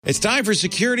It's time for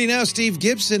Security Now. Steve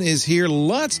Gibson is here.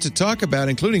 Lots to talk about,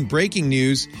 including breaking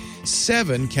news,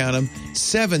 7 days in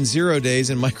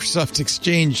Microsoft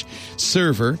Exchange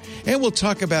Server. And we'll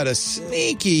talk about a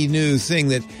sneaky new thing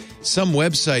that some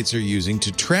websites are using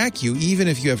to track you, even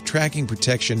if you have tracking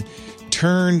protection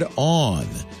turned on.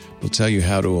 We'll tell you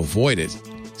how to avoid it.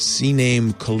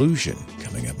 CNAME collusion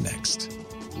coming up next.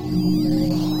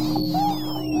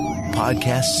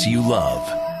 Podcasts you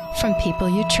love. From people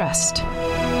you trust.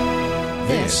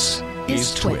 This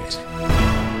is Twit.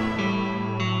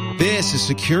 This is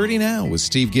Security Now with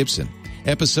Steve Gibson,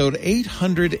 episode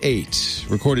 808,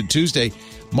 recorded Tuesday,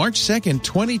 March 2nd,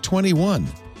 2021.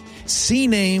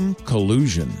 CNAME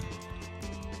collusion.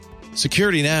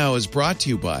 Security Now is brought to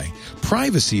you by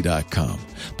Privacy.com.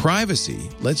 Privacy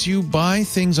lets you buy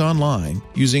things online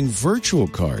using virtual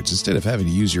cards instead of having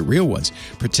to use your real ones,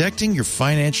 protecting your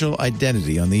financial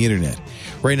identity on the internet.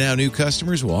 Right now, new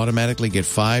customers will automatically get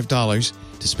 $5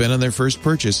 to spend on their first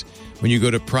purchase when you go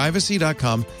to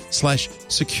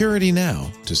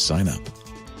privacy.com/securitynow to sign up.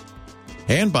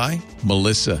 And by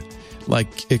Melissa.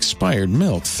 Like expired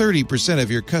milk, 30%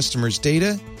 of your customers'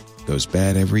 data goes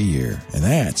bad every year, and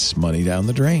that's money down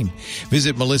the drain.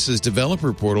 Visit Melissa's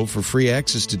developer portal for free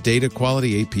access to data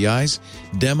quality APIs,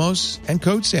 demos, and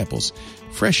code samples.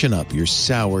 Freshen up your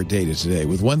sour data today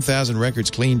with 1,000 records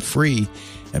cleaned free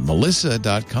at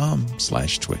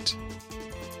melissa.com/twit.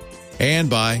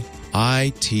 And by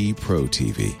IT Pro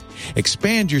TV.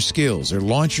 Expand your skills or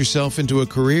launch yourself into a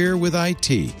career with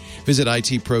IT. Visit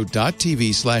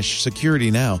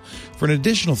itpro.tv/securitynow for an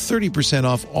additional 30%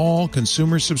 off all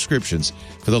consumer subscriptions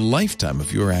for the lifetime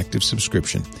of your active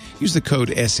subscription. Use the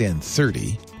code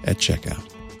SN30 at checkout.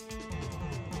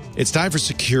 It's time for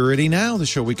Security Now, the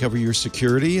show we cover your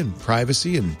security and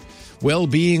privacy and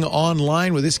well-being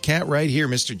online with this cat right here,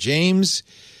 Mr. James.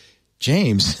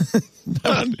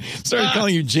 Started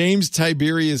calling you James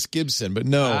Tiberius Gibson, but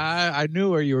no. I knew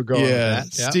where you were going with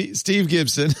that. Yeah. Steve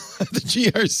Gibson, the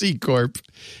GRC Corp.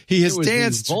 He has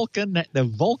danced. The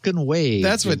Vulcan wave.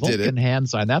 That's what did it. The Vulcan hand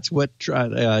sign. That's what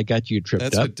got you tripped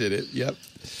up. That's what did it, yep.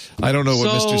 I don't know what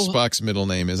Mr. Spock's middle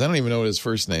name is. I don't even know what his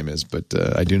first name is, but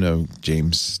I do know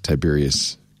James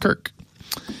Tiberius Kirk.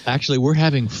 Actually, we're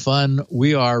having fun.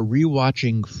 We are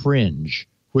rewatching Fringe,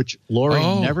 which Lori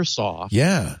never saw.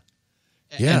 Yeah.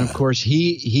 And of course,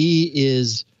 he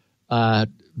is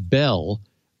Bell.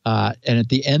 And at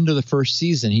the end of the first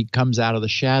season, he comes out of the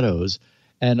shadows.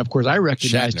 And of course, I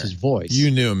recognized his voice.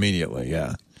 You knew immediately,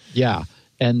 yeah. Yeah.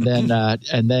 And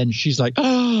then she's like,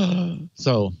 oh.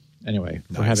 So anyway,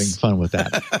 nice. We're having fun with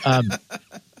that.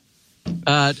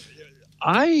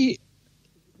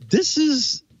 This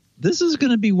is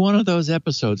going to be one of those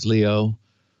episodes, Leo.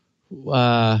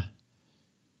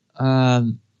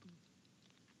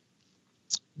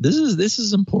 This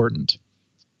is important.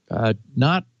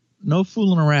 No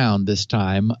fooling around this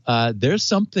time. There's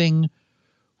something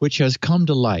which has come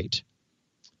to light,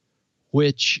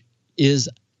 which is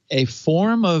a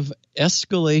form of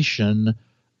escalation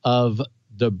of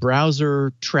the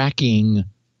browser tracking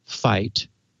fight,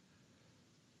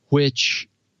 which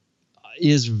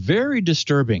is very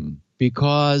disturbing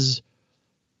because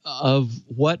of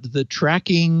what the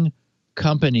tracking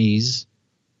companies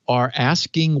are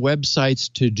asking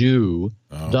websites to do,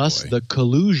 thus the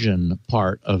collusion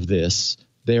part of this.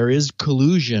 There is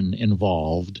collusion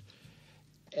involved.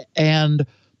 And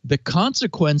the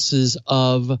consequences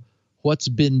of what's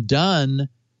been done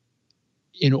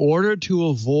in order to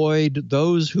avoid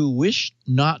those who wish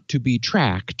not to be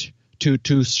tracked,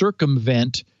 to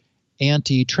circumvent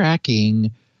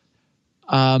anti-tracking,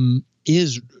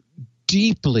 is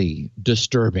deeply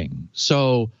disturbing.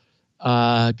 So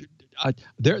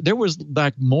there was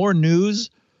like more news,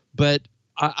 but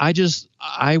I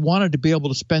wanted to be able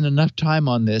to spend enough time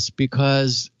on this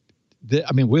because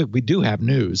we do have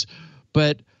news,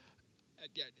 but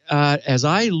as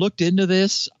I looked into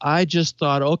this, I just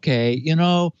thought, okay,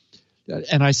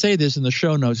 and I say this in the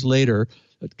show notes later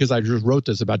because I just wrote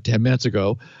this about 10 minutes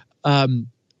ago.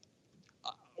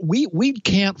 We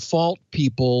can't fault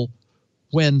people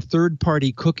when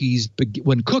third-party cookies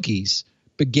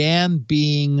began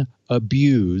being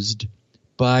abused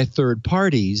by third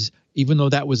parties, even though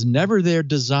that was never their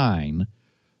design,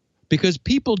 because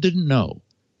people didn't know.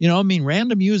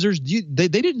 Random users, they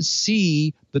didn't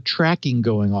see the tracking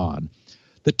going on.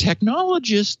 The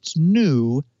technologists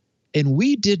knew, and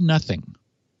we did nothing.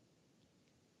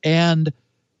 And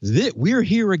we're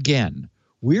here again.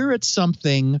 We're at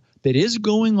something that is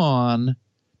going on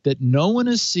that no one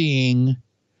is seeing,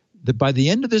 that by the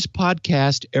end of this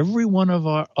podcast, every one of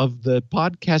the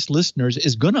podcast listeners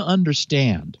is going to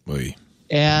understand. Oy.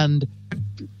 and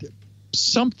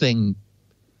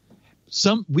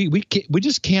we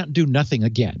just can't do nothing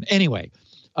again. Anyway,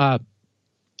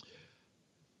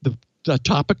 the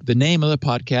topic, the name of the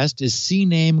podcast is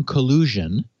CNAME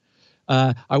Collusion.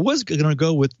 I was going to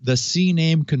go with the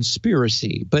CNAME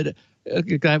Conspiracy, but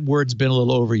that word's been a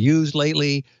little overused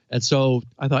lately, and so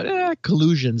I thought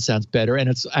collusion sounds better, and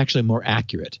it's actually more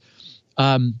accurate.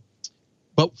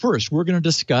 But first, we're going to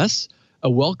discuss a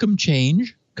welcome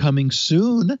change coming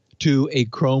soon to a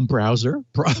Chrome browser,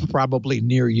 probably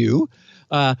near you,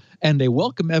 and a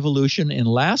welcome evolution in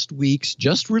last week's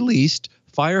just released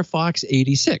Firefox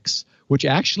 86, which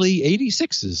actually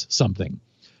 86 is something.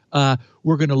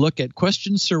 We're going to look at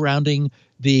questions surrounding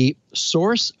the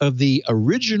source of the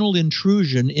original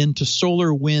intrusion into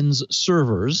SolarWinds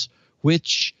servers,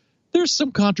 which there's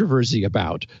some controversy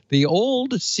about. The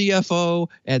old CFO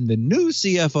and the new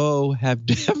CFO have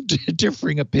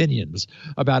differing opinions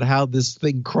about how this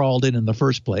thing crawled in the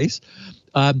first place.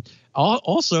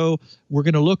 Also, we're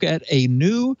going to look at a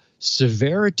new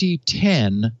Severity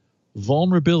 10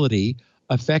 vulnerability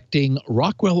affecting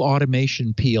Rockwell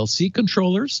Automation PLC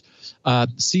controllers.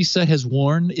 CISA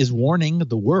is warning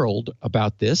the world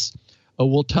about this.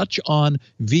 We'll touch on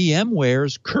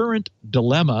VMware's current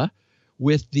dilemma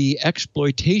with the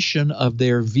exploitation of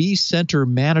their vCenter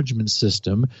management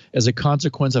system as a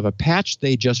consequence of a patch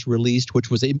they just released, which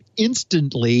was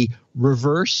instantly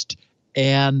reversed,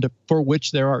 and for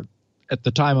which there are, at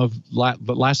the time of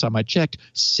the last time I checked,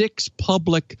 6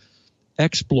 public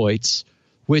exploits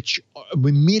which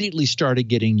immediately started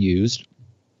getting used.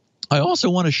 I also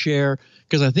want to share,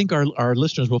 because I think our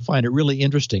listeners will find it really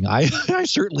interesting. I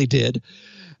certainly did.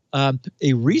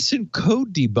 A recent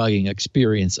code debugging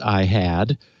experience I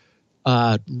had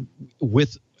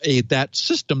with that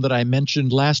system that I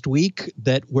mentioned last week,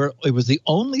 where it was the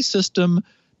only system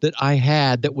that I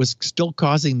had that was still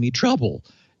causing me trouble.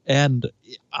 And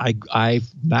I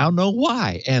now know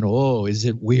why. And is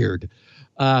it weird?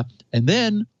 And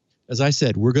then, as I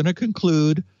said, we're going to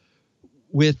conclude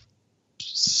with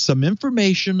some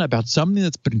information about something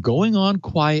that's been going on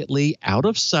quietly, out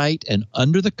of sight and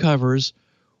under the covers,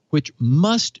 which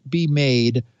must be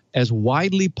made as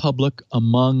widely public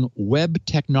among web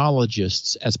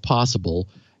technologists as possible.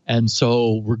 And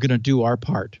so we're going to do our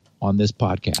part on this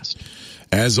podcast.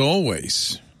 As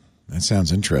always, that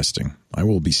sounds interesting. I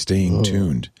will be staying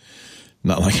tuned.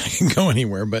 Not like I can go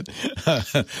anywhere, but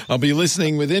I'll be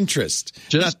listening with interest.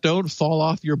 Just don't fall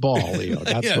off your ball, Leo.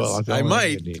 That's yes, what I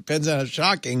might. Depends on how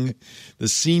shocking the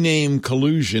CNAME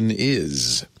collusion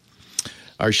is.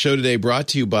 Our show today brought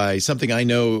to you by something I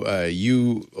know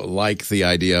you like the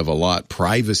idea of a lot,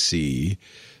 Privacy.com.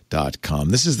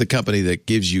 This is the company that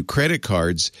gives you credit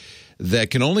cards that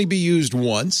can only be used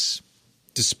once,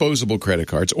 disposable credit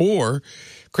cards, or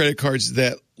credit cards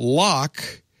that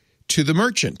lock to the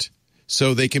merchant.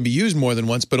 So they can be used more than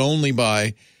once, but only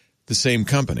by the same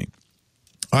company.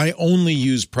 I only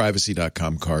use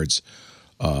Privacy.com cards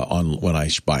when I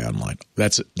buy online.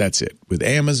 That's it. With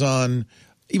Amazon,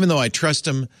 even though I trust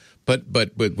them, but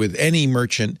with any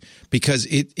merchant, because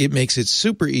it makes it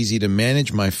super easy to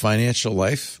manage my financial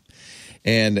life.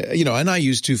 And, and I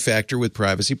use two-factor with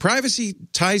Privacy. Privacy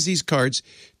ties these cards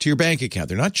to your bank account.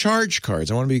 They're not charge cards.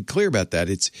 I want to be clear about that.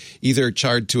 It's either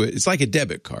charged to it. It's like a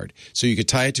debit card. So you could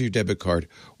tie it to your debit card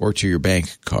or to your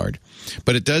bank card.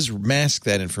 But it does mask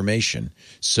that information.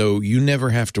 So you never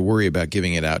have to worry about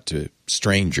giving it out to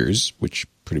strangers, which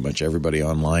pretty much everybody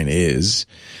online is.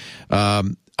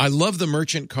 I love the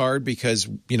merchant card because,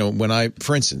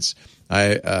 for instance,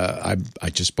 I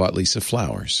just bought Lisa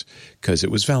flowers because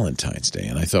it was Valentine's Day.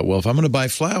 And I thought, well, if I'm going to buy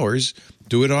flowers,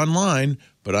 do it online,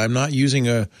 but I'm not using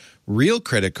a real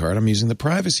credit card. I'm using the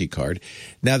Privacy card.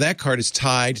 Now, that card is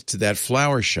tied to that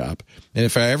flower shop. And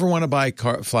if I ever want to buy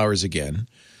flowers again,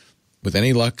 with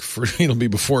any luck, it'll be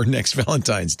before next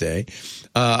Valentine's Day,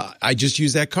 I just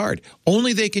use that card.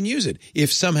 Only they can use it.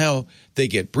 If somehow they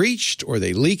get breached or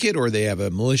they leak it or they have a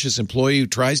malicious employee who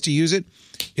tries to use it,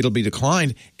 it'll be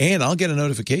declined, and I'll get a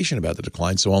notification about the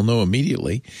decline, so I'll know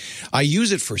immediately. I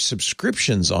use it for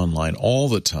subscriptions online all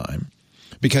the time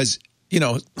because, a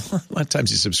lot of times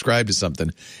you subscribe to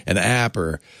something, an app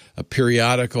or a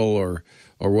periodical or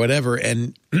whatever,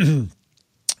 and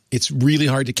it's really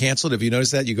hard to cancel it. If you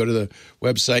notice that, you go to the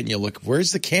website and you look,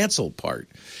 where's the cancel part?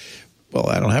 Well,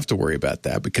 I don't have to worry about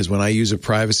that because when I use a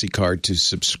Privacy card to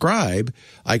subscribe,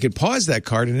 I could pause that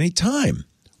card at any time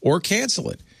or cancel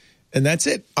it. And that's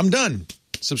it. I'm done.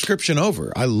 Subscription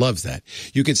over. I love that.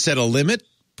 You could set a limit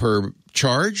per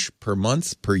charge, per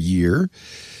month, per year.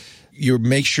 You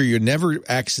make sure you're never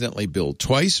accidentally billed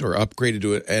twice or upgraded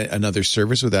to another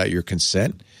service without your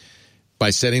consent. By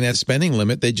setting that spending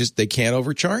limit, they can't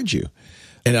overcharge you.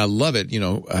 And I love it.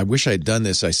 I wish I'd done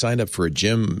this. I signed up for a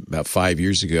gym about 5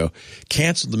 years ago,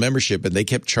 canceled the membership, and they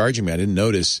kept charging me. I didn't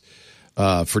notice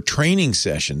for training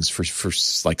sessions for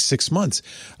like 6 months.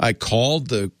 I called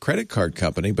the credit card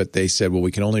company, but they said, well,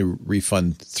 we can only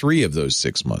refund 3 of those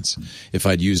 6 months. If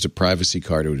I'd used a privacy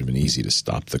card, it would have been easy to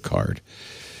stop the card.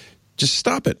 Just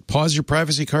stop it. Pause your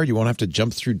privacy card. You won't have to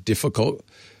jump through difficult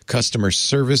customer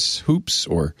service hoops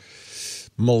or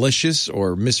malicious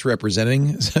or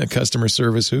misrepresenting customer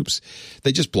service hoops.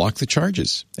 They just block the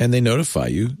charges and they notify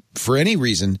you for any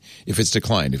reason if it's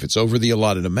declined, if it's over the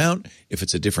allotted amount, if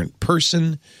it's a different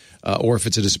person, or if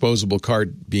it's a disposable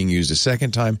card being used a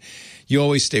second time. You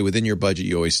always stay within your budget.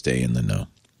 You always stay in the know.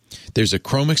 There's a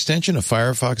Chrome extension, a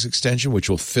Firefox extension, which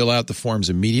will fill out the forms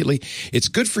immediately. It's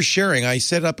good for sharing. I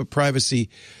set up a privacy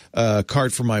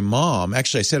card for my mom.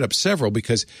 Actually, I set up several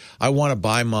because I want to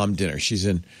buy mom dinner. She's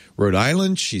in Rhode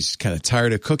Island. She's kind of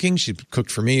tired of cooking. She's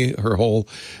cooked for me her whole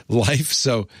life.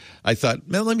 So I thought,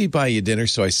 well, let me buy you dinner.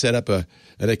 So I set up an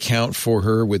account for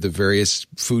her with the various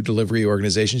food delivery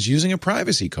organizations using a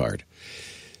privacy card.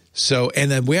 So,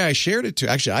 and the way I shared it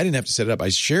actually, I didn't have to set it up. I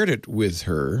shared it with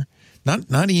her.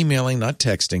 Not emailing, not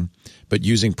texting, but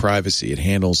using privacy. It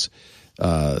handles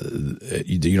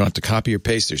you don't have to copy or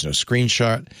paste. There's no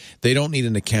screenshot. They don't need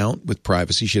an account with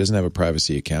privacy. She doesn't have a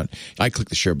privacy account. I click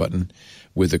the share button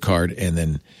with the card and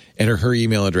then enter her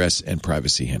email address, and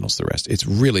privacy handles the rest. It's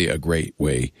really a great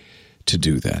way to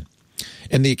do that.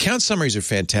 And the account summaries are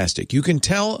fantastic. You can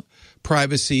tell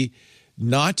privacy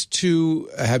not to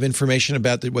have information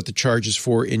about what the charge is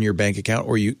for in your bank account,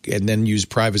 and then use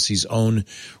privacy's own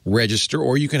register,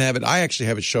 or you can have it. I actually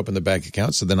have it show up in the bank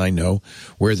account, so then I know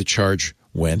where the charge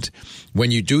went. When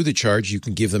you do the charge, you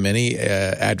can give them any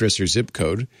address or zip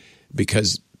code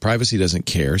because privacy doesn't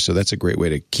care. So that's a great way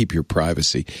to keep your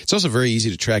privacy. It's also very easy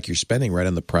to track your spending right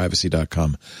on the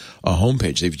privacy.com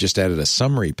homepage. They've just added a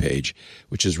summary page,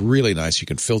 which is really nice. You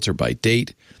can filter by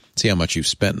date. See how much you've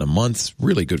spent in a month.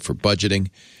 Really good for budgeting.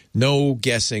 No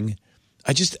guessing.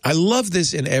 I love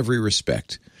this in every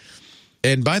respect.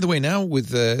 And by the way, now with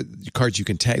the cards you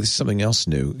can tag, this is something else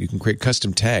new. You can create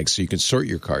custom tags so you can sort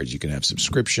your cards. You can have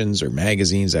subscriptions or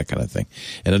magazines, that kind of thing.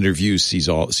 And under Views, see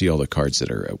all the cards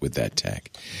that are with that tag.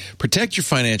 Protect your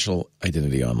financial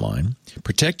identity online.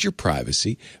 Protect your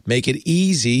privacy. Make it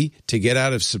easy to get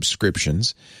out of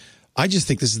subscriptions. I just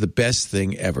think this is the best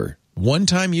thing ever.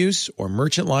 One-time use or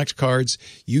merchant-locked cards,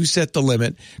 you set the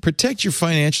limit. Protect your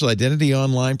financial identity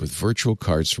online with virtual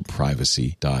cards from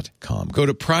Privacy.com. Go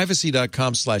to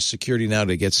Privacy.com/security now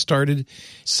to get started.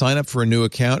 Sign up for a new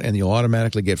account, and you'll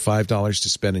automatically get $5 to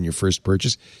spend in your first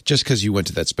purchase just because you went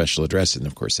to that special address. And,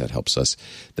 of course, that helps us.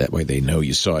 That way they know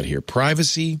you saw it here.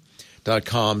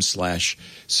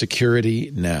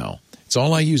 Privacy.com/security now. It's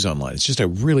all I use online. It's just a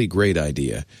really great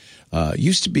idea.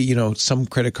 Used to be, some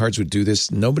credit cards would do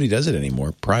this. Nobody does it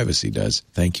anymore. Privacy does.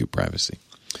 Thank you, Privacy.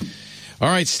 All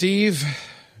right, Steve,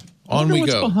 on we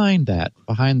go. What's behind that?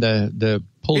 Behind the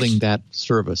pulling that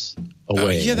service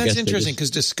away? Yeah, that's interesting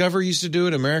because Discover used to do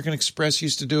it. American Express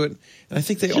used to do it. And I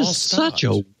think they all stopped.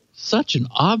 Such an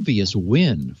obvious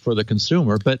win for the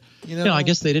consumer. But, I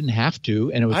guess they didn't have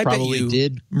to. And it was probably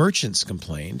did. Merchants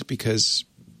complained because,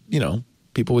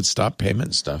 people would stop payment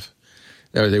and stuff.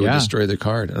 Or they would destroy the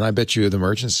card. And I bet you the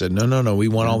merchant said, no, we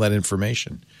want all that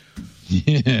information.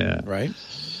 Yeah. Right?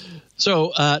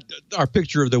 So our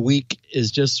picture of the week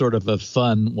is just sort of a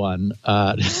fun one.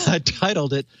 I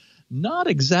titled it, Not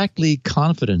Exactly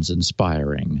Confidence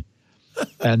Inspiring.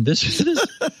 And this is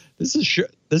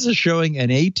showing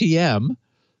an ATM,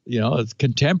 a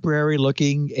contemporary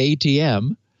looking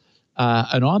ATM.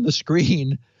 And on the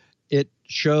screen, it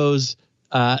shows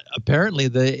apparently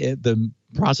the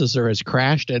processor has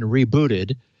crashed and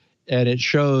rebooted, and it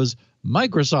shows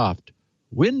Microsoft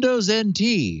Windows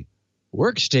NT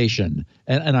Workstation.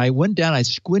 And I went down, I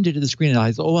squinted at the screen, and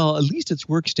I thought, well, at least it's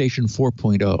Workstation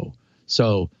 4.0.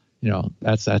 So,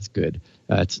 that's good.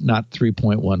 It's not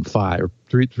 3.15 or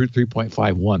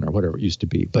 3.51 or whatever it used to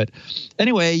be. But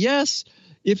anyway, yes,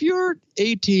 if your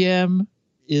ATM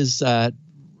is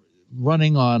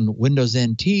running on Windows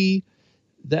NT,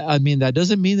 that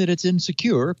doesn't mean that it's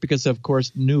insecure because, of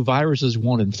course, new viruses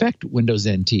won't infect Windows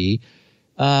NT.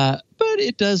 But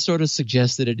it does sort of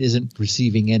suggest that it isn't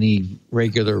receiving any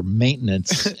regular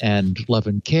maintenance and love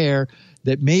and care,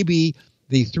 that maybe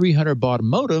the 300 baud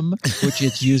modem, which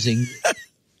it's using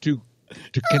to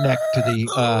connect to the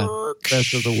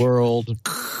rest of the world,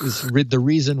 is the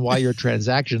reason why your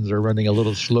transactions are running a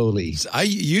little slowly. I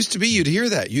used to be, you'd hear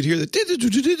that. You'd hear the...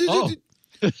 Oh.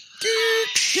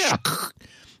 Yeah.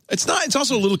 It's not. It's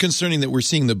also a little concerning that we're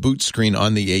seeing the boot screen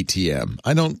on the ATM.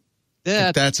 I don't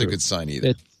think that's a good sign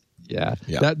either. Yeah.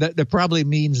 That probably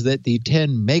means that the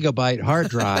 10 megabyte hard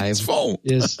drive is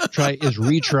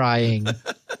retrying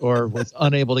or was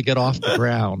unable to get off the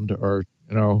ground, or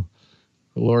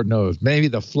Lord knows, maybe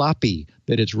the floppy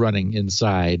that it's running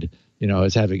inside,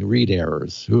 is having read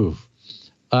errors. Oof.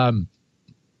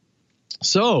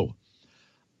 So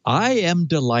I am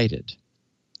delighted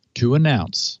to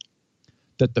announce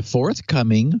that the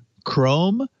forthcoming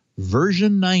Chrome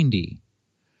version 90,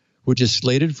 which is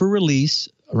slated for release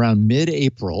around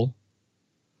mid-April,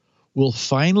 will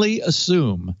finally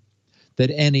assume that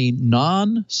any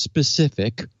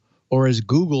non-specific, or as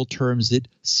Google terms it,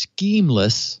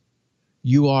 schemeless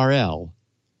URL,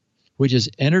 which is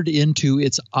entered into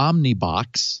its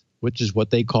Omnibox, which is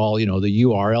what they call, the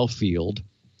URL field,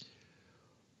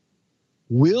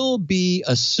 will be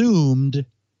assumed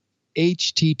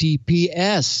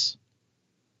HTTPS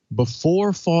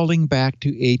before falling back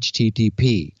to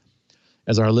HTTP.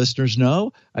 As our listeners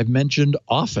know, I've mentioned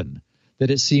often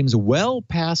that it seems well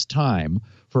past time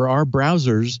for our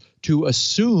browsers to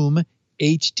assume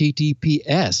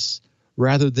HTTPS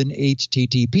rather than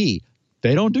HTTP.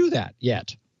 They don't do that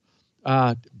yet.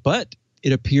 But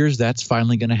it appears that's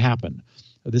finally going to happen.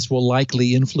 This will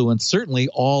likely influence certainly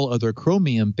all other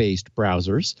Chromium-based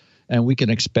browsers, and we can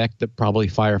expect that probably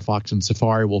Firefox and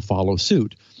Safari will follow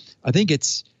suit. I think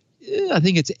it's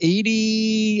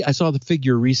 80. I saw the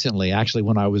figure recently, actually,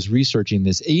 when I was researching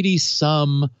this.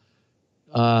 80-some.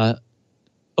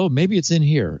 Maybe it's in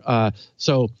here.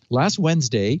 So last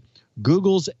Wednesday,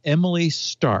 Google's Emily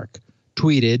Stark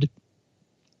tweeted,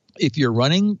 if you're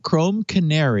running Chrome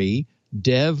Canary,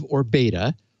 Dev, or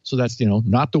Beta, so that's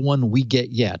not the one we get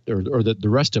yet, or that the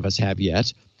rest of us have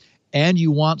yet, and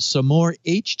you want some more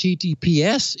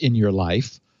HTTPS in your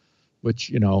life,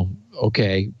 which,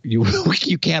 okay, you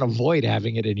can't avoid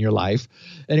having it in your life.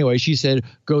 Anyway, she said,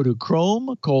 go to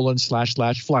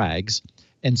Chrome://flags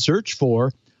and search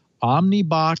for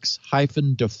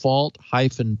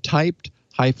Omnibox-default-typed-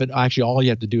 actually, all you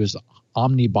have to do is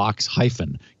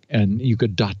Omnibox-, and you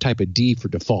could type a D for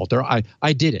default.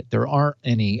 I did it. There aren't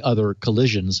any other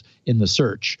collisions in the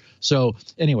search. So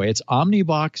anyway, it's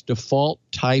Omnibox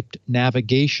default-typed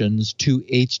navigations to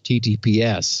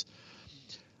HTTPS.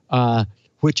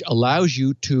 Which allows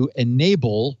you to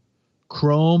enable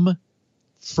Chrome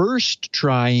first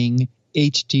trying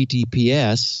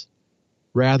HTTPS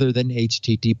rather than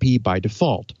HTTP by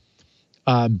default.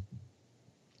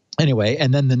 Anyway,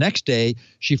 and then the next day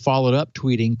she followed up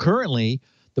tweeting, currently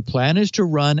the plan is to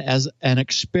run as an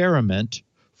experiment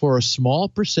for a small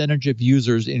percentage of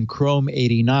users in Chrome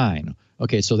 89.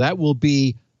 Okay, so that will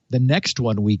be the next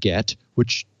one we get,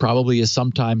 which probably is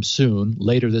sometime soon,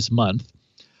 later this month.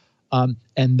 And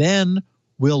then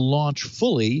we'll launch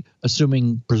fully,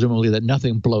 assuming presumably that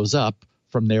nothing blows up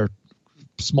from their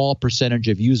small percentage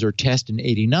of user test in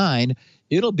 89.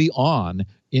 It'll be on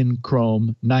in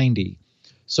Chrome 90.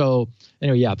 So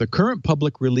anyway, the current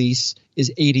public release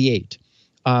is 88.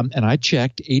 And I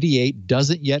checked, 88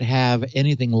 doesn't yet have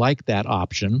anything like that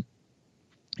option.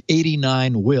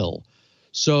 89 will.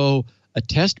 So a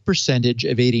test percentage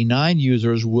of 89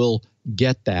 users will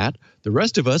get that. The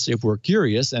rest of us, if we're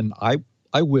curious, and I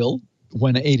will,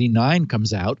 when 89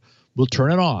 comes out, we'll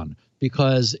turn it on,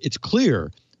 because it's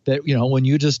clear that, when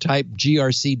you just type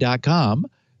grc.com,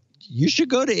 you should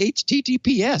go to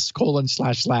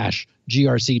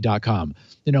https://grc.com.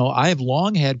 I have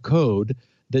long had code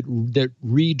that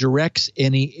redirects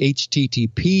any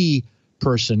HTTP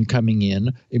person coming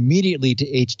in immediately to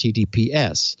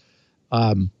HTTPS.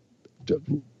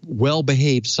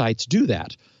 Well-behaved sites do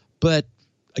that. But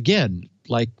again,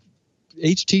 like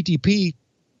HTTP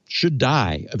should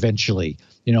die eventually.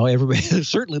 Everybody,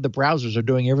 certainly the browsers are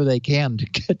doing everything they can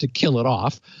to kill it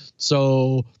off.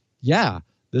 So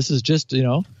this is just,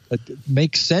 it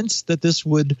makes sense that this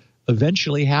would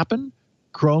eventually happen.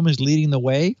 Chrome is leading the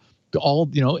way. All,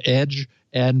 Edge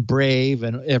and Brave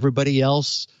and everybody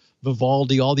else,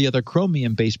 Vivaldi, all the other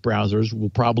Chromium-based browsers will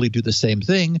probably do the same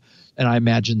thing, and I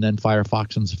imagine then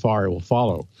Firefox and Safari will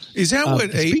follow. Is that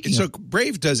what so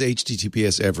Brave does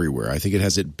HTTPS everywhere? I think it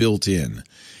has it built in.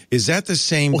 Is that the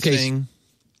same thing?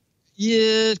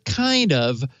 Yeah, kind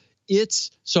of.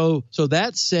 It's so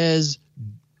that says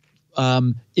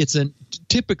it's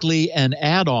typically an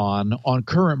add-on on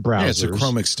current browsers. Yeah, it's a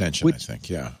Chrome extension, I think.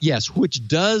 Yeah. Yes, which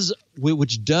does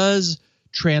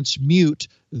transmute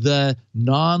the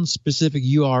non-specific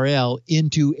URL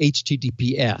into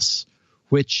HTTPS.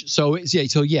 So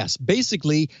yes,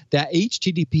 basically that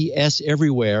HTTPS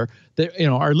everywhere that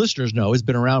our listeners know has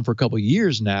been around for a couple of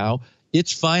years now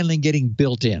It's finally getting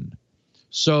built in.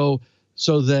 So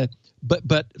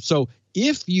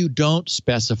if you don't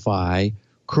specify,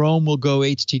 Chrome will go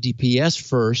HTTPS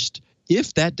first.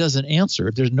 If that doesn't answer,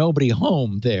 if there's nobody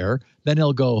home there, then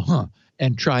it'll go,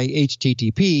 and try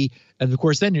HTTP. And of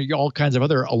course, then all kinds of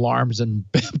other alarms and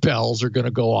bells are going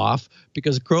to go off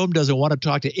because Chrome doesn't want to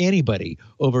talk to anybody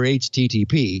over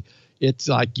HTTP. It's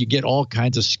like you get all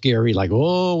kinds of scary, like,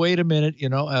 oh, wait a minute,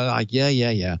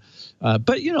 yeah.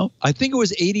 But, I think it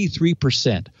was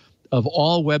 83% of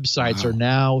all websites are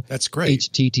now that's great.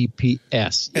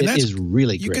 HTTPS. And it is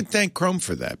really great. You can thank Chrome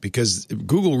for that because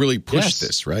Google really pushed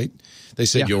this, right? They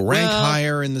said you'll rank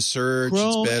higher in the search.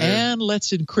 Chrome, it's better. And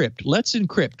Let's Encrypt. Let's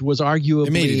Encrypt was arguably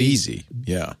it made it easy.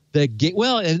 Yeah.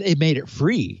 It made it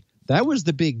free. That was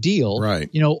the big deal. Right.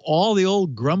 All the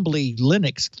old grumbly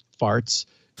Linux farts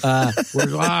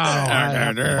were, I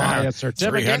have to buy a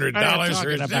certificate. $300 for a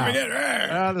certificate.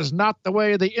 That is not the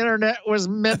way the internet was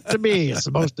meant to be. It's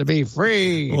supposed to be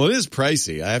free. Well, it is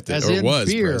pricey. I have to. As or in was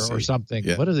beer pricey. or something.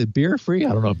 Yeah. What is it? Beer free?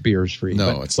 I don't know if beer is free.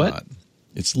 No, it's not.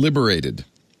 It's liberated.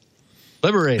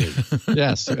 Liberated.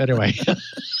 Yes. Anyway.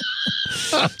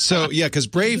 So, because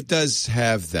Brave does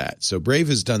have that. So Brave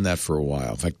has done that for a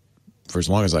while. In fact, for as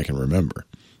long as I can remember.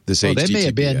 This HTTPS. They may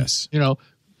have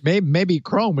been, maybe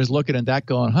Chrome is looking at that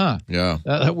going, yeah,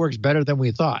 that works better than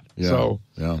we thought. Yeah.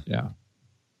 Yeah.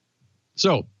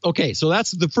 So, okay, so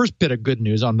that's the first bit of good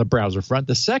news on the browser front.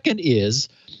 The second is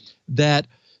that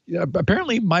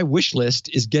apparently my wish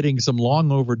list is getting some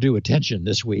long overdue attention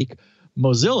this week.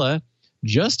 Mozilla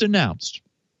just announced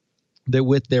that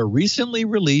with their recently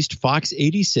released Fox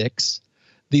 86,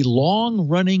 the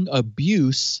long-running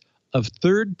abuse of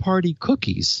third-party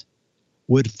cookies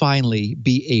would finally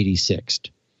be 86'd.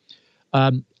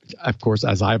 Of course,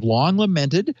 as I've long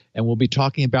lamented, and we'll be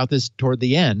talking about this toward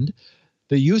the end,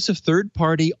 the use of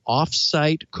third-party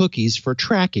off-site cookies for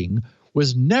tracking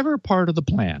was never part of the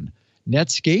plan.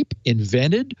 Netscape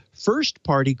invented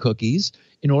first-party cookies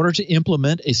in order to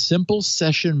implement a simple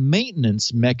session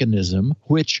maintenance mechanism,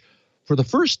 which, for the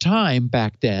first time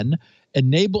back then,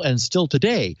 and still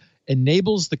today,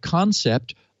 enables the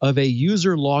concept of a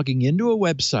user logging into a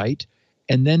website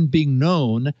and then being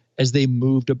known as they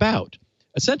moved about.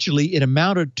 Essentially, it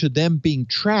amounted to them being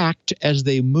tracked as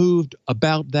they moved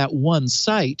about that one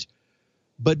site,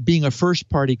 but being a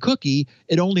first-party cookie,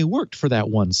 it only worked for that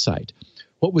one site.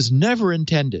 What was never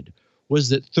intended was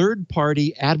that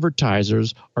third-party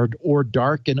advertisers or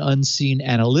dark and unseen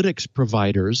analytics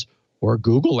providers, or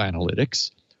Google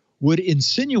Analytics, would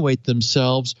insinuate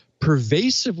themselves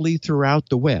pervasively throughout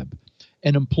the web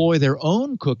and employ their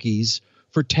own cookies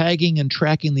for tagging and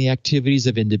tracking the activities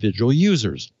of individual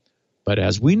users. But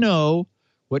as we know,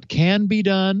 what can be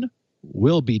done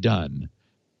will be done,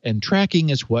 and tracking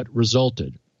is what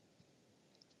resulted.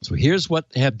 So here's what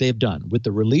they've done. With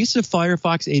the release of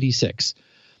Firefox 86,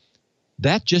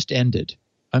 that just ended.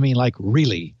 I mean, like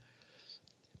really.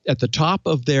 At the top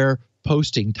of their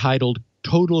posting titled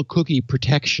Total Cookie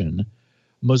Protection,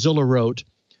 Mozilla wrote,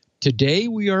 "Today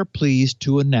we are pleased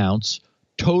to announce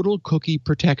Total Cookie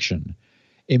Protection,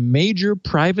 a major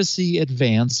privacy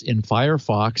advance in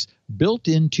Firefox built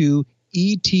into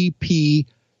ETP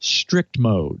strict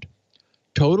mode.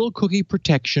 Total Cookie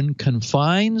Protection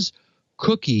confines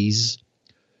cookies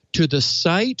to the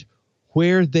site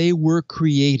where they were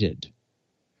created,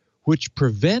 which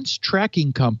prevents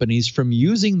tracking companies from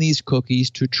using these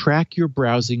cookies to track your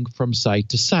browsing from site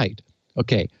to site."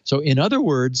 Okay, so in other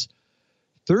words,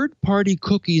 third-party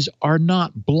cookies are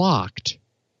not blocked,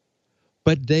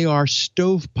 but they are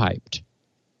stovepiped.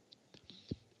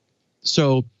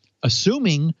 So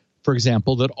assuming, for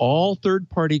example, that all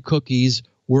third-party cookies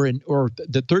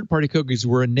that third-party cookies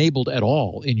were enabled at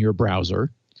all in your browser,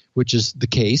 which is the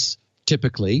case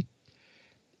typically,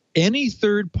 any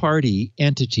third-party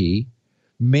entity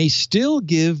may still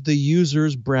give the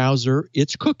user's browser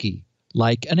its cookie,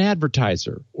 like an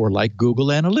advertiser or like Google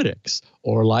Analytics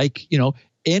or like,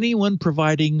 anyone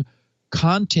providing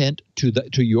content to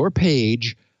your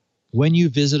page when you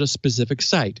visit a specific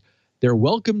site. They're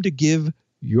welcome to give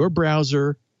your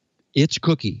browser its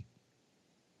cookie.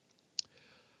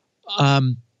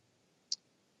 But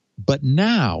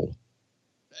now,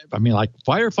 I mean, like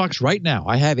Firefox right now,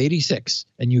 I have 86,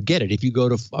 and you get it. If you go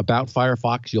to About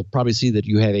Firefox, you'll probably see that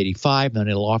you have 85, then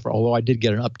it'll offer, although I did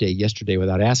get an update yesterday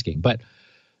without asking. But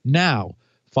now,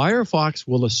 Firefox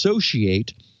will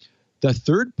associate the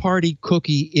third-party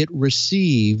cookie it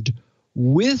received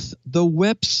with the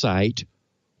website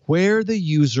where the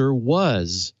user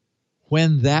was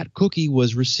when that cookie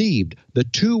was received. The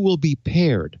two will be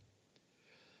paired.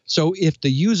 So if the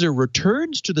user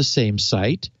returns to the same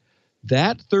site,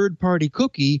 that third-party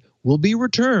cookie will be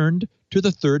returned to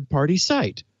the third-party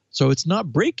site. So it's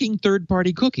not breaking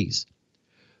third-party cookies.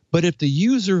 But if the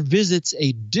user visits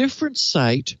a different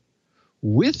site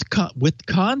with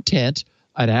content,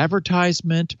 an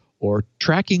advertisement or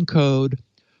tracking code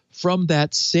from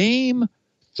that same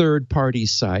third-party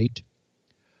site,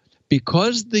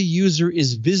 because the user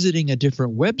is visiting a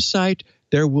different website,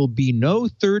 there will be no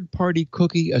third-party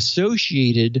cookie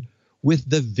associated with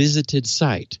the visited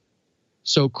site.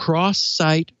 So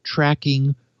cross-site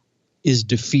tracking is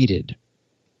defeated.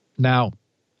 Now,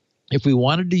 if we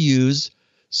wanted to use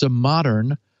some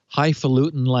modern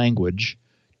highfalutin language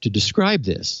to describe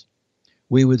this,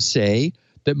 we would say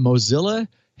that Mozilla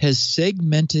has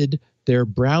segmented their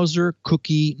browser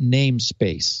cookie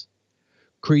namespace,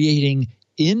 creating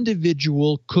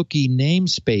individual cookie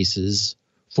namespaces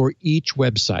for each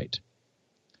website.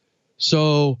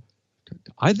 So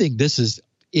I think this is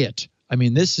it. I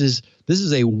mean, this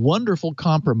is a wonderful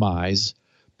compromise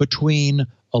between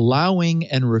allowing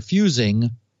and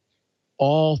refusing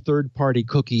all third-party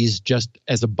cookies just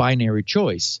as a binary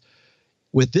choice.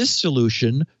 With this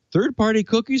solution, third-party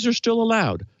cookies are still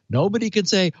allowed. Nobody can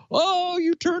say, oh,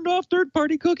 you turned off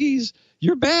third-party cookies,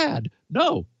 you're bad.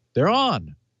 No, they're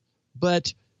on.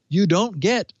 But you don't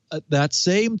get that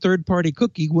same third-party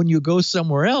cookie when you go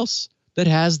somewhere else that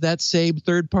has that same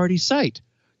third-party site.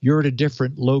 You're at a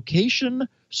different location,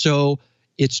 so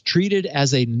it's treated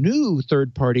as a new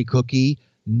third-party cookie,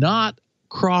 not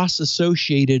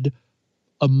cross-associated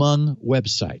among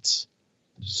websites.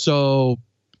 So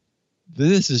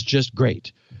this is just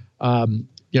great.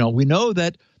 We know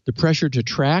that the pressure to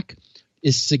track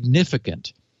is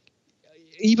significant,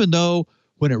 even though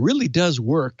when it really does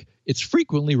work, it's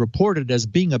frequently reported as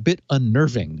being a bit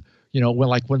unnerving.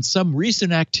 When some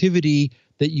recent activity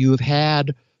that you've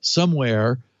had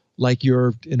somewhere, like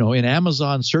you're, in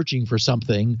Amazon searching for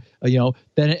something,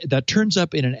 then that turns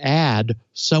up in an ad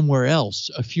somewhere else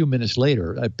a few minutes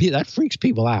later. That freaks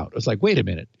people out. It's like, wait a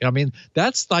minute.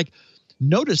 That's like,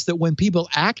 notice that when people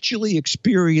actually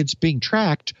experience being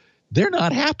tracked, they're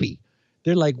not happy.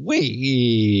 They're like,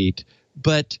 wait.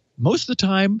 But most of the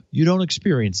time, you don't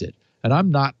experience it. And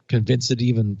I'm not convinced it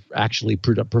even actually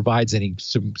provides any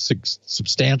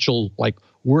substantial,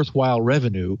 worthwhile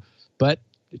revenue. But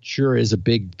it sure is a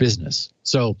big business.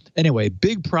 So anyway,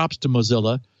 big props to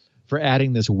Mozilla for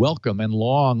adding this welcome and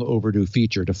long overdue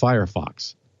feature to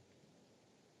Firefox.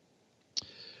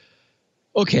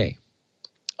 Okay.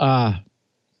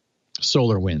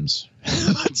 SolarWinds.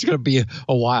 It's going to be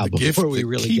a while before we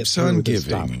really get through this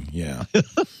stuff. Yeah.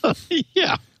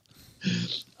 Yeah.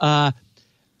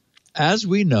 As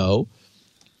we know,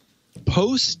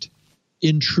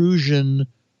 post-intrusion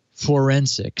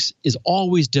forensics is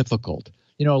always difficult.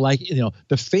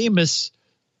 The famous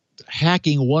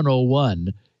hacking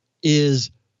 101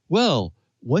 is,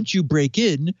 once you break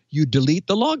in, you delete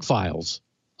the log files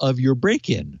of your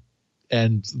break-in,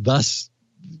 and thus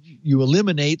you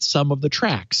eliminate some of the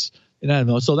tracks. And I don't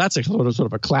know, so that's a sort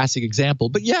of a classic example.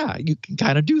 But yeah, you can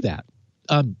kind of do that.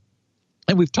 And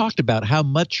we've talked about how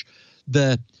much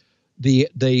the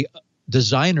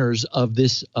designers of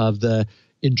the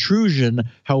intrusion,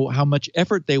 how much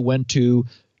effort they went to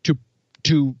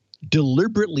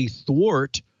deliberately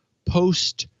thwart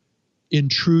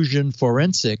post-intrusion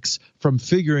forensics from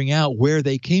figuring out where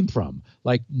they came from,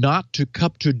 like not to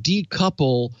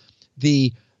decouple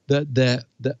the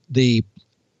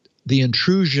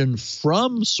intrusion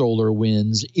from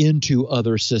SolarWinds into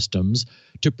other systems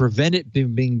to prevent it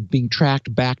being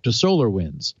tracked back to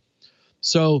SolarWinds.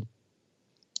 So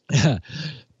the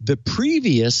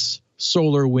previous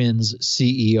SolarWinds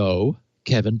CEO,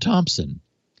 Kevin Thompson,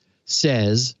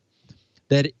 says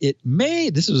that it may,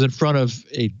 this was in front of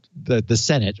the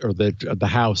Senate or the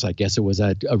House, I guess it was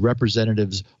a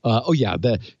representatives,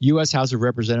 the U.S. House of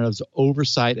Representatives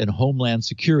Oversight and Homeland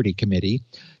Security Committee.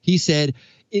 He said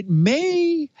it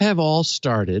may have all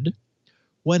started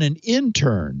when an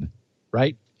intern,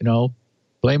 right,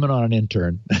 blame it on an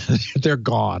intern, they're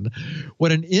gone,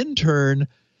 when an intern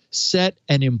set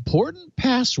an important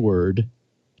password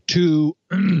to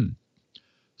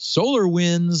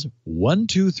SolarWinds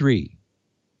 123.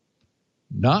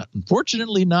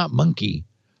 Unfortunately not monkey,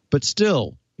 but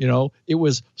still, it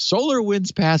was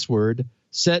SolarWinds password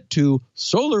set to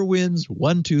SolarWinds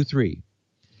 123.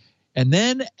 And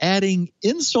then adding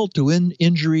insult to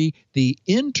injury, the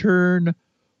intern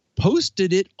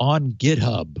posted it on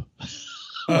GitHub.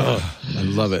 I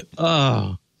love it.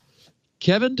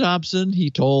 Kevin Thompson, he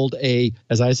told a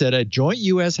joint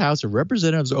U.S. House of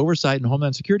Representatives Oversight and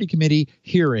Homeland Security Committee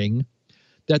hearing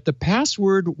that the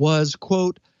password was,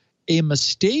 quote, a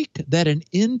mistake that an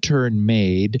intern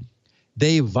made.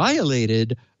 They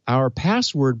violated our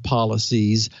password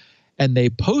policies, and they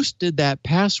posted that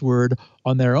password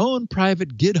on their own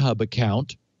private GitHub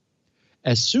account.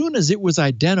 As soon as it was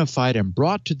identified and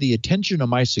brought to the attention of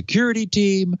my security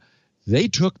team, they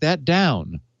took that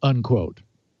down, unquote.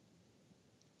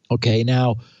 Okay,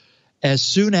 now, as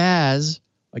soon as,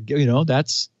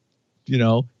 that's,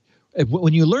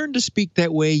 when you learn to speak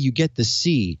that way, you get the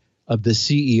C of the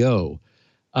CEO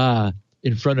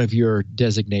in front of your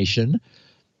designation.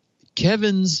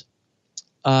 Kevin's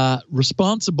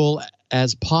responsible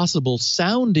as possible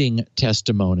sounding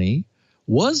testimony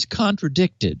was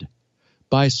contradicted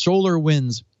by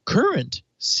SolarWinds' current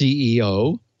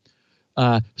CEO,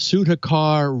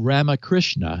 Sudhakar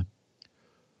Ramakrishna,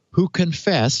 who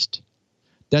confessed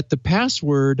that the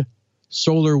password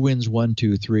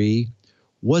SolarWinds123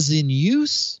 was in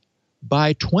use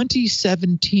by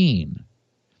 2017.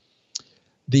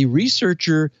 The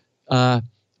researcher Vinoth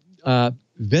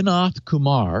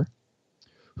Kumar,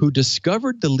 who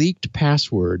discovered the leaked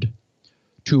password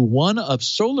to one of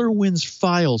SolarWinds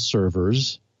file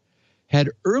servers, had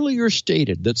earlier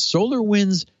stated that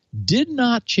SolarWinds did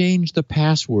not change the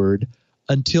password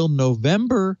until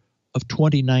November of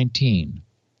 2019,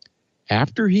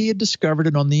 after he had discovered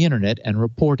it on the internet and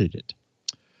reported it.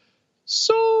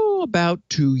 So about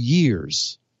 2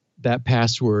 years that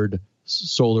password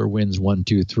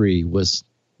SolarWinds123 was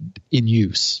in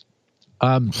use.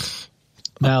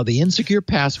 Now, the insecure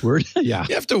password, yeah.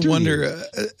 You have to wonder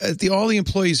at all the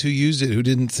employees who used it who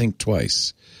didn't think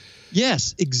twice.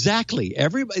 Yes, exactly.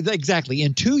 Exactly.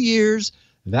 In 2 years,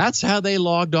 that's how they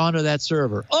logged onto that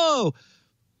server. Oh,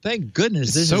 thank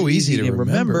goodness this is so easy to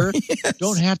remember. Yes.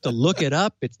 Don't have to look it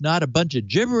up. It's not a bunch of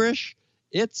gibberish.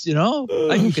 It's, you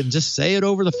can just say it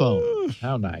over the phone.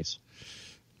 How nice.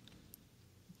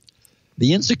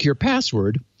 The insecure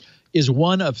password is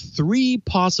one of 3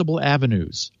 possible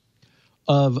avenues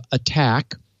of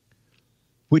attack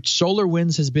which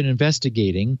SolarWinds has been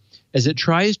investigating as it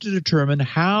tries to determine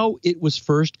how it was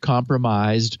first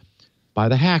compromised by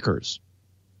the hackers.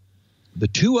 The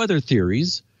 2 other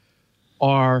theories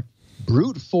are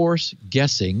brute force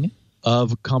guessing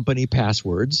of company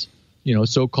passwords,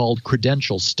 so-called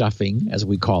credential stuffing, as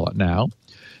we call it now,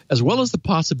 as well as the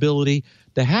possibility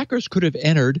the hackers could have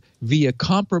entered via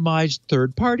compromised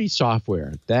third-party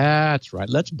software. That's right.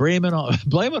 Let's blame it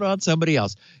on somebody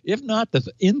else. If not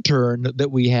the intern that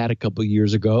we had a couple of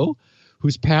years ago,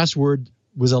 whose password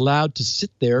was allowed to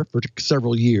sit there for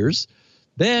several years,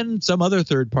 then some other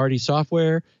third-party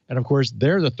software, and of course,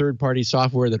 they're the third-party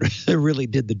software that really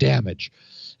did the damage.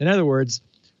 In other words,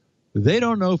 they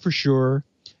don't know for sure,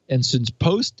 and since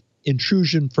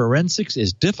post-intrusion forensics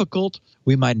is difficult,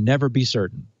 we might never be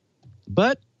certain.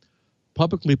 But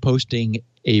publicly posting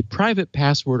a private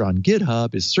password on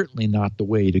GitHub is certainly not the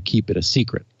way to keep it a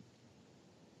secret.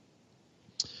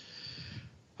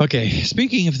 Okay,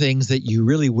 speaking of things that you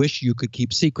really wish you could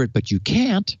keep secret, but you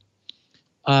can't,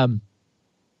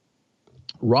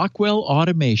 Rockwell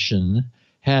Automation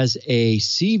has a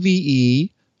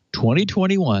CVE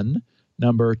 2021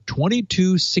 number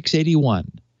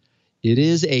 22681. It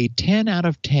is a 10 out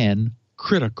of 10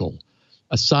 critical,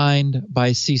 assigned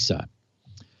by CISA.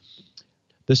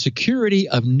 The security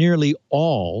of nearly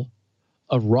all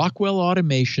of Rockwell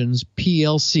Automation's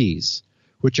PLCs,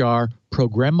 which are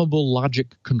programmable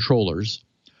logic controllers,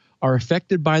 are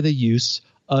affected by the use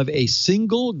of a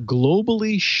single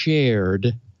globally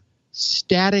shared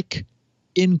static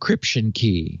encryption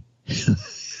key.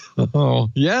 Oh,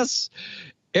 yes,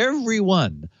 every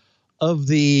one of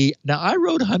the – now, I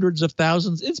wrote hundreds of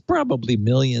thousands. It's probably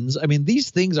millions. I mean,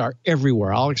 these things are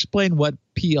everywhere. I'll explain what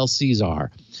PLCs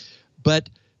are. But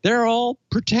they're all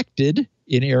protected,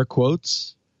 in air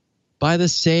quotes, by the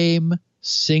same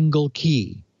single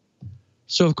key.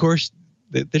 So, of course,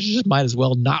 there just might as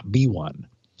well not be one.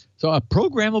 So a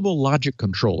programmable logic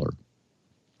controller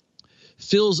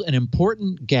fills an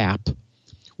important gap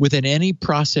within any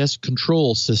process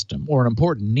control system or an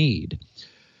important need.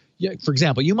 Yeah, for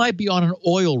example, you might be on an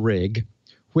oil rig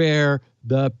where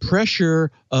the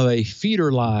pressure of a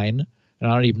feeder line,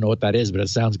 and I don't even know what that is, but it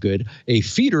sounds good, a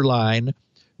feeder line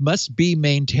must be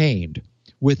maintained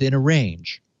within a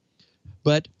range.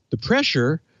 But the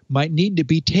pressure might need to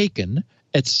be taken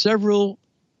at several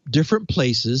different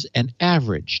places and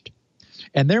averaged.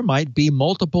 And there might be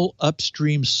multiple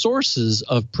upstream sources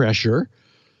of pressure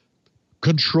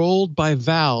controlled by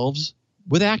valves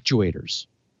with actuators.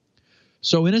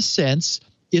 So in a sense,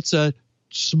 it's a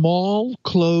small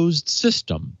closed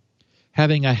system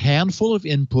having a handful of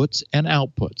inputs and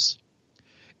outputs.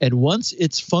 And once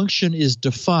its function is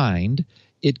defined,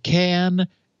 it can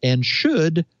and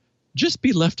should just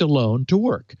be left alone to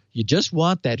work. You just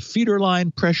want that feeder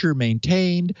line pressure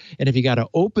maintained, and if you got to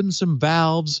open some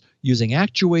valves using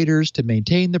actuators to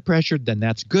maintain the pressure, then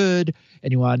that's good.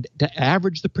 And you want to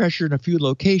average the pressure in a few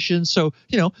locations. So,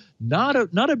 not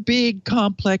a big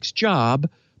complex job,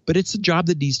 but it's a job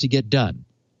that needs to get done.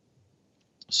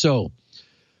 So,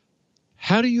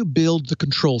 how do you build the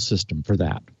control system for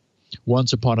that?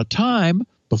 Once upon a time,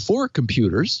 before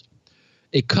computers,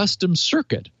 a custom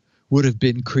circuit would have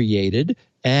been created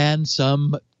and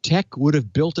some tech would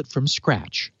have built it from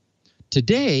scratch.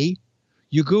 Today,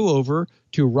 you go over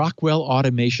to Rockwell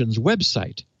Automation's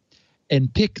website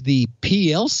and pick the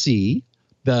PLC,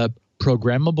 the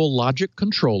Programmable Logic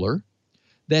Controller,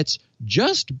 that's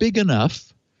just big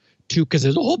enough to, because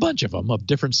there's a whole bunch of them of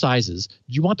different sizes,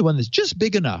 you want the one that's just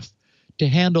big enough to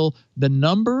handle the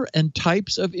number and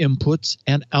types of inputs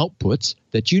and outputs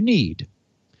that you need.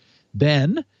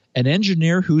 Then, an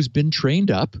engineer who's been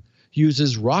trained up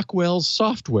uses Rockwell's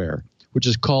software, which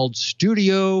is called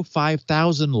Studio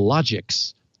 5000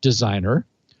 Logix Designer,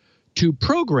 to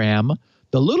program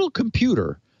the little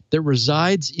computer that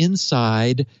resides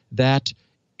inside that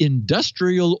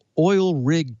industrial oil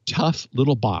rig tough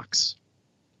little box.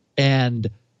 And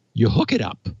you hook it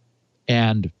up,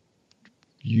 and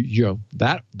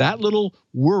that little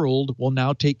world will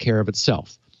now take care of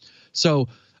itself. So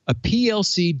a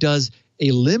PLC does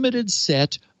a limited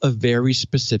set of very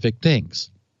specific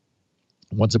things.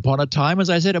 Once upon a time,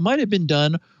 as I said, it might have been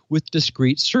done with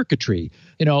discrete circuitry,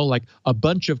 like a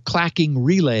bunch of clacking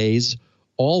relays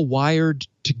all wired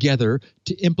together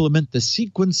to implement the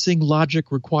sequencing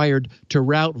logic required to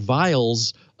route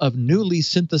vials of newly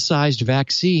synthesized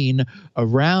vaccine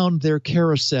around their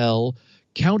carousel,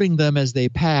 counting them as they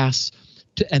pass,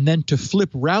 and then to flip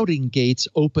routing gates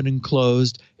open and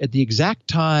closed at the exact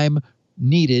time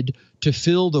needed to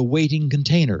fill the waiting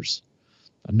containers.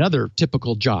 Another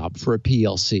typical job for a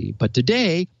PLC. But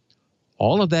today,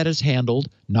 all of that is handled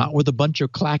not with a bunch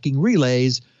of clacking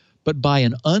relays, but by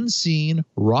an unseen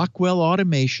Rockwell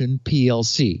Automation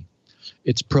PLC.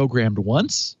 It's programmed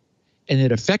once, and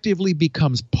it effectively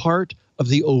becomes part of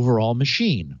the overall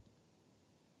machine.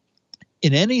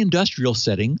 In any industrial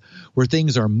setting where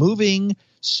things are moving,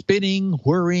 spinning,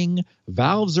 whirring,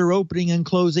 valves are opening and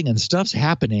closing, and stuff's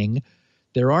happening,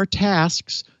 there are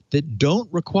tasks that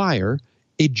don't require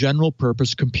a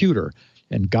general-purpose computer.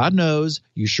 And God knows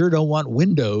you sure don't want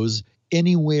Windows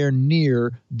anywhere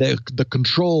near the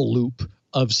control loop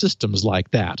of systems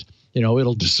like that.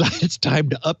 It'll decide it's time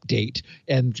to update,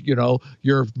 and,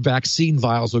 your vaccine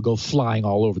vials will go flying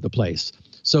all over the place.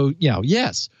 So,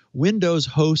 yes, Windows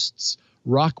hosts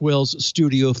Rockwell's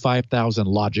Studio 5000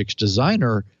 Logix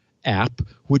Designer app,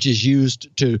 which is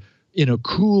used to, in a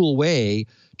cool way,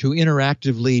 to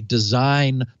interactively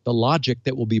design the logic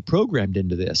that will be programmed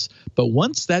into this. But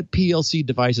once that PLC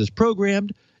device is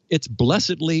programmed, it's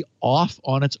blessedly off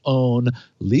on its own.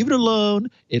 Leave it alone.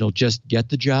 It'll just get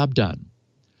the job done.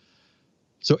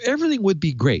 So everything would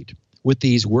be great with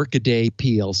these workaday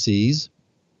PLCs.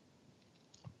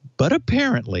 But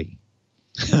apparently,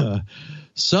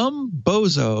 some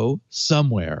bozo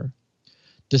somewhere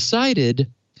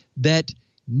decided that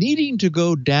needing to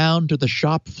go down to the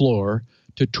shop floor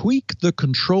to tweak the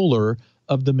controller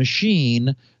of the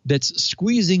machine that's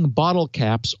squeezing bottle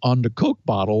caps onto Coke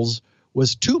bottles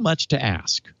was too much to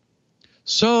ask.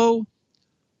 So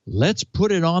let's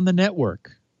put it on the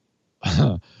network.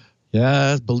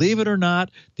 Yes, believe it or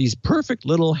not, these perfect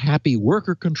little happy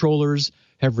worker controllers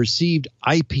have received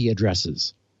IP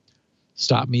addresses.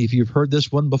 Stop me if you've heard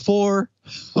this one before.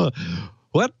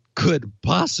 What could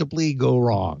possibly go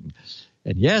wrong?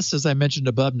 And yes, as I mentioned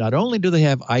above, not only do they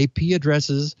have IP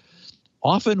addresses,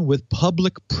 often with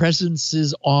public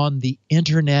presences on the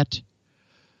internet,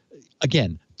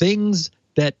 again, things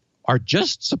that are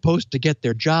just supposed to get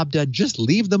their job done, just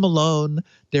leave them alone.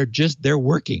 They're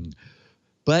working.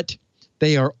 But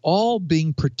they are all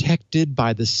being protected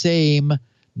by the same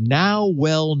now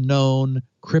well-known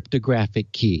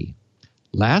cryptographic key.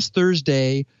 Last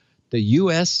Thursday, the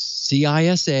US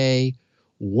CISA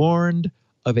warned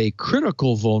of a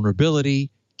critical vulnerability,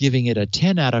 giving it a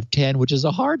 10 out of 10, which is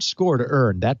a hard score to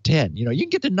earn, that 10. You can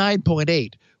get to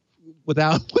 9.8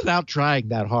 without trying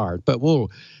that hard. But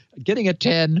getting a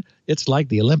 10, it's like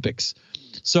the Olympics.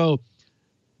 So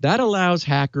that allows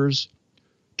hackers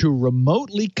to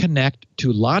remotely connect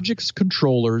to Logix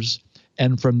controllers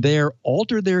and from there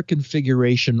alter their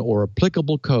configuration or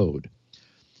applicable code.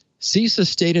 CISA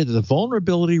stated that the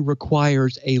vulnerability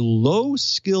requires a low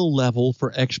skill level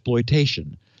for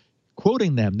exploitation.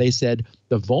 quoting them, they said,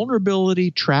 the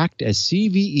vulnerability tracked as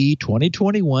CVE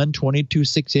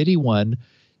 2021-22681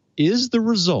 is the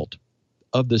result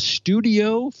of the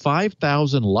Studio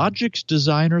 5000 Logix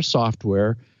Designer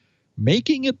software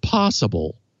making it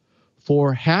possible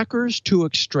for hackers to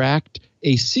extract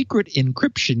a secret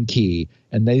encryption key.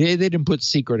 And they didn't put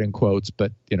secret in quotes,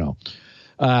 but,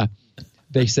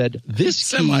 they said this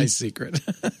semi-secret.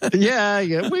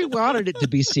 Yeah, we wanted it to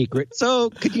be secret. So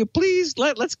could you please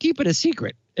let's keep it a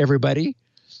secret, everybody?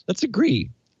 Let's agree.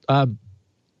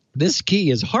 This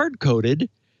key is hard-coded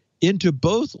into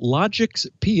both Logix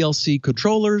PLC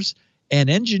controllers and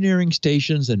engineering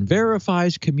stations and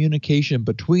verifies communication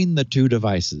between the two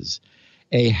devices.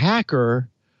 A hacker,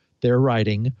 they're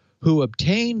writing, who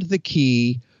obtained the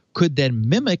key could then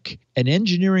mimic an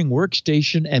engineering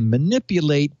workstation and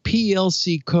manipulate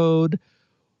PLC code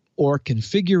or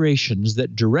configurations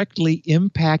that directly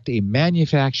impact a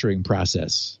manufacturing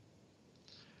process.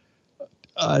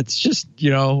 It's just,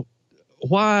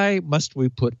 why must we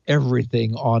put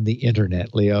everything on the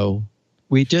internet, Leo?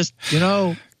 We just,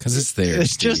 because it's there,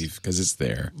 Steve. Because it's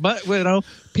there. But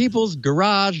people's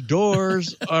garage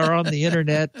doors are on the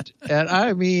internet, and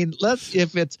I mean,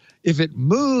 if it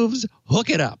moves, hook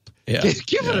it up. Yeah.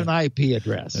 Give it an IP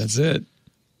address. That's it.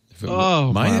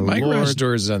 My garage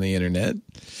door is on the internet.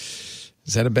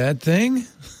 Is that a bad thing?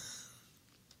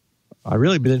 I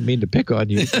really didn't mean to pick on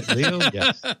you, Leo.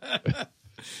 Yes.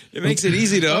 It makes it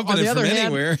easy to open it from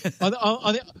anywhere.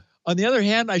 On the other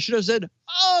hand, I should have said,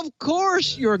 of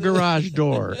course your garage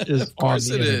door is on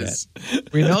the internet. Is.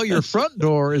 We know your front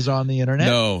door is on the internet.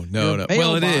 No.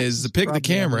 Well, it is. Pick the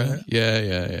camera.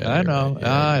 Yeah. I know.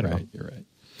 You're right.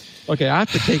 Okay, I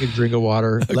have to take a drink of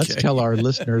water. Okay. Let's tell our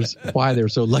listeners why they're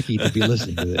so lucky to be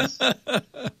listening to this.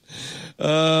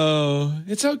 Oh,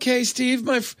 it's okay, Steve.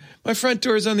 My front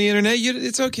door is on the internet.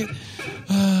 It's okay.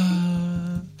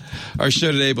 Our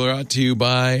show today brought to you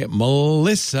by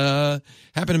Melissa.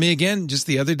 Happened to me again just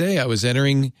the other day. I was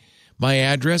entering my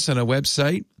address on a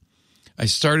website. I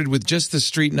started with just the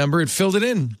street number and filled it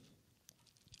in.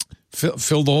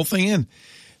 Filled the whole thing in.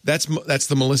 That's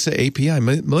the Melissa API.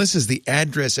 Melissa's the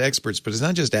address experts, but it's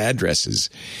not just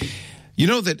addresses. You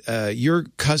know that your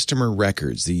customer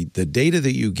records, the data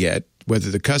that you get, whether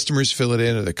the customers fill it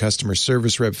in or the customer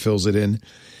service rep fills it in,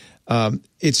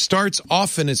 it starts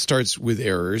with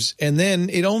errors, and then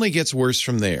it only gets worse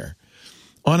from there.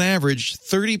 On average,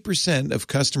 30% of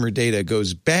customer data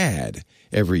goes bad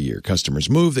every year. Customers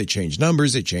move, they change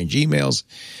numbers, they change emails.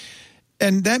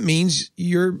 And that means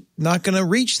you're not going to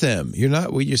reach them.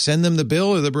 You send them the bill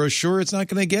or the brochure, it's not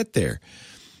going to get there.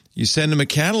 You send them a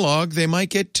catalog, they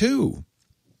might get 2.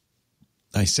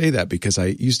 I say that because I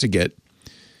used to get,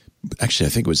 actually, I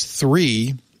think it was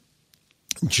 3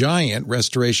 giant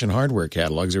Restoration Hardware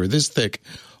catalogs. They were this thick,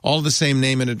 all the same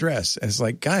name and address. And it's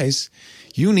like, guys,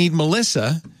 you need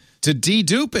Melissa to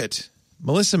dedupe it.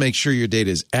 Melissa makes sure your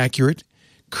data is accurate,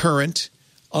 current,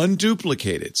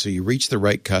 unduplicated, so you reach the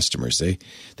right customers.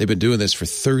 They've been doing this for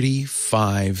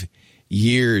 35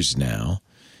 years now.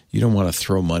 You don't want to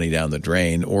throw money down the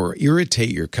drain or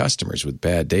irritate your customers with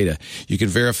bad data. You can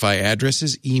verify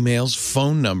addresses, emails,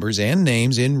 phone numbers, and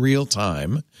names in real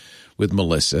time with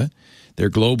Melissa. Their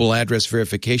global address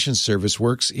verification service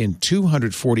works in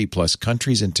 240-plus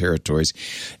countries and territories.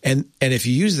 And if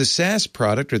you use the SaaS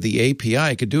product or the API,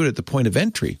 I could do it at the point of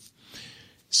entry.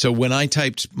 So when I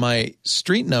typed my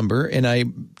street number and I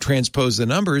transposed the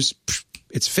numbers,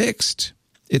 it's fixed.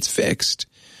 It's fixed.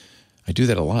 I do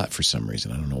that a lot for some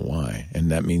reason. I don't know why.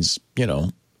 And that means,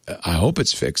 I hope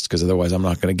it's fixed because otherwise I'm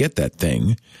not going to get that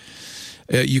thing.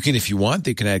 You can, if you want,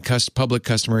 they can add public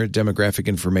customer demographic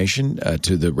information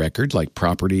to the record, like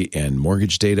property and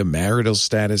mortgage data, marital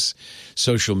status,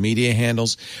 social media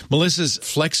handles. Melissa's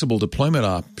flexible deployment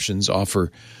options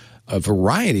offer a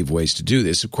variety of ways to do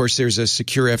this. Of course, there's a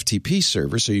secure FTP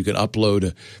server, so you can upload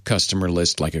a customer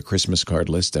list like a Christmas card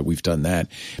list. That we've done that.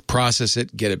 Process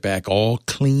it, get it back all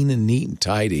clean and neat and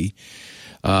tidy,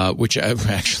 which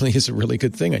actually is a really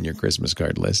good thing on your Christmas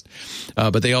card list.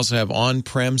 But they also have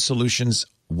on-prem solutions,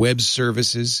 web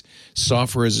services,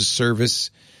 software as a service,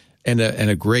 and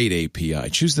a great API.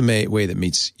 Choose the way that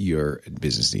meets your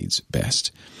business needs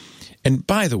best. And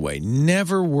by the way,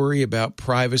 never worry about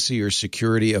privacy or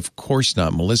security. Of course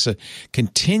not. Melissa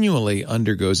continually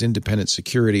undergoes independent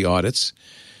security audits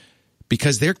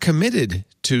because they're committed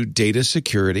to data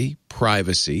security,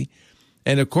 privacy,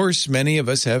 and of course, many of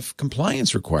us have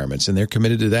compliance requirements, and they're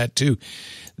committed to that too.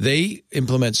 They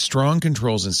implement strong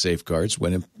controls and safeguards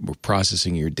when we're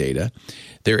processing your data.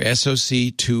 They're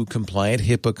SOC 2 compliant,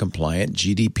 HIPAA compliant,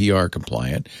 GDPR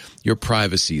compliant. Your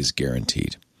privacy is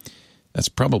guaranteed. That's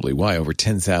probably why over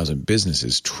 10,000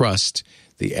 businesses trust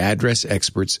the address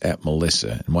experts at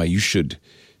Melissa, and why you should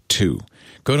too.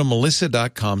 Go to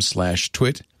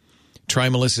melissa.com/twit. Try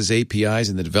Melissa's APIs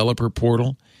in the developer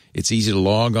portal. It's easy to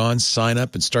log on, sign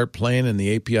up, and start playing in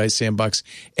the API sandbox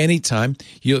anytime.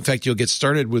 In fact, you'll get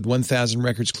started with 1,000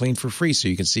 records clean for free, so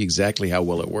you can see exactly how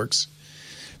well it works.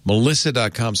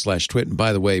 Melissa.com/twit. And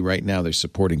by the way, right now they're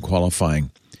supporting qualifying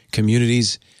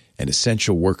communities and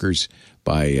essential workers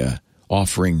by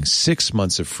offering 6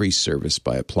 months of free service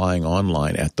by applying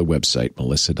online at the website,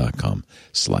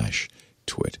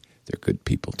 melissa.com/twit. They're good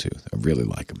people, too. I really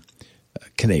like them.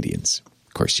 Canadians.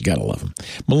 Of course, you got to love them.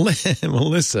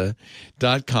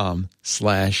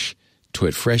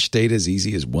 Melissa.com/twit. Fresh data as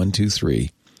easy as 1, 2,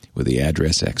 3 with the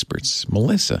address experts.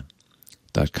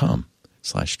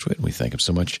 Melissa.com/twit. We thank them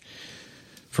so much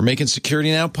for making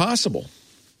Security Now possible.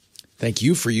 Thank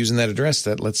you for using that address.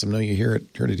 That lets them know you heard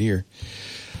it here.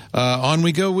 On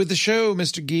we go with the show,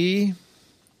 Mr. Gee.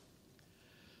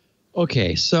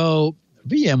 Okay, so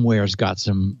VMware's got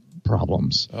some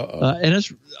problems. And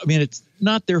it's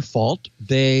not their fault.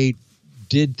 They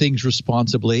did things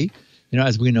responsibly.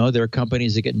 As we know, there are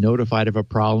companies that get notified of a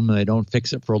problem and they don't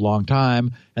fix it for a long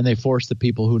time, and they force the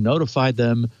people who notified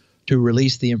them to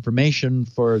release the information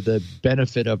for the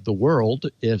benefit of the world,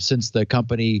 since the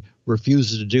company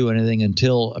refuses to do anything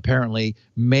until apparently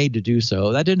made to do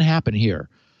so. That didn't happen here.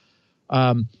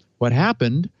 What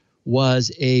happened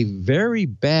was a very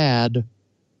bad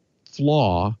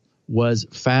flaw was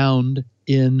found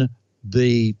in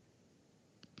the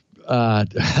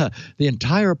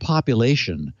entire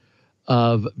population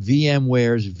of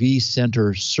VMware's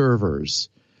vCenter servers.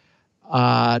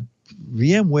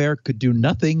 VMware could do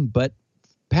nothing but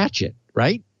patch it,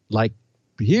 right? Like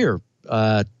here,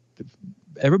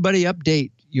 everybody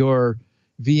update your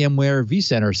VMware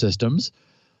vCenter systems.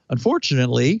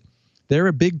 Unfortunately, they're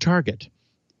a big target,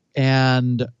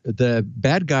 and the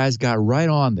bad guys got right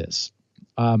on this.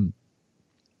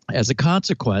 As a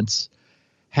consequence,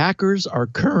 hackers are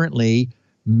currently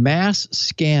mass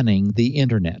scanning the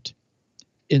internet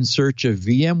in search of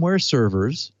VMware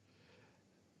servers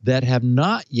that have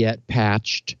not yet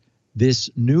patched this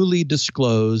newly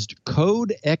disclosed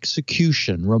remote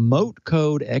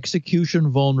code execution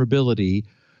vulnerability,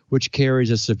 which carries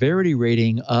a severity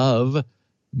rating of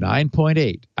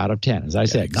 9.8 out of 10. As I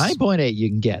said, 9.8 you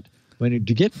can get. When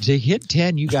to hit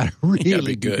 10, you got to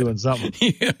really be doing something.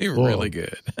 Yeah, really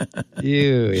good.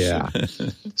 Yeah.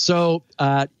 So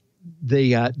the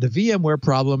VMware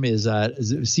problem is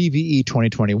CVE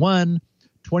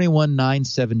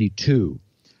 2021-21972.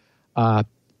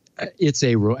 It's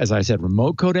as I said,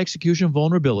 remote code execution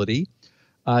vulnerability.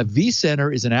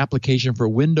 vCenter is an application for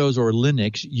Windows or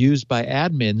Linux used by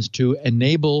admins to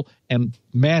enable and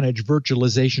manage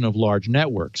virtualization of large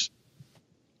networks.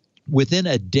 Within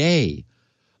a day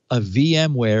of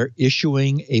VMware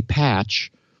issuing a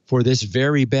patch for this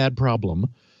very bad problem,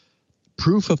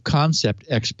 proof of concept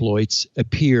exploits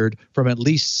appeared from at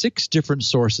least 6 different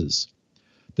sources.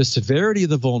 The severity of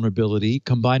the vulnerability,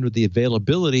 combined with the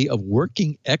availability of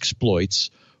working exploits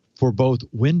for both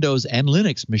Windows and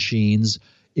Linux machines,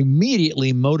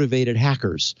 immediately motivated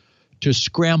hackers to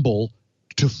scramble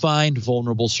to find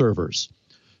vulnerable servers.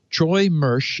 Troy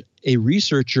Mersch, a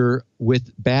researcher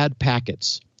with Bad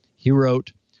Packets, he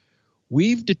wrote,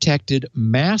 "We've detected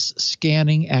mass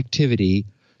scanning activity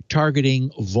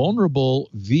targeting vulnerable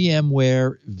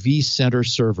VMware vCenter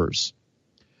servers."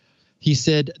 He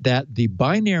said that the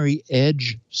Binary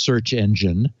Edge search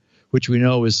engine, which we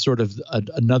know is sort of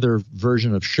another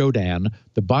version of Shodan,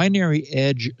 the Binary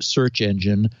Edge search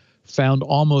engine found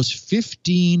almost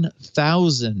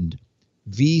 15,000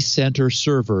 vCenter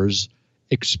servers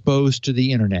exposed to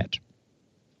the internet,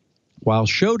 while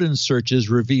Shodan searches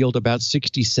revealed about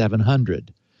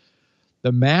 6,700.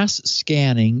 The mass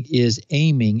scanning is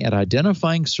aiming at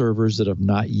identifying servers that have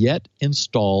not yet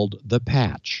installed the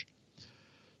patch.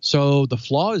 So the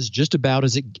flaw is just about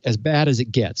as bad as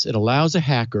it gets. It allows a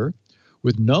hacker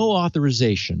with no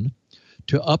authorization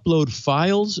to upload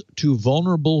files to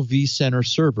vulnerable vCenter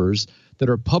servers that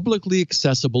are publicly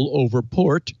accessible over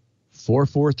port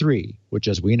 443, which,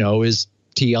 as we know, is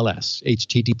TLS,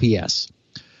 HTTPS.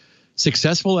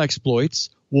 Successful exploits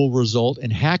will result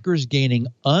in hackers gaining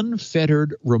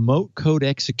unfettered remote code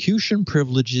execution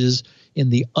privileges in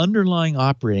the underlying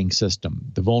operating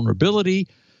system. The vulnerability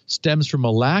stems from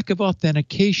a lack of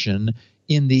authentication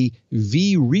in the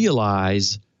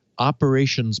vRealize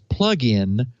operations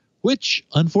plugin, which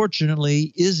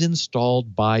unfortunately is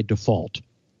installed by default.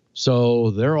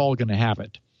 So they're all going to have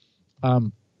it.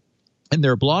 In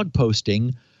their blog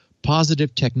posting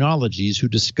Positive Technologies, who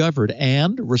discovered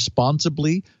and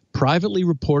responsibly privately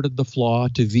reported the flaw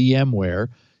to VMware.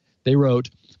 They wrote,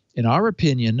 in our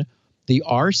opinion, the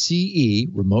RCE,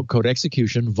 remote code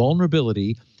execution,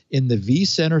 vulnerability in the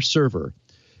vCenter server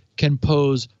can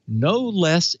pose no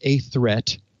less a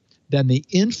threat than the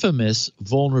infamous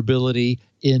vulnerability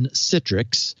in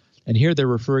Citrix. And here they're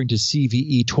referring to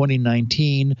CVE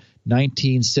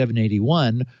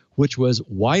 2019-19781, which was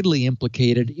widely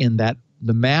implicated in that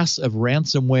the mass of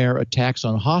ransomware attacks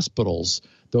on hospitals,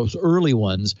 those early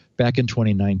ones back in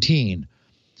 2019.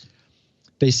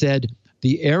 They said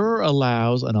the error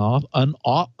allows an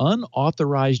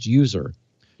unauthorized user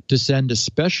to send a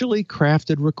specially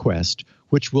crafted request,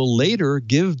 which will later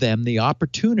give them the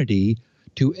opportunity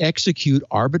to execute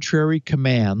arbitrary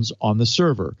commands on the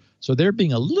server. So they're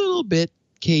being a little bit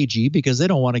cagey because they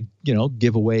don't want to,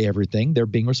 give away everything. They're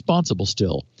being responsible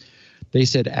still. They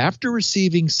said after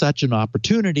receiving such an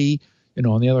opportunity,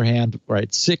 on the other hand,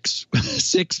 right, six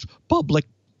public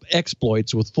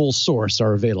exploits with full source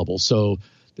are available. So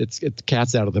it's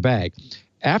cat's out of the bag.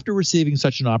 After receiving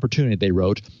such an opportunity, they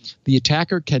wrote, the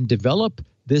attacker can develop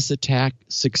this attack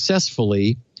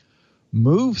successfully,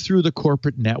 move through the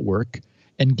corporate network,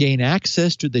 and gain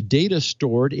access to the data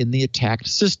stored in the attacked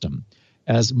system,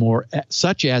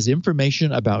 such as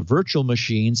information about virtual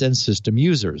machines and system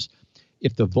users.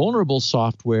 If the vulnerable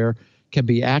software can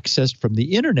be accessed from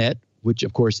the internet, which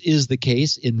of course is the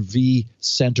case in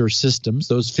vCenter systems,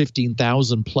 those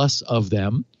 15,000 plus of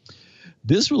them,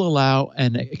 this will allow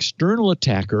an external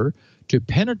attacker to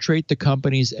penetrate the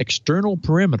company's external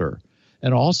perimeter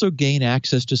and also gain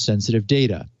access to sensitive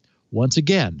data. Once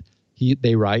again,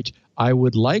 they write, I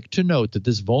would like to note that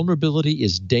this vulnerability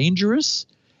is dangerous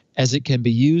as it can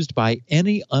be used by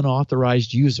any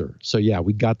unauthorized user. So yeah,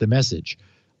 we got the message.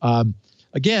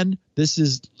 Again, this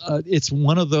is it's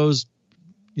one of those,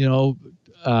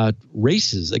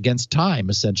 races against time,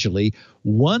 essentially.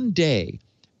 One day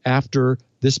after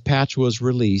this patch was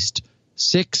released,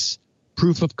 6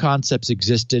 proof of concepts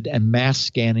existed and mass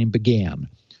scanning began.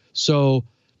 So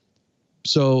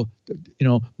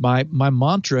my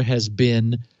mantra has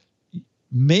been,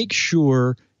 make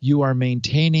sure you are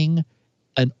maintaining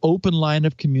an open line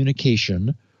of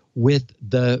communication with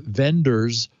the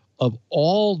vendors of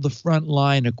all the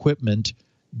frontline equipment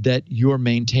that you're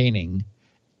maintaining,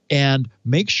 and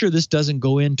make sure this doesn't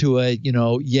go into a,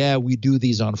 we do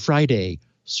these on Friday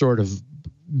sort of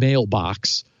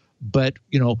mailbox, but,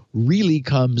 really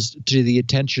comes to the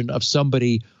attention of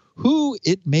somebody who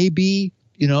it may be,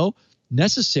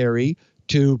 necessary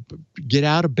to get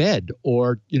out of bed,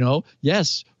 or,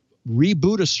 yes,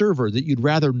 reboot a server that you'd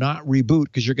rather not reboot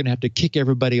because you're going to have to kick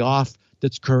everybody off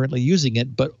that's currently using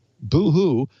it. But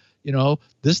boo-hoo,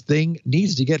 this thing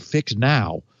needs to get fixed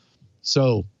now.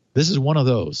 So this is one of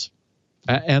those.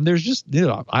 And there's just,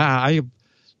 there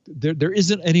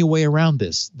isn't any way around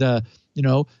this.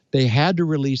 They had to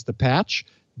release the patch.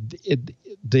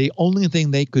 The only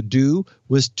thing they could do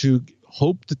was to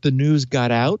hope that the news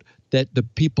got out, that the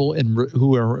people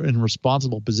who are in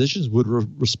responsible positions would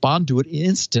respond to it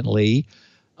instantly,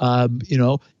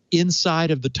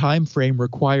 inside of the time frame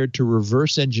required to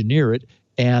reverse engineer it,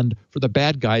 and for the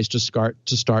bad guys to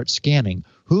start scanning.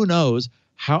 Who knows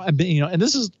how? And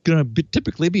this is going to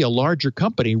typically be a larger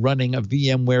company running a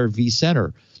VMware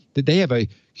vCenter. That they have a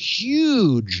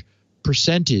huge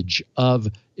percentage of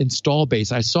install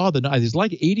base. I saw there's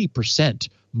like 80%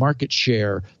 market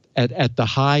share at the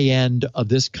high end of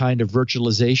this kind of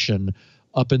virtualization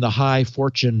up in the high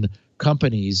fortune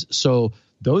companies. So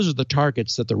those are the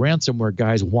targets that the ransomware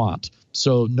guys want.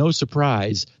 So no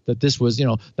surprise that this was,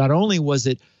 not only was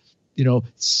it,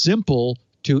 simple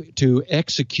to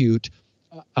execute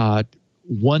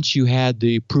once you had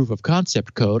the proof of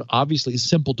concept code, obviously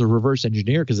simple to reverse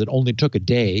engineer because it only took a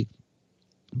day,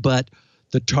 but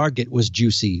the target was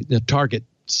juicy. The target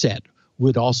set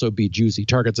would also be juicy,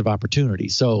 targets of opportunity.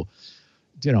 So,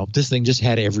 this thing just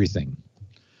had everything.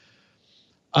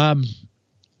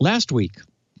 Last week,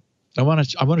 I want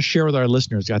to share with our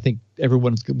listeners. I think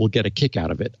everyone will get a kick out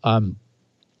of it.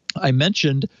 I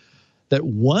mentioned that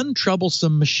one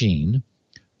troublesome machine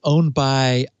owned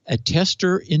by a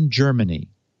tester in Germany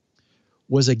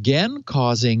was again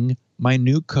causing my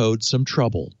new code some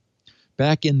trouble.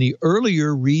 Back in the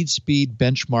earlier read speed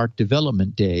benchmark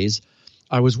development days,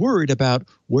 I was worried about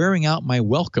wearing out my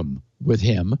welcome with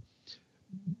him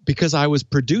because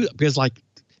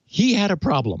he had a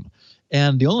problem.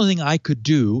 And the only thing I could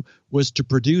do was to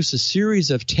produce a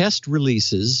series of test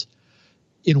releases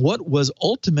in what was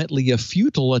ultimately a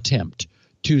futile attempt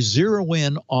to zero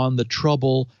in on the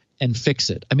trouble and fix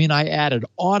it. I mean, I added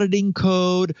auditing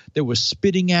code that was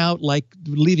spitting out, like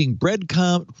leaving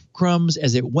breadcrumbs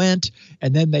as it went,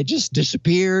 and then they just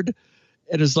disappeared.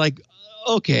 And it's like,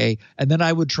 okay. And then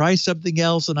I would try something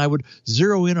else, and I would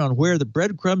zero in on where the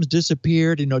breadcrumbs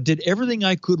disappeared. Did everything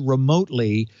I could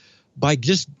remotely by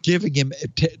just giving him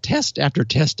test after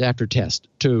test after test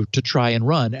to try and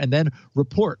run, and then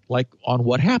report like on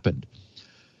what happened.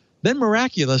 Then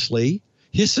miraculously,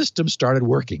 his system started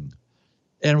working.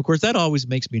 And of course, that always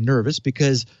makes me nervous,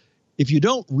 because if you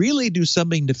don't really do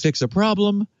something to fix a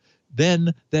problem,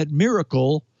 then that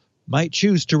miracle might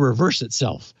choose to reverse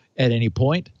itself at any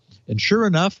point. And sure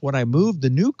enough, when I moved the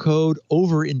new code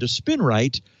over into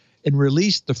SpinRite and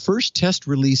released the first test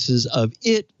releases of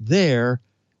it there,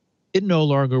 it no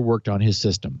longer worked on his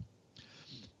system.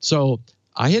 So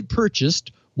I had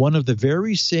purchased one of the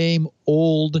very same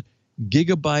old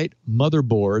Gigabyte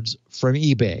motherboards from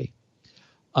eBay,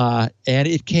 and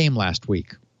it came last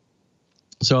week.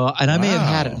 So, and I may have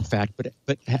had it, in fact,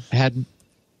 but hadn't.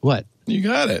 What? You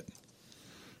got it.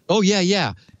 Oh,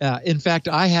 yeah. In fact,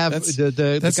 I have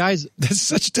the guys. That's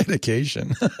such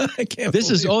dedication. I can't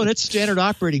it's standard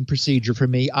operating procedure for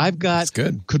me. I've got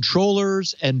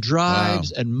controllers and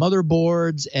drives and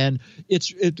motherboards, and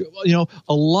it's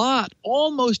a lot,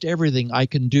 almost everything I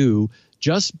can do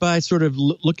just by sort of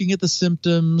looking at the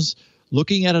symptoms,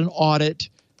 looking at an audit,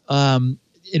 and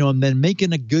then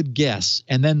making a good guess.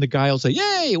 And then the guy will say,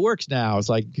 "Yay, it works now." It's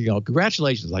like,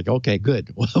 congratulations. Like, okay,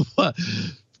 good.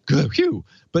 Good. Phew.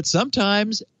 But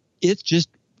sometimes it's just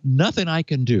nothing I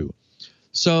can do.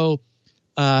 So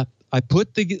I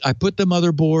put the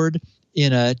motherboard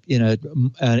in an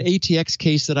ATX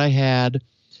case that I had.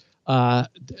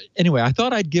 Anyway, I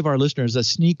thought I'd give our listeners a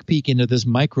sneak peek into this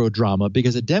micro drama,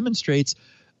 because it demonstrates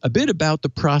a bit about the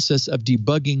process of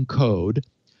debugging code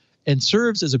and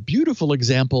serves as a beautiful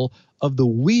example of the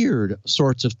weird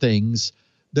sorts of things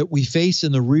that we face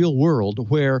in the real world,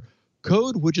 where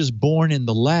code which is born in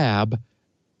the lab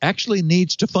actually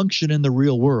needs to function in the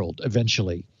real world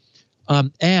eventually.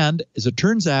 And as it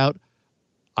turns out,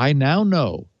 I now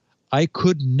know I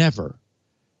could never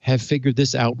have figured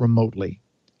this out remotely.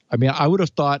 I mean, I would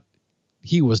have thought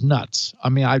he was nuts. I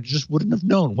mean, I just wouldn't have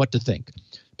known what to think,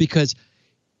 because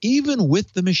even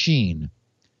with the machine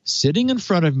sitting in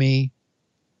front of me,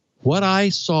 what I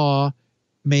saw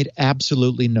made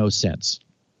absolutely no sense.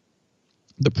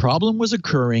 The problem was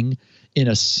occurring in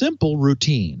a simple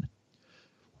routine,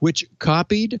 which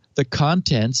copied the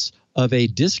contents of a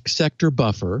disk sector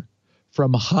buffer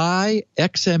from high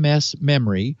XMS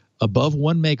memory above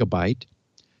 1 megabyte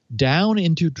down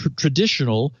into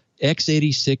traditional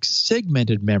x86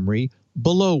 segmented memory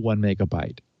below 1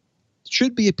 megabyte.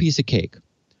 Should be a piece of cake.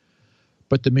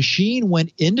 But the machine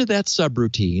went into that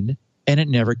subroutine and it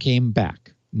never came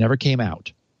back, never came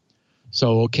out.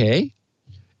 So, okay,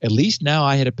 at least now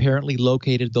I had apparently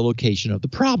located the location of the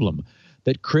problem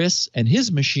that Chris and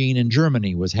his machine in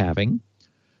Germany was having.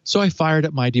 So I fired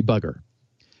up my debugger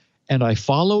and I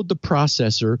followed the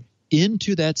processor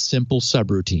into that simple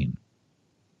subroutine.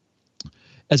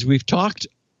 As we've talked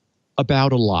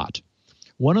about a lot,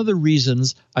 one of the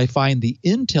reasons I find the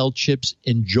Intel chips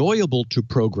enjoyable to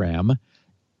program,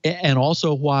 and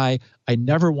also why I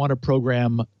never want to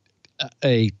program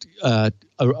a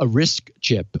RISC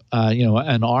chip,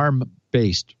 an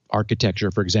ARM-based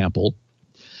architecture, for example,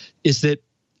 is that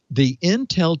the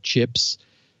Intel chips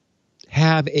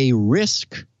have a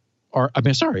CISC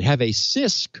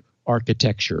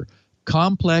architecture,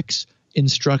 complex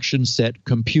instruction set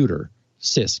computer,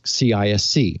 CISC,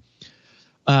 C-I-S-C.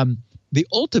 The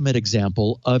ultimate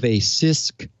example of a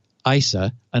CISC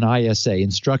ISA, an ISA,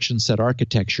 instruction set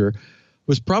architecture,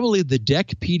 was probably the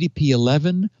DEC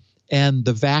PDP-11 and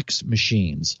the VAX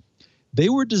machines. They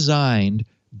were designed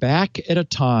back at a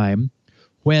time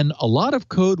when a lot of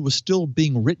code was still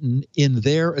being written in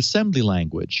their assembly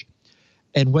language,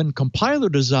 and when compiler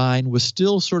design was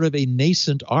still sort of a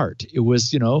nascent art. It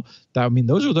was,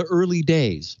 those are the early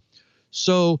days.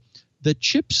 So the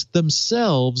chips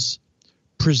themselves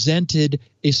presented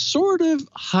a sort of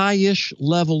high-ish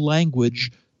level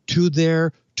language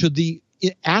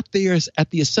at the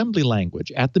assembly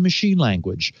language, at the machine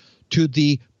language, to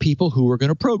the people who were going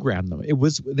to program them. It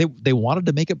was they wanted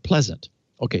to make it pleasant.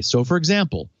 Okay, so for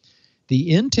example,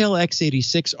 the Intel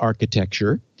x86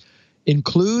 architecture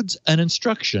includes an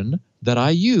instruction that I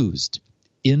used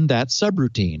in that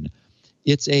subroutine.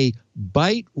 It's a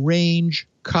byte range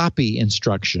copy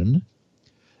instruction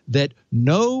that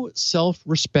no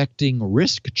self-respecting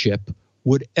RISC chip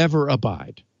would ever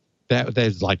abide.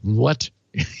 That's like, what?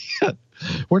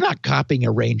 We're not copying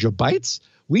a range of bytes.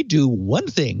 We do one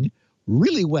thing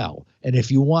really well, And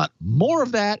if you want more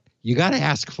of that, you got to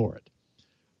ask for it,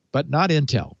 but not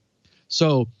Intel.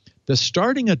 So the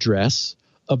starting address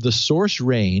of the source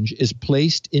range is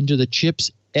placed into the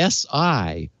chip's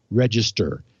SI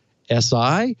register.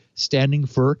 SI standing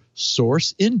for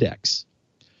source index.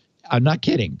 I'm not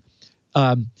kidding.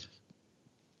 And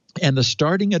the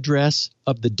starting address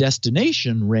of the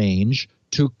destination range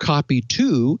to copy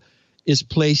to is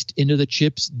placed into the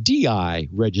chip's DI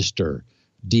register.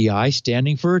 DI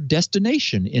standing for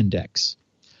destination index.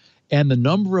 And the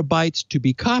number of bytes to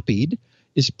be copied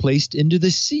is placed into the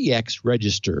CX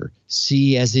register,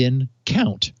 C as in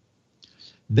count.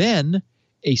 Then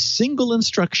a single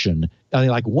instruction,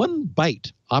 like 1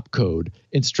 byte opcode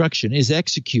instruction, is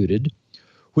executed,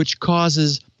 which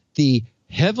causes the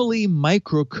heavily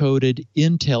microcoded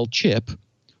Intel chip,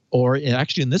 or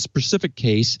actually in this specific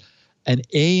case, an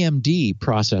AMD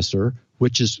processor,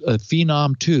 which is a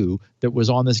Phenom 2 that was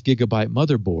on this Gigabyte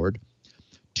motherboard,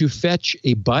 to fetch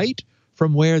a byte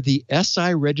from where the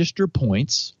SI register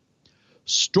points,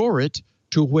 store it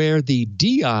to where the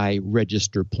DI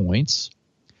register points,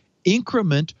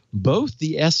 increment both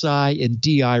the SI and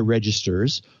DI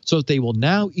registers so that they will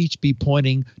now each be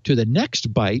pointing to the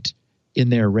next byte in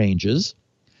their ranges,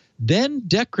 then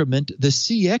decrement the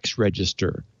CX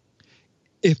register.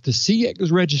 If the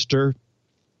CX register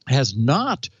has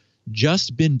not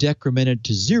just been decremented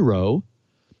to 0,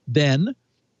 then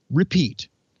repeat,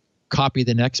 copy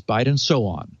the next byte, and so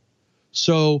on.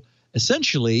 So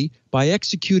essentially, by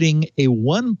executing a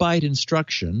 1 byte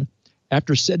instruction,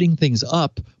 after setting things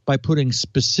up by putting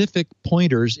specific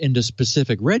pointers into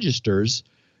specific registers,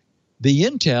 the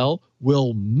Intel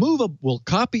will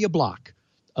copy a block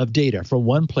of data from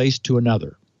one place to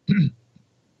another.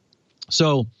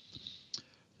 So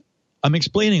I'm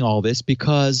explaining all this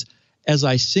because as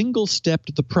I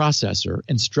single-stepped the processor,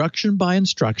 instruction by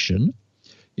instruction,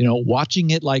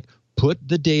 watching it like put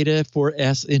the data for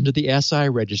S into the SI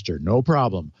register, no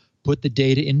problem. Put the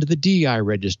data into the DI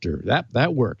register,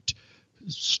 that worked.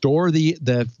 Store the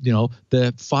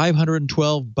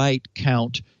 512 byte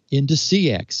count into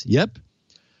CX. Yep.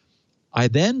 I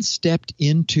then stepped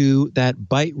into that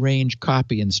byte range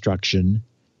copy instruction,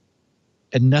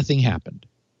 and nothing happened.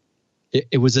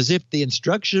 It was as if the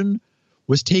instruction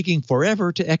was taking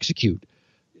forever to execute.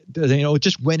 It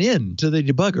just went into the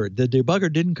debugger. The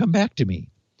debugger didn't come back to me.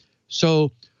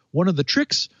 So one of the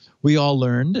tricks we all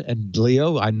learned, and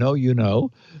Leo, I know you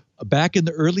know, back in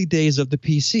the early days of the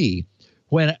PC,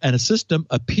 when a system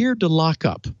appeared to lock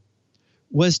up,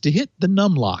 was to hit the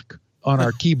numlock on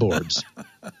our keyboards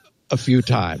a few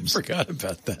times. Forgot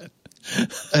about that.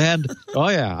 And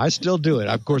I still do it.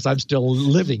 Of course, I'm still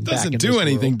living back in this world. Doesn't do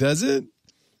anything, does it?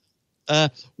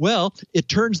 Well, it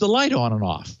turns the light on and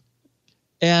off.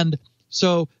 And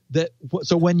so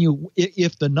when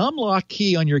if the numlock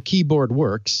key on your keyboard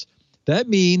works, that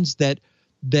means that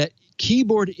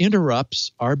keyboard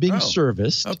interrupts are being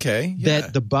serviced. Okay. Yeah.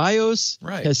 That the BIOS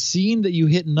has seen that you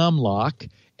hit numlock,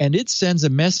 and it sends a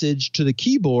message to the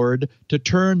keyboard to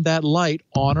turn that light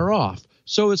on or off.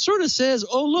 So it sort of says,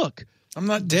 "Oh, look, I'm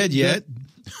not dead yet.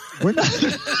 We're not."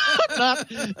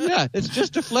 Yeah, it's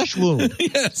just a flesh wound.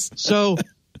 Yes. So,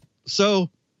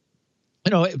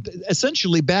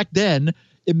 essentially back then,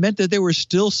 it meant that there was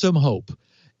still some hope.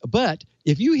 But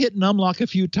if you hit numlock a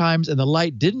few times and the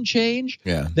light didn't change,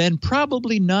 then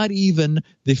probably not even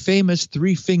the famous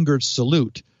 3-fingered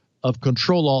salute of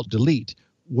Control-Alt-Delete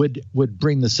would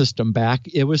bring the system back.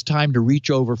 It was time to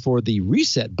reach over for the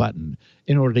reset button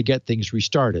in order to get things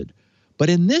restarted. But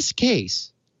in this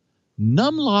case,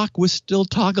 numlock was still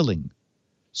toggling.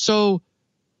 So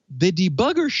the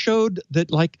debugger showed that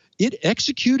it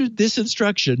executed this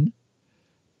instruction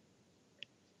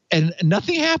and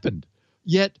nothing happened.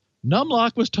 Yet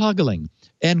numlock was toggling.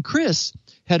 And Chris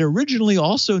had originally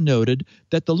also noted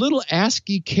that the little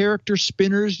ASCII character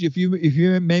spinners, if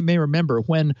you may remember,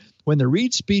 when the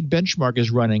read speed benchmark is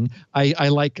running,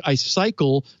 I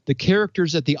cycle the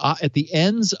characters at the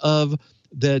ends of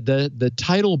the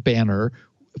title banner,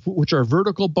 which are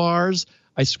vertical bars.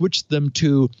 I switch them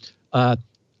to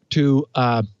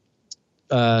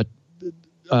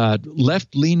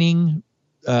left-leaning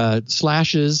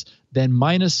slashes, then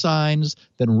minus signs,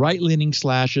 then right-leaning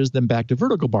slashes, then back to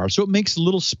vertical bars. So it makes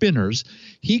little spinners.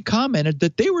 He commented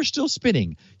that they were still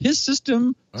spinning. His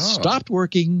system stopped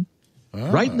working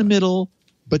right in the middle,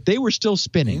 but they were still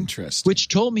spinning. Interesting. Which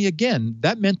told me, again,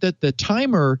 that meant that the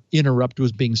timer interrupt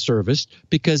was being serviced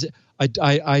because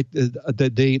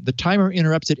the timer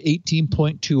interrupts at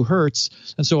 18.2 hertz,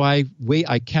 and so I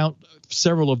count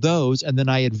several of those, and then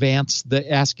I advance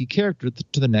the ASCII character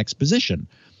to the next position.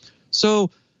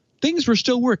 So things were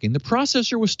still working. The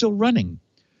processor was still running.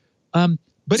 But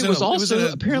it was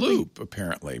also apparently loop,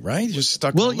 apparently, right? Just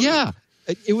stuck. Well, in a loop. yeah.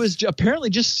 It was apparently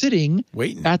just sitting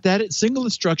waiting at that single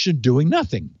instruction doing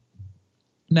nothing.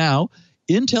 Now,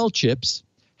 Intel chips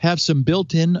have some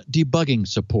built-in debugging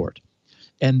support.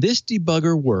 And this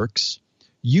debugger works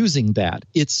using that.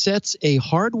 It sets a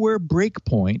hardware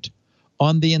breakpoint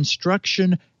on the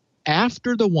instruction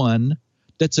after the one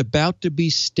that's about to be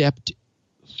stepped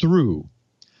through.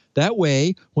 That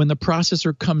way, when the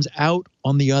processor comes out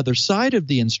on the other side of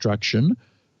the instruction,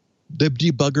 the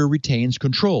debugger retains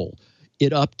control.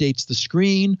 It updates the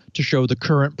screen to show the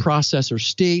current processor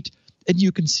state, and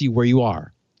you can see where you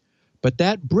are. But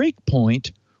that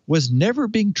breakpoint was never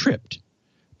being tripped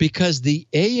because the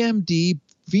AMD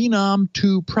Phenom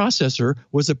 2 processor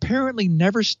was apparently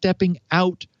never stepping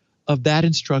out of that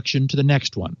instruction to the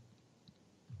next one.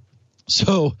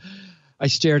 So I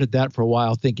stared at that for a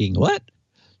while thinking, what?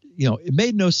 It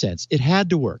made no sense. It had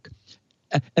to work.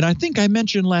 And I think I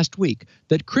mentioned last week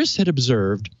that Chris had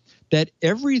observed that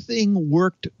everything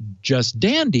worked just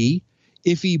dandy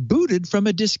if he booted from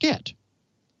a diskette,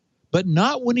 but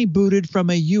not when he booted from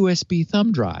a USB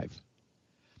thumb drive.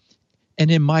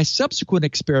 And in my subsequent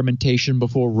experimentation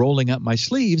before rolling up my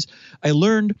sleeves, I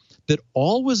learned that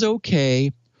all was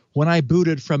okay when I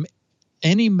booted from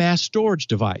any mass storage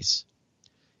device.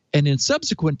 And in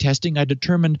subsequent testing, I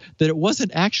determined that it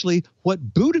wasn't actually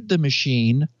what booted the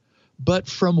machine, but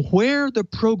from where the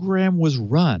program was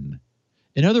run.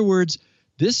 In other words,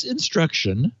 this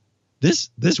instruction, this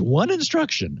one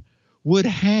instruction, would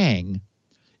hang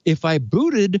if I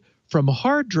booted from a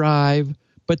hard drive,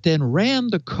 but then ran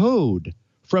the code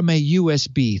from a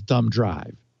USB thumb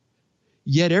drive.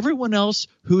 Yet everyone else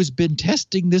who's been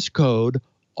testing this code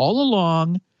all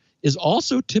along is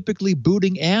also typically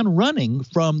booting and running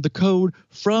from the code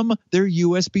from their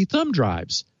USB thumb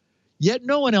drives. Yet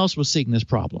no one else was seeing this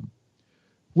problem,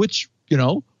 which,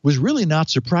 was really not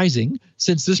surprising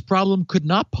since this problem could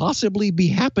not possibly be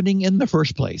happening in the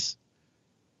first place.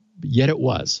 Yet it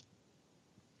was.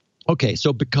 Okay,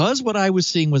 so because what I was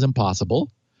seeing was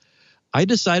impossible, I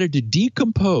decided to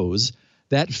decompose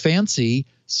that fancy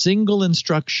single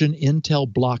instruction Intel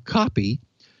block copy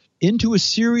into a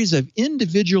series of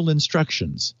individual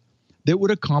instructions that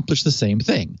would accomplish the same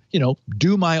thing.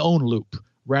 Do my own loop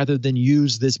rather than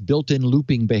use this built-in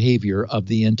looping behavior of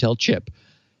the Intel chip.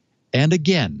 And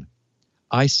again,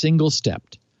 I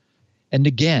single-stepped. And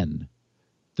again,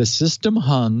 the system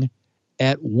hung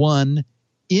at one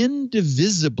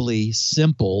indivisibly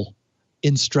simple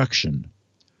instruction.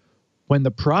 When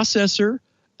the processor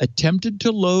attempted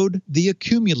to load the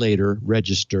accumulator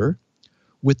register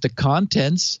with the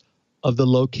contents of the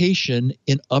location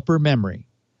in upper memory.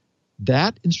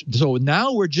 So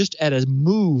now we're just at a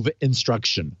move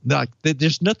instruction.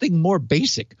 There's nothing more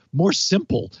basic, more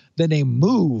simple than a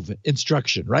move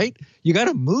instruction, right? You got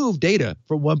to move data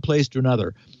from one place to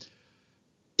another.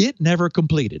 It never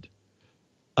completed.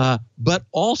 But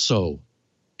also,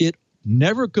 it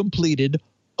never completed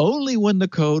only when the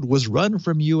code was run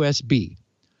from USB.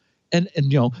 And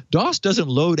DOS doesn't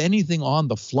load anything on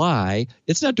the fly.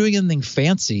 It's not doing anything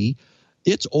fancy.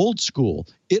 It's old school.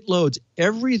 It loads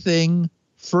everything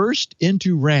first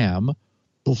into RAM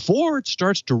before it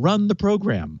starts to run the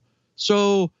program.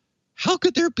 So how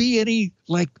could there be any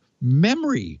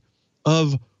memory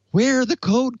of where the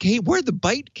code came, where the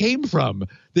byte came from,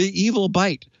 the evil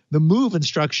byte, the move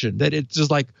instruction that it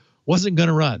just wasn't going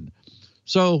to run?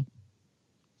 So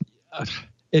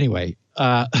anyway,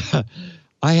 I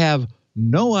have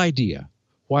no idea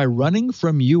why running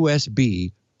from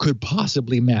USB could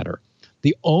possibly matter.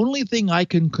 The only thing I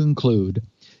can conclude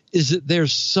is that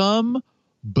there's some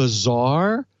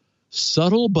bizarre,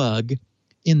 subtle bug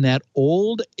in that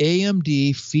old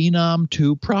AMD Phenom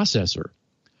 2 processor.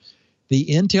 The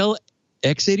Intel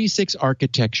x86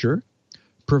 architecture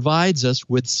provides us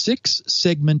with 6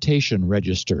 segmentation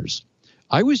registers.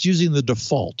 I was using the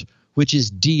default, which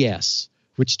is DS,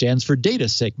 which stands for data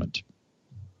segment.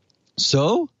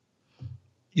 So,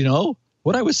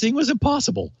 what I was seeing was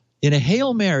impossible. In a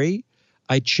Hail Mary,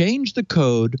 I changed the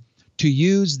code to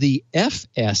use the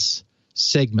FS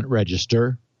segment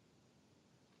register,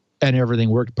 and everything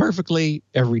worked perfectly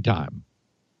every time.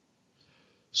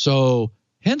 So,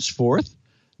 henceforth,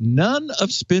 none of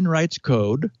SpinRite's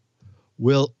code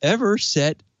will ever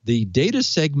set the data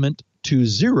segment to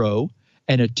 0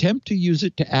 and attempt to use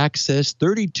it to access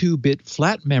 32-bit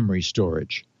flat memory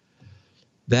storage.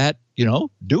 That,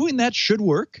 doing that should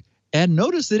work, and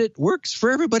notice that it works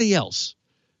for everybody else.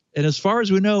 And as far as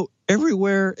we know,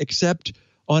 everywhere except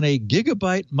on a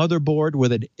gigabyte motherboard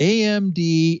with an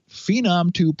AMD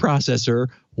Phenom 2 processor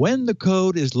when the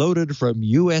code is loaded from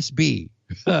USB.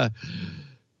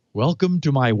 Welcome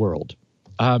to my world.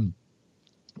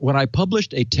 When I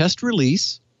published a test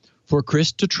release for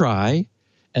Chris to try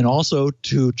and also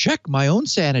to check my own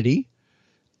sanity,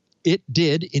 it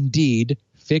did indeed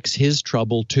fix his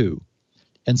trouble too.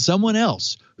 And someone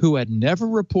else who had never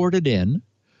reported in,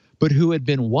 but who had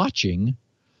been watching,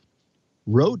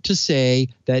 wrote to say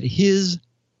that his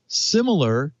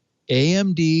similar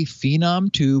AMD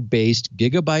Phenom 2 based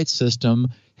gigabyte system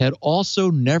had also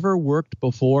never worked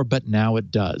before, but now it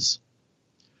does.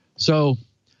 So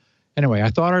anyway,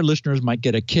 I thought our listeners might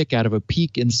get a kick out of a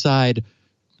peek inside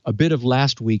a bit of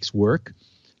last week's work.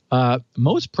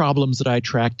 Most problems that I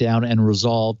track down and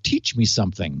resolve teach me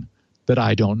something that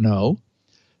I don't know.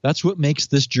 That's what makes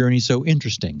this journey so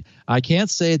interesting. I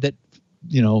can't say that,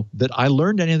 that I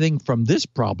learned anything from this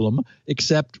problem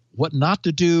except what not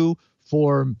to do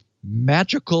for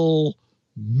magical,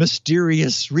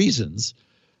 mysterious reasons,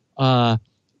 and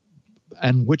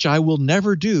which I will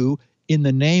never do in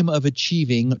the name of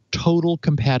achieving total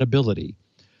compatibility.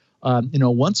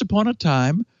 Once upon a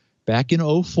time, back in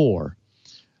 2004,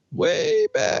 way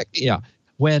back,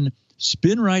 when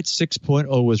SpinRite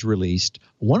 6.0 was released,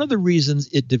 one of the reasons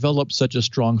it developed such a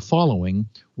strong following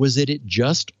was that it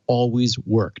just always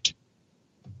worked.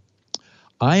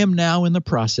 I am now in the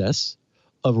process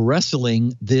of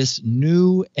wrestling this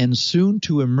new and soon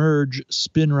to emerge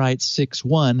SpinRite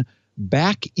 6.1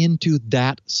 back into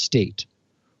that state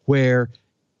where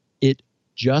it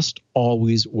just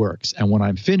always works. And when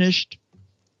I'm finished,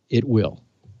 it will.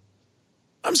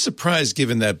 I'm surprised,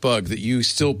 given that bug, that you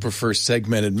still prefer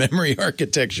segmented memory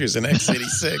architectures in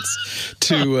x86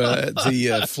 to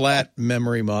the flat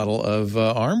memory model of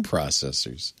ARM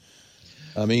processors.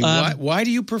 I mean, why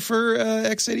do you prefer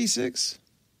x86?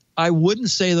 I wouldn't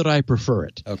say that I prefer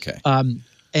it. Okay. And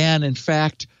in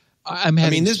fact, I'm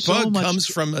having this bug comes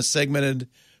from a segmented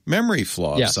memory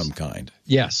flaw of some kind.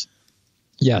 Yes.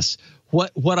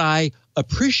 What I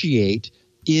appreciate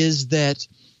is that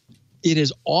it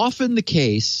is often the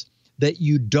case that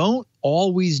you don't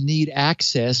always need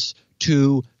access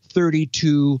to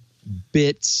 32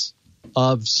 bits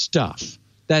of stuff.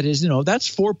 That is, that's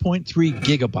 4.3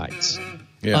 gigabytes.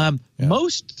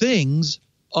 Most things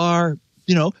are,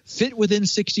 fit within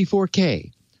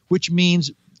 64K, which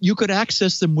means you could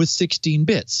access them with 16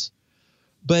 bits.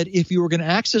 But if you were going to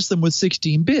access them with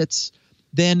 16 bits,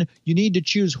 then you need to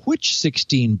choose which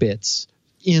 16 bits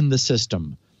in the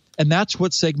system. And that's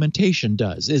what segmentation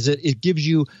does, is it gives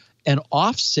you an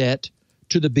offset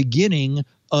to the beginning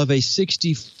of a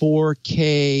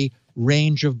 64K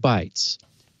range of bytes.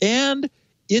 And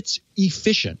it's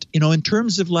efficient, in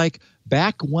terms of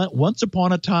once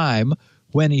upon a time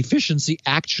when efficiency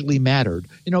actually mattered.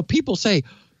 People say,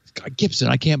 Gibson,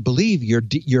 I can't believe your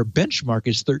benchmark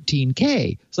is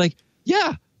 13K. It's like,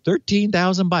 yeah,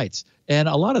 13,000 bytes. And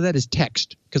a lot of that is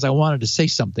text because I wanted to say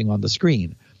something on the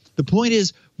screen. The point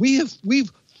is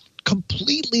we've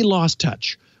completely lost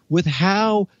touch with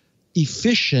how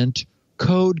efficient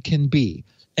code can be.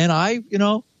 And I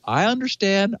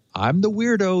understand I'm the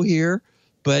weirdo here,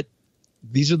 but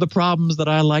these are the problems that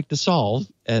I like to solve.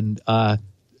 And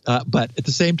but at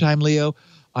the same time, Leo,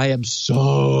 I am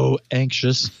so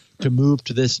anxious to move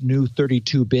to this new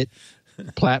 32-bit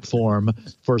platform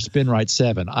for SpinRite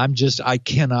 7. I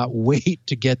cannot wait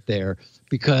to get there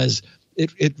because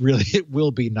it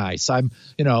will be nice. I've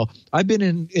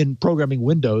been in programming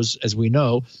Windows, as we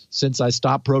know, since I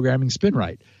stopped programming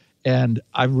SpinRite, and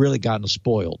I've really gotten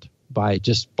spoiled by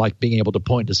just being able to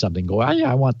point to something, go, oh,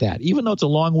 yeah, I want that, even though it's a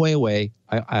long way away.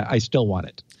 I still want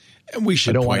it. And we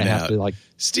should point out,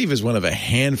 Steve is one of a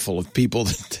handful of people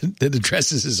that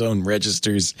addresses his own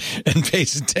registers and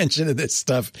pays attention to this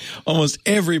stuff. Almost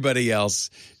everybody else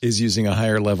is using a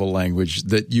higher level language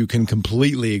that you can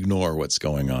completely ignore what's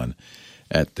going on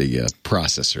at the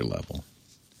processor level.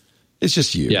 It's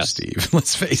just you, Steve.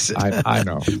 Let's face it. I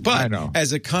know. But I know.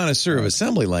 As a connoisseur of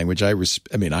assembly language, I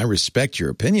respect your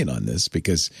opinion on this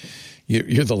because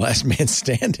you're the last man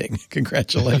standing.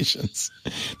 Congratulations.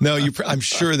 No, I'm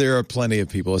sure there are plenty of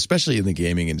people, especially in the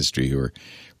gaming industry, who are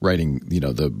writing,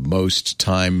 the most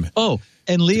time. Oh,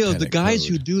 and Leo, the guys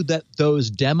who do those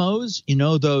demos,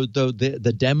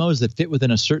 the demos that fit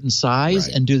within a certain size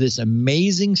and do this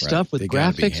amazing stuff with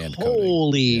graphics.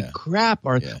 Holy crap!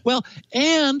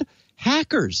 And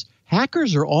hackers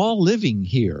are all living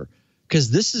here. Because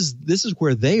this is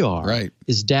where they are,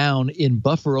 is down in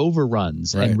buffer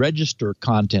overruns and register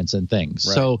contents and things.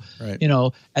 So,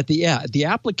 at the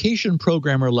application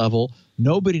programmer level,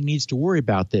 nobody needs to worry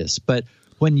about this. But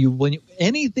when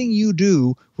anything you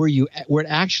do where it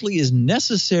actually is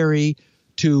necessary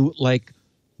to like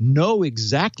know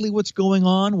exactly what's going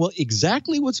on. Well,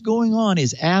 exactly what's going on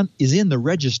is in the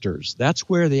registers. That's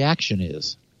where the action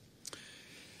is.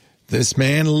 This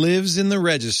man lives in the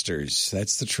registers.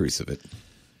 That's the truth of it.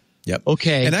 Yep.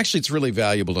 Okay. And actually, it's really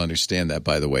valuable to understand that,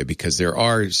 by the way, because there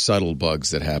are subtle bugs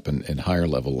that happen in higher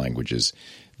level languages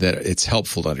that it's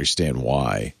helpful to understand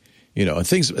why. You know, and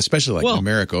things, especially like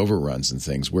numeric overruns and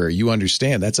things, where you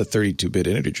understand that's a 32-bit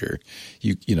integer,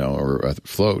 you know, or a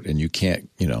float, and you can't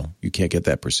get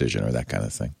that precision or that kind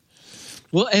of thing.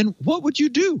 Well, and what would you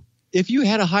do if you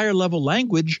had a higher level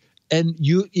language and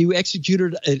you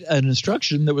executed an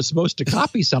instruction that was supposed to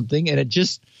copy something and it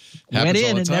just went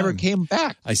in and never came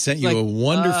back? I sent you a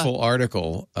wonderful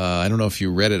article. I don't know if you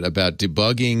read it, about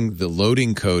debugging the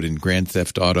loading code in Grand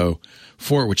Theft Auto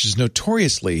 4, which is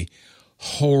notoriously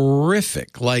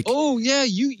horrific. Like, oh yeah,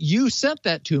 you sent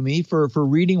that to me for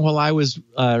reading while I was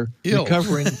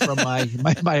recovering from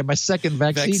my second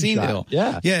vaccine shot.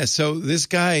 Yeah. So this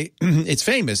guy, it's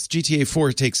famous. GTA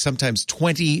 4 takes sometimes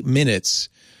 20 minutes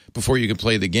before you can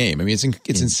play the game. I mean,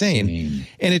 it's insane.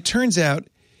 And it turns out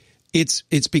it's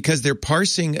because they're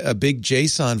parsing a big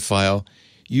JSON file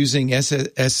using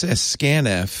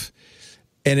SSScanf,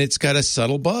 and it's got a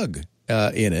subtle bug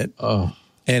in it. Oh.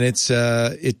 And it's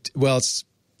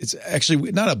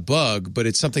actually not a bug, but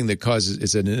it's something that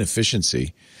it's an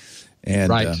inefficiency. And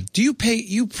right.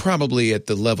 You probably at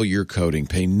the level you're coding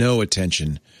pay no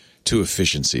attention to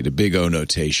efficiency, to big O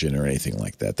notation or anything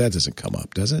like that. That doesn't come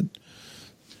up, does it?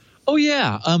 Oh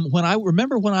yeah. When I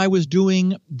was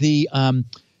doing the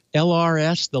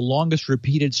LRS, the longest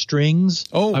repeated strings,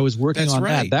 I was working on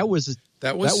that. That was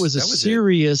a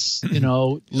serious,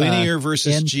 linear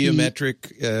versus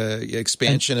geometric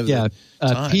expansion of the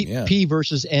time. P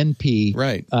versus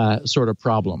NP sort of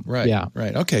problem. Right. Yeah.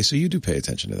 Right. Okay. So you do pay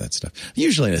attention to that stuff.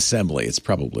 Usually in assembly, it's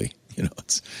probably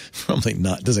it's probably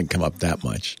not doesn't come up that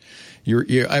much. All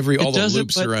the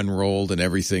loops are unrolled and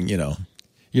everything. You're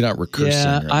not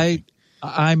recursing.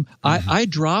 Yeah. I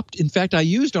dropped. In fact, I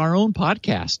used our own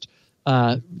podcast.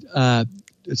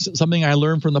 Something I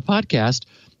learned from the podcast.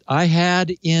 I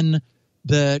had in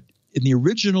the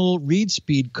original read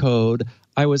speed code,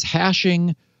 I was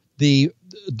hashing the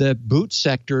boot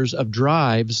sectors of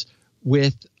drives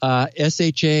with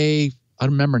SHA. I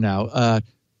don't remember now.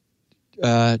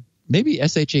 Maybe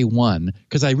SHA-1,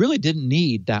 because I really didn't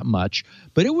need that much,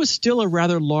 but it was still a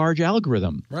rather large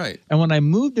algorithm. Right. And when I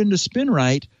moved into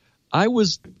SpinRite, I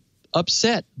was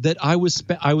upset that a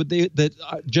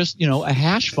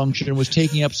hash function was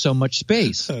taking up so much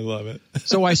space. I love it.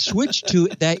 So I switched to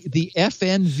the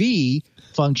FNV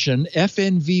function,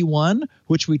 FNV1,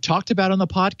 which we talked about on the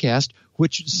podcast,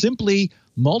 which simply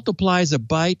multiplies a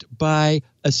byte by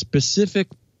a specific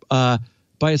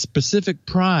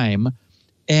prime,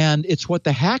 and it's what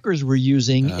the hackers were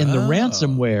using in the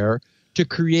ransomware to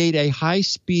create a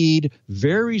high-speed,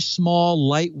 very small,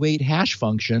 lightweight hash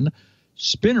function.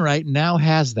 SpinRite now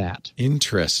has that.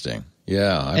 Interesting.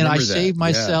 Yeah, I saved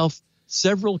myself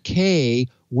several K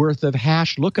worth of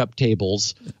hash lookup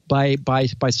tables by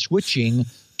switching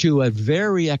to a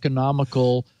very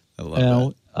economical,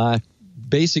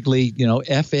 basically,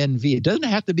 FNV. It doesn't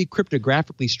have to be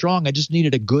cryptographically strong. I just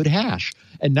needed a good hash.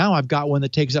 And now I've got one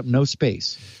that takes up no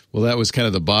space. Well, that was kind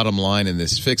of the bottom line in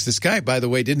this fix. This guy, by the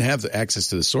way, didn't have the access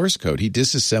to the source code. He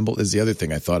disassembled, is the other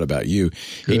thing I thought about you.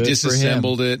 He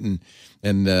disassembled it and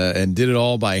did it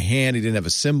all by hand. He didn't have a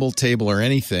symbol table or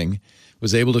anything.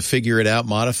 Was able to figure it out,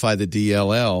 modify the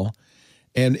DLL.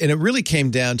 And it really came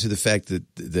down to the fact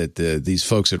that these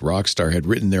folks at Rockstar had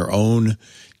written their own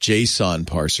JSON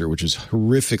parser, which was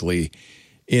horrifically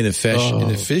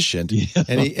inefficient. Yeah.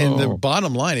 And the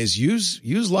bottom line is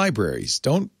use libraries.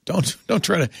 Don't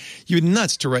try to. You're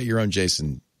nuts to write your own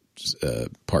JSON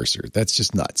parser. That's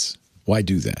just nuts. Why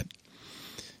do that?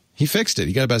 He fixed it.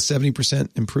 He got about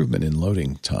 70% improvement in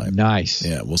loading time. Nice.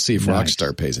 Yeah, we'll see if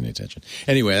Rockstar pays any attention.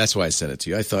 Anyway, that's why I sent it to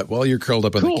you. I thought, well, you're curled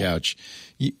up on the couch.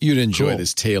 You'd enjoy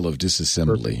this tale of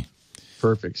disassembly.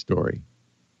 Perfect story.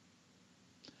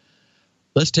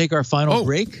 Let's take our final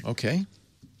break. Okay.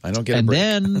 I don't get a break.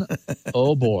 And then,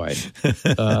 oh boy.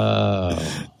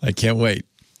 I can't wait.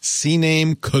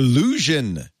 CNAME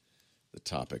collusion, the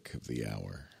topic of the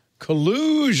hour.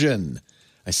 Collusion.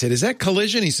 I said, is that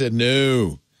collision? He said,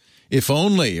 no. If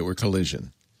only it were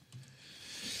collision.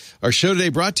 Our show today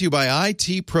brought to you by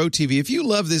IT Pro TV. If you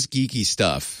love this geeky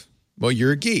stuff, well,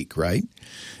 you're a geek, right?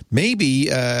 Maybe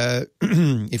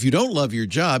if you don't love your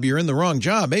job, you're in the wrong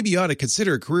job. Maybe you ought to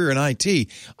consider a career in IT.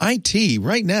 IT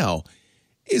right now,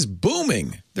 is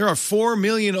booming. There are 4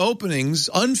 million openings,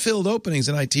 unfilled openings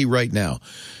in IT right now.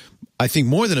 I think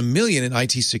more than 1 million in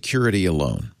IT security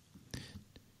alone.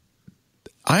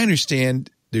 I understand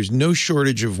there's no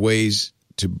shortage of ways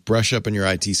to brush up on your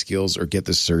IT skills or get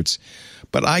the certs,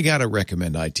 but I got to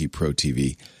recommend IT Pro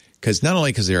TV because not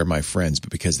only because they are my friends,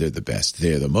 but because they're the best.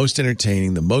 They're the most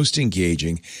entertaining, the most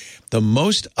engaging, the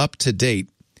most up-to-date.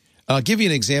 I'll give you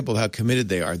an example of how committed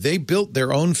they are. They built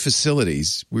their own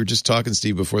facilities. We were just talking,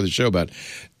 Steve, before the show about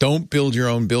don't build your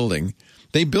own building.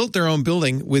 They built their own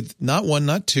building with not one,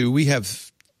 not two. We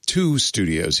have 2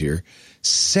 studios here.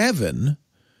 7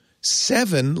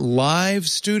 live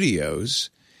studios,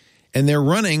 and they're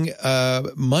running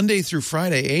Monday through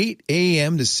Friday, 8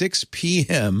 a.m. to 6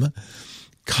 p.m.,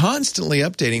 constantly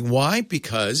updating. Why?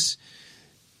 Because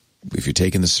if you're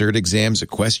taking the CERT exams, the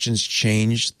questions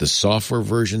change, the software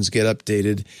versions get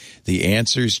updated, the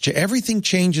answers, everything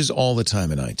changes all the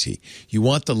time in IT. You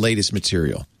want the latest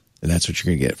material, and that's what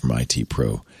you're going to get from IT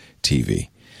Pro TV.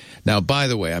 Now, by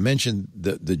the way, I mentioned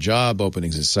the job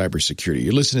openings in cybersecurity.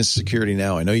 You're listening to Security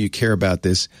Now. I know you care about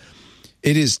this.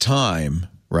 It is time,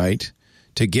 right,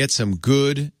 to get some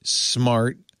good,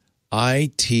 smart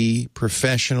IT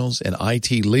professionals and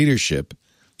IT leadership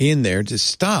in there to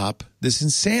stop this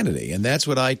insanity. And that's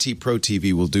what IT Pro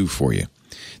TV will do for you.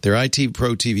 Their IT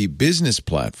Pro TV business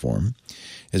platform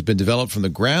has been developed from the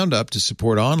ground up to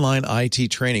support online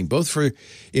IT training, both for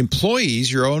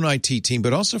employees, your own IT team,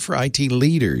 but also for IT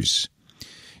leaders.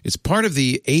 It's part of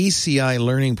the ACI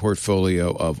learning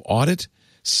portfolio of audit,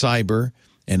 cyber,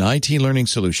 and IT learning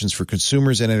solutions for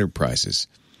consumers and enterprises.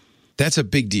 That's a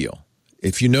big deal.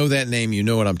 If you know that name, you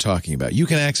know what I'm talking about. You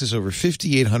can access over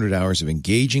 5,800 hours of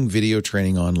engaging video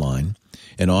training online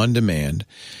and on demand.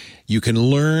 You can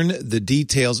learn the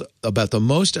details about the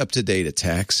most up-to-date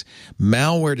attacks,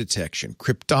 malware detection,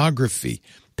 cryptography,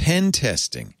 pen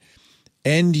testing,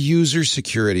 end-user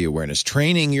security awareness,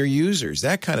 training your users,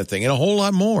 that kind of thing, and a whole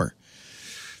lot more.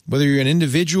 Whether you're an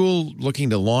individual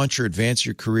looking to launch or advance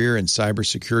your career in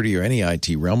cybersecurity or any IT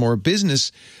realm, or a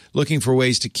business looking for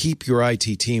ways to keep your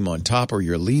IT team on top or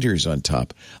your leaders on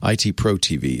top, IT Pro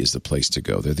TV is the place to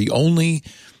go. They're the only,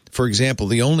 for example,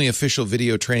 the only official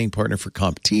video training partner for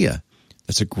CompTIA.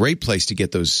 That's a great place to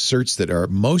get those certs that are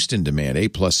most in demand, A+,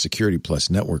 Security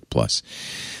Plus, Network Plus.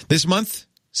 This month,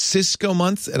 Cisco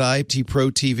Month at IT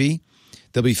Pro TV.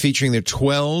 They'll be featuring their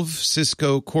 12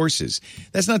 Cisco courses.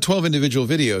 That's not 12 individual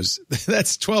videos.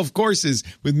 That's 12 courses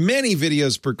with many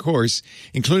videos per course,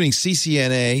 including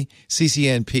CCNA,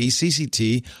 CCNP,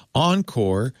 CCT,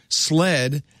 Encore,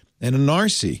 SLED, and an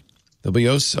NARCI. They'll be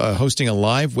hosting a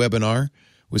live webinar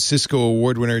with Cisco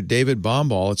award winner David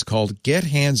Bombal. It's called Get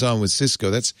Hands-On with Cisco.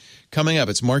 That's coming up.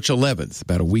 It's March 11th,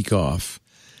 about a week off.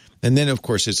 And then, of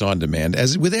course, it's on demand,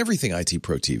 as with everything IT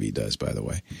Pro TV does, by the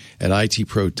way, at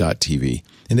itpro.tv.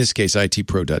 In this case,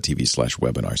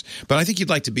 itpro.tv/webinars. But I think you'd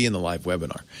like to be in the live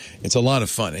webinar. It's a lot of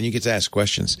fun, and you get to ask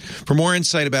questions. For more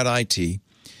insight about IT,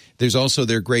 there's also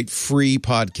their great free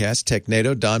podcast,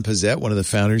 TechNado. Don Pezet, one of the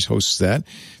founders, hosts that.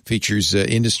 Features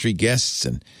industry guests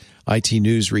and IT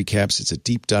news recaps. It's a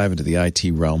deep dive into the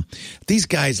IT realm. These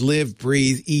guys live,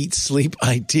 breathe, eat, sleep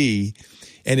IT.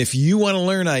 And if you want to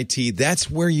learn IT, that's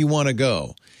where you want to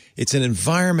go. It's an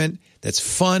environment that's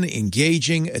fun,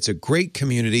 engaging. It's a great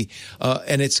community,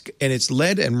 and it's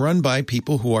led and run by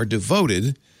people who are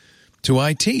devoted to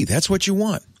IT. That's what you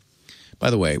want.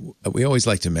 By the way, we always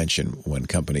like to mention when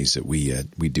companies that we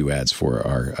do ads for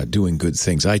are doing good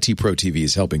things. IT Pro TV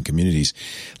is helping communities.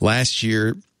 Last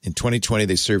year, in 2020,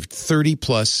 they served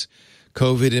 30-plus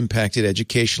COVID-impacted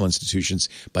educational institutions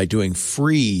by doing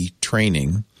free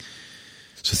training.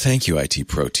 So thank you, IT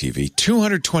Pro TV.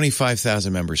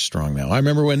 225,000 members strong now. I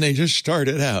remember when they just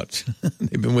started out.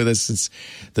 They've been with us since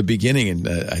the beginning, and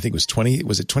I think it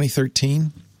was it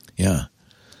 2013? Yeah.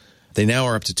 They now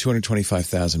are up to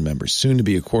 225,000 members, soon to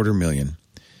be 250,000.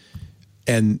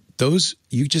 And those,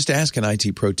 you just ask an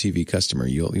IT Pro TV customer,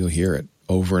 you'll hear it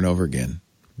over and over again.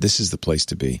 This is the place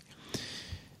to be.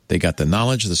 They got the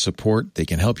knowledge, the support. They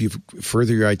can help you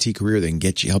further your IT career. They can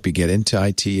help you get into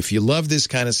IT. If you love this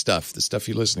kind of stuff, the stuff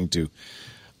you're listening to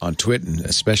on Twitter, and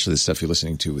especially the stuff you're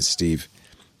listening to with Steve,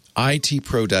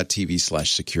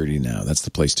 itpro.tv/security now. That's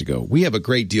the place to go. We have a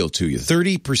great deal to you.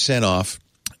 30% off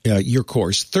your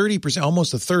course, 30%,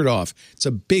 almost a third off. It's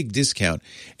a big discount.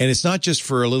 And it's not just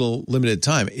for a little limited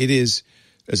time. It is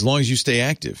as long as you stay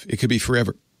active. It could be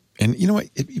forever. And you know what?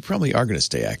 You probably are going to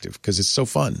stay active because it's so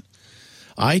fun.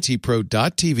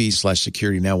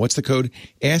 itpro.tv/security now. What's the code?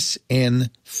 SN30.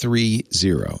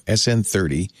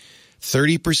 SN30.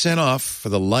 30% off for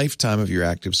the lifetime of your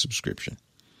active subscription.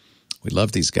 We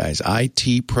love these guys.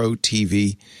 IT Pro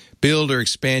TV. Build or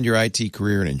expand your IT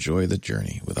career and enjoy the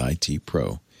journey with IT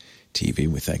Pro TV.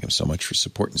 We thank them so much for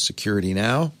supporting Security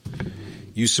Now.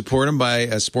 You support them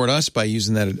support us by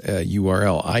using that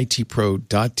URL,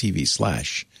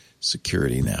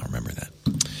 itpro.tv/security now. Remember that.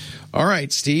 All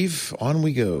right, Steve, on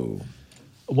we go.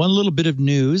 One little bit of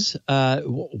news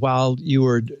while you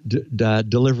were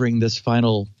delivering this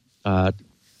final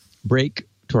break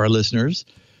to our listeners.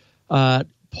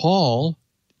 Paul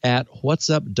at What's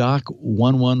Up Doc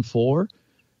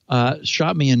 114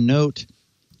 shot me a note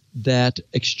that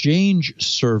Exchange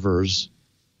servers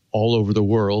all over the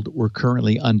world were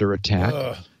currently under attack.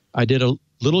 I did a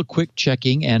little quick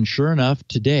checking, and sure enough,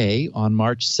 today on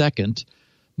March 2nd,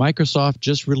 Microsoft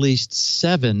just released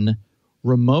 7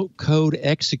 remote code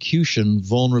execution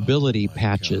vulnerability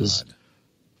patches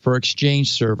for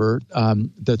Exchange Server.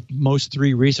 The most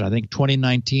 3 recent, I think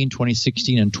 2019,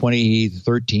 2016, and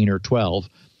 2013 or 12.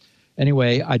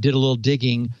 Anyway, I did a little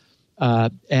digging,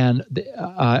 and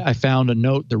I found a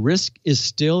note. The risk is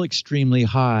still extremely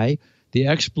high. The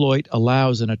exploit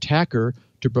allows an attacker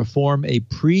to perform a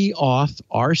pre-auth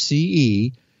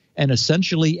RCE and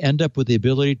essentially end up with the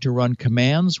ability to run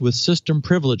commands with system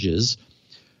privileges.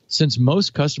 Since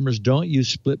most customers don't use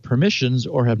split permissions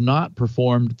or have not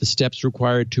performed the steps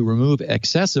required to remove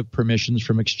excessive permissions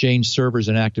from Exchange servers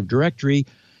and Active Directory,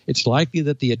 it's likely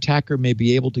that the attacker may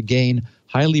be able to gain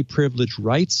highly privileged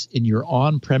rights in your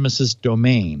on-premises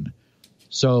domain.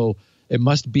 So it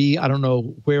must be, I don't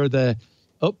know where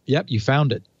oh, yep, you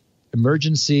found it.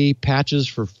 Emergency patches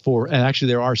for 4, and actually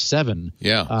there are 7.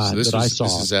 Yeah, so this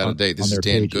is out of date. This is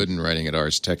Dan pages. Gooden writing at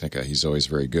Ars Technica. He's always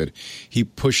very good. He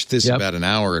pushed this about an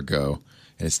hour ago,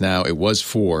 and it was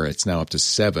 4. It's now up to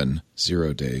 7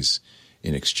 0 days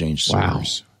in Exchange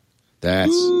servers. Wow.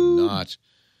 That's not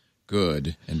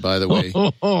good. And by the way,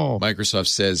 Microsoft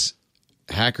says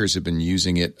hackers have been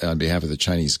using it on behalf of the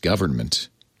Chinese government.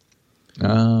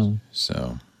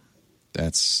 So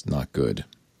that's not good.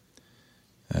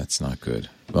 That's not good.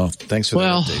 Well, thanks for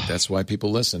that update. That's why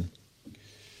people listen.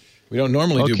 We don't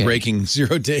normally do breaking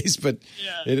 0 days, but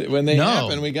when they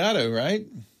happen, we got to, right?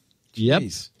 Yep.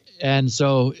 Jeez. And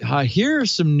so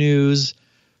here's some news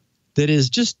that is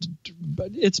just,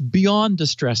 it's beyond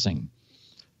distressing.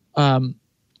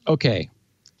 Okay.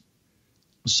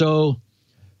 So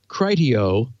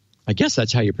Criteo, I guess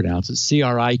that's how you pronounce it,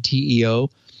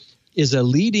 Criteo, is a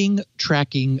leading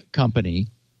tracking company.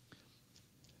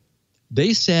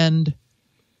 They send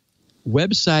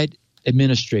website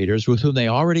administrators with whom they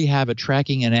already have a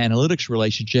tracking and analytics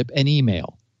relationship an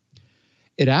email.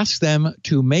 It asks them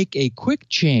to make a quick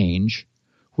change,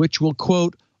 which will,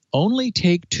 quote, only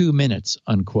take 2 minutes,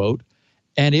 unquote,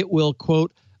 and it will,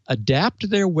 quote, adapt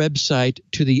their website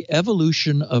to the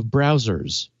evolution of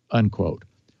browsers, unquote,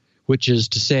 which is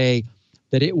to say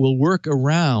that it will work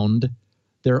around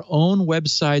their own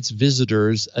website's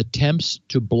visitors' attempts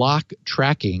to block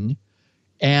tracking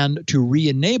and to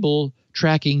re-enable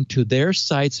tracking to their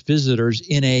site's visitors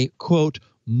in a, quote,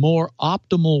 more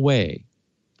optimal way.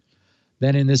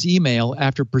 Then in this email,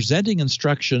 after presenting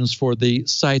instructions for the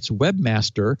site's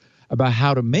webmaster about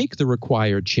how to make the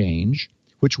required change,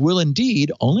 which will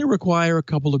indeed only require a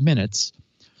couple of minutes,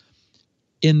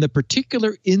 in the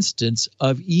particular instance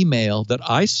of email that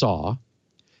I saw,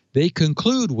 they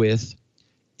conclude with,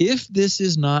 if this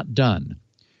is not done,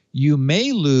 you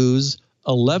may lose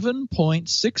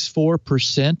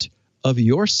 11.64% of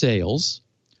your sales,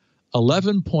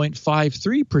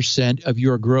 11.53% of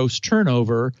your gross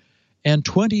turnover, and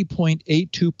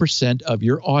 20.82% of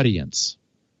your audience.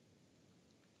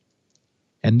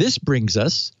 And this brings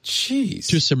us to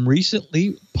some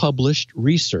recently published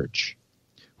research,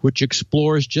 which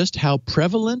explores just how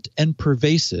prevalent and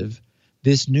pervasive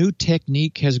this new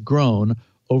technique has grown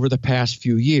over the past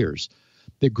few years.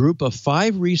 The group of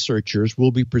 5 researchers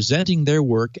will be presenting their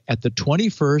work at the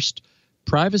 21st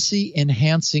Privacy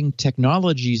Enhancing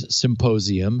Technologies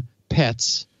Symposium,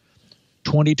 PETS,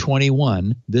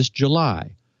 2021, this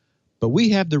July. But we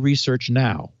have the research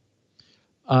now.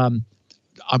 I'm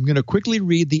going to quickly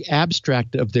read the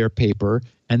abstract of their paper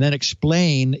and then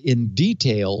explain in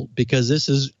detail, because this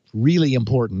is really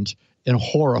important and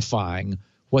horrifying,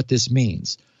 what this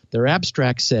means. Their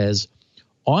abstract says,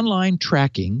 online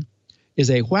tracking is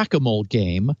a whack-a-mole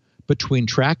game between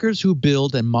trackers who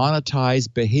build and monetize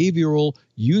behavioral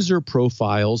user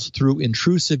profiles through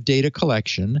intrusive data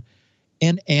collection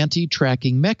and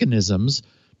anti-tracking mechanisms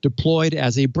deployed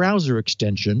as a browser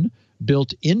extension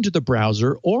built into the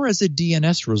browser or as a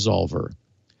DNS resolver.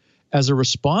 As a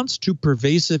response to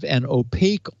pervasive and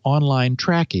opaque online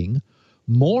tracking,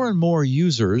 more and more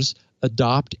users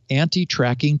adopt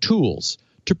anti-tracking tools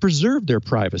to preserve their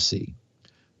privacy.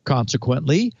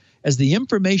 Consequently, as the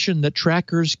information that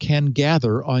trackers can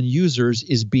gather on users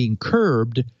is being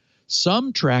curbed,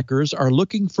 some trackers are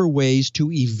looking for ways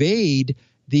to evade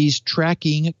these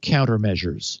tracking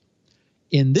countermeasures.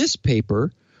 In this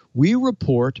paper, we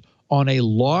report on a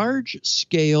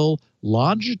large-scale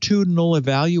longitudinal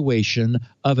evaluation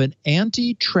of an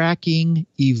anti-tracking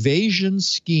evasion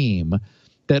scheme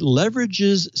that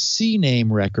leverages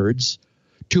CNAME records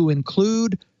to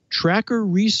include tracker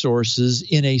resources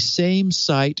in a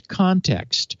same-site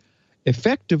context,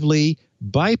 effectively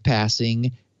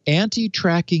bypassing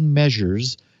anti-tracking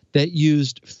measures that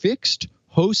used fixed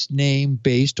host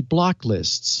name-based block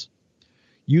lists.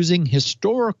 Using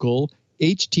historical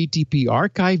HTTP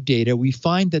archive data, we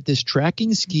find that this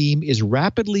tracking scheme is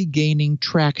rapidly gaining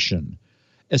traction,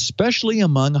 especially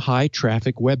among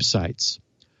high-traffic websites.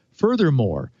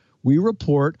 Furthermore, we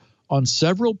report on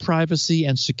several privacy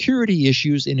and security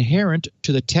issues inherent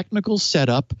to the technical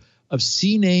setup of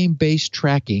CNAME-based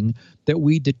tracking that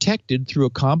we detected through a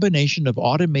combination of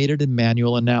automated and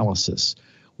manual analysis.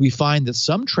 We find that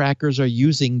some trackers are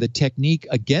using the technique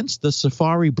against the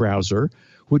Safari browser,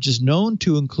 which is known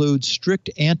to include strict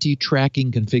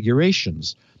anti-tracking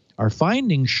configurations. Our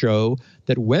findings show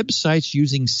that websites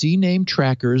using CNAME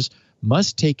trackers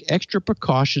must take extra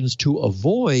precautions to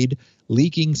avoid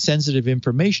leaking sensitive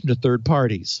information to third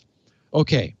parties.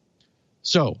 Okay,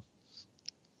 so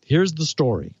here's the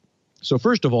story. So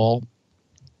first of all,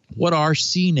 what are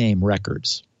CNAME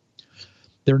records?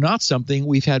 They're not something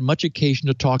we've had much occasion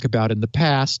to talk about in the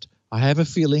past. I have a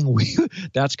feeling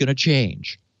that's going to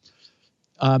change.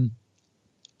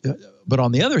 But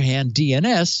on the other hand,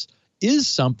 DNS is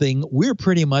something we're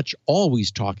pretty much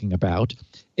always talking about.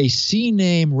 A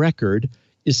CNAME record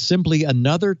is simply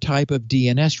another type of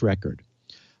DNS record.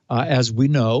 As we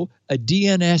know, a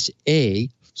DNS-A,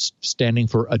 standing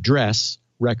for address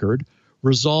record,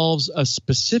 resolves a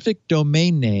specific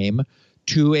domain name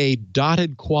to a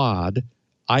dotted quad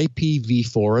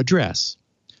IPv4 address.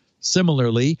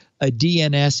 Similarly, a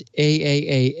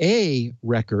DNS-AAAA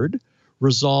record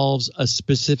resolves a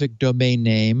specific domain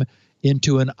name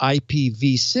into an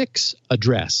IPv6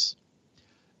 address.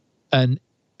 An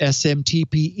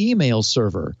SMTP email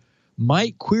server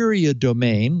might query a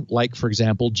domain, like, for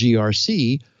example,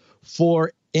 GRC,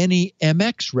 for any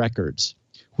MX records,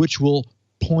 which will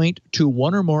point to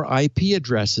one or more IP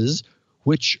addresses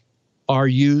which are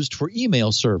used for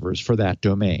email servers for that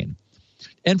domain.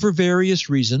 And for various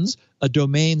reasons, a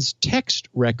domain's text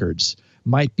records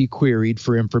might be queried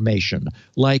for information,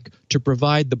 like to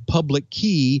provide the public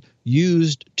key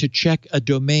used to check a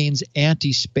domain's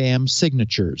anti-spam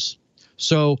signatures.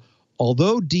 So,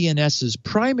 although DNS's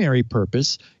primary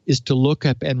purpose is to look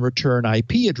up and return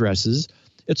IP addresses,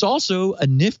 it's also a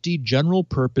nifty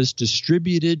general-purpose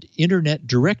distributed internet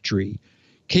directory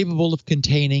capable of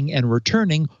containing and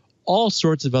returning all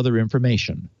sorts of other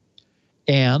information.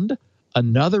 And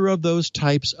another of those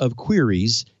types of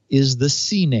queries is the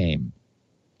CNAME.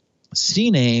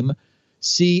 CNAME,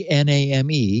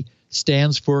 C-N-A-M-E,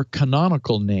 stands for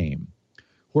canonical name,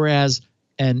 whereas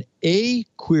an A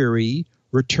query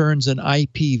returns an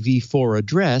IPv4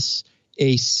 address,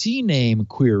 a CNAME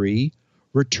query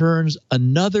returns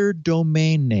another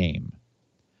domain name.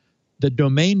 The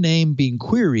domain name being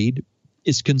queried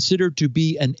is considered to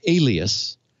be an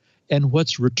alias, and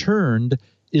what's returned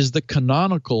is the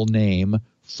canonical name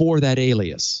for that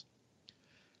alias.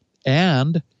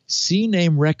 And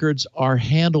CNAME records are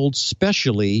handled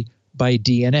specially by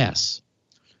DNS.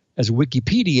 As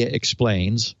Wikipedia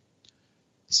explains,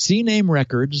 CNAME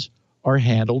records are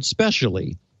handled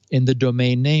specially in the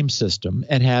domain name system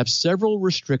and have several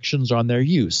restrictions on their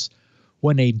use.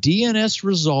 When a DNS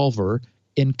resolver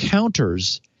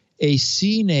encounters a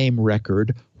CNAME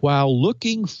record while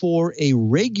looking for a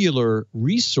regular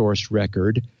resource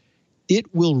record,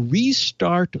 it will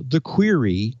restart the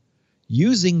query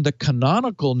using the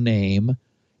canonical name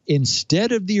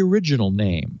instead of the original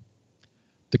name.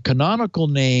 The canonical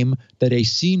name that a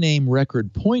CNAME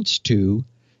record points to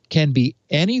can be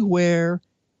anywhere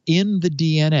in the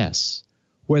DNS,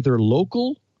 whether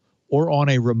local or on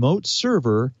a remote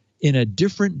server in a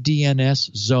different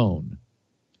DNS zone.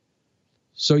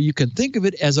 So you can think of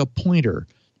it as a pointer.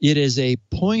 It is a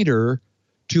pointer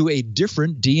to a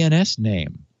different DNS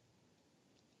name.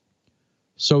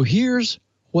 So here's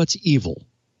what's evil.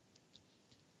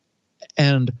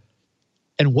 And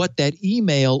what that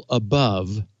email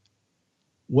above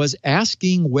was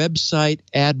asking website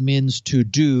admins to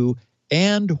do,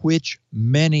 and which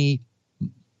many,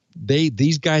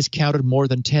 these guys counted more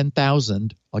than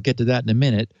 10,000, I'll get to that in a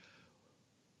minute,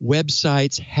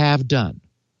 websites have done.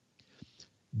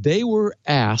 They were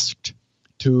asked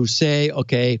to say,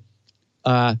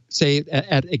 say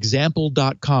at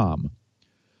example.com,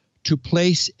 to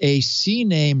place a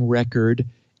CNAME record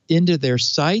into their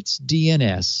site's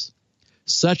DNS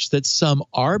such that some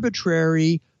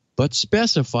arbitrary but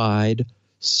specified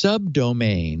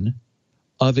subdomain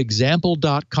of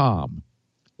example.com,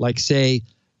 like say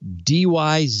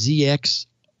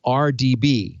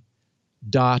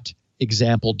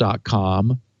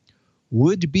dyzxrdb.example.com,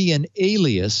 would be an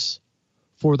alias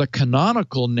for the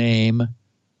canonical name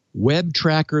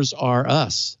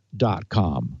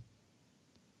webtrackersrus.com.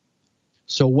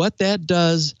 So what that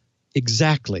does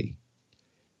exactly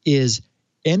is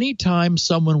anytime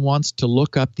someone wants to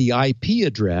look up the IP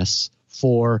address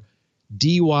for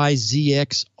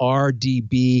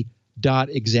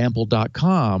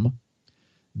dyzxrdb.example.com,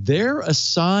 their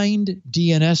assigned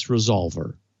DNS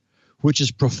resolver, which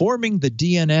is performing the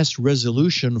DNS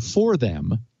resolution for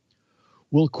them,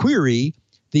 will query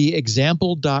the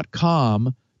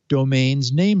example.com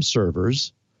domain's name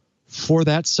servers for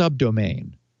that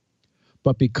subdomain.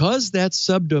 But because that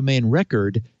subdomain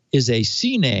record is a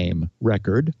CNAME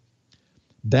record,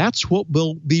 that's what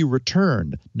will be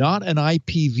returned, not an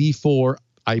IPv4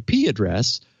 IP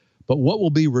address, but what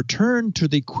will be returned to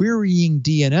the querying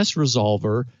DNS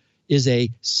resolver is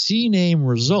a CNAME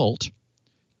result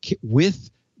with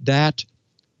that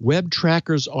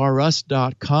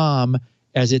webtrackersrus.com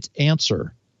as its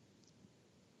answer.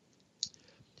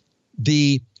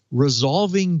 The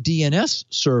resolving DNS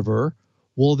server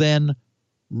will then,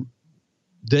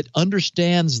 that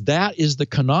understands that is the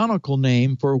canonical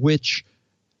name for which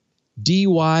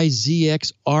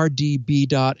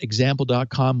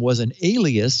dyzxrdb.example.com was an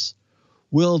alias,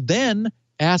 will then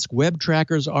ask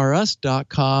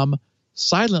webtrackersrus.com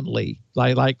silently,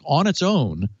 like on its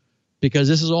own, because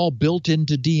this is all built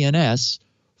into DNS,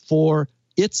 for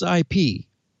its IP,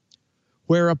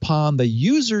 whereupon the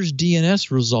user's DNS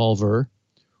resolver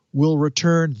will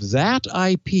return that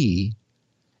IP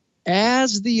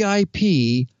as the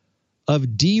IP of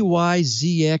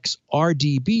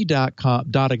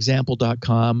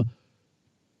dyzxrdb.example.com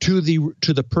to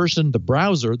the person, the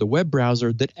browser, the web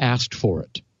browser that asked for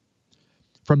it.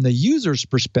 From the user's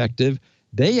perspective,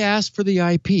 they asked for the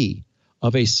IP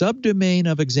of a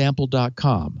subdomain of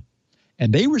example.com,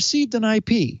 and they received an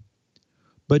IP.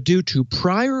 But due to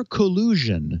prior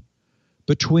collusion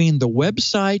between the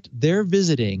website they're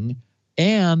visiting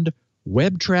and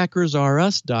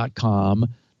webtrackersrus.com,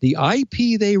 the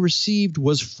IP they received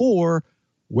was for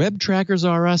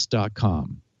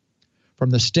webtrackersrus.com. From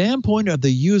the standpoint of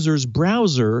the user's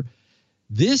browser,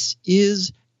 this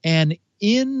is an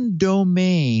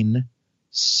in-domain,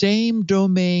 same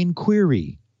domain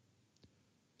query.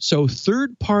 So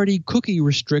third-party cookie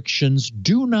restrictions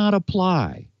do not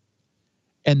apply,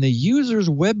 and the user's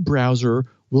web browser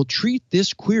will treat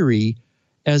this query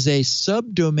as a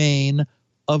subdomain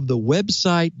of the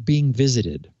website being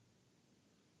visited.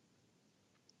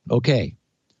 Okay,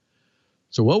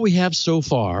 so what we have so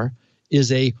far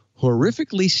is a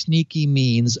horrifically sneaky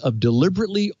means of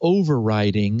deliberately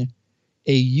overriding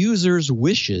a user's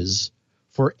wishes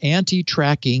for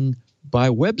anti-tracking by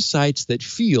websites that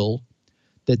feel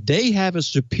that they have a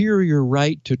superior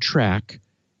right to track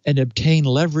and obtain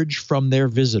leverage from their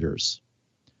visitors.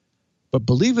 But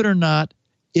believe it or not,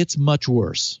 it's much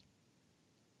worse.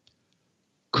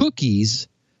 Cookies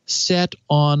set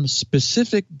on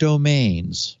specific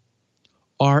domains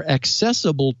are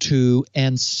accessible to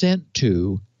and sent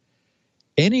to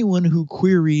anyone who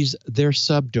queries their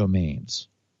subdomains.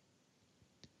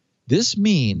 This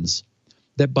means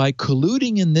that by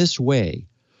colluding in this way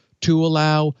to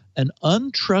allow an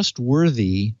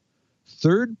untrustworthy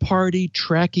third-party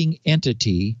tracking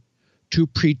entity to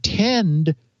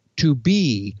pretend to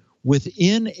be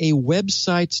within a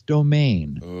website's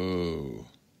domain. Oh.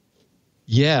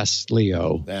 Yes,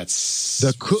 Leo. That's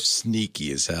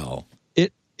sneaky as hell.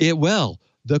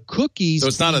 The cookies. So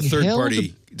it's not a third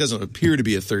party. It doesn't appear to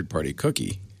be a third party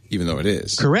cookie, even though it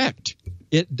is. Correct.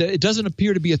 It doesn't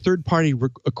appear to be a third party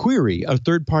query, a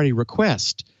third party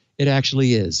request. It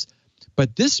actually is.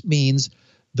 But this means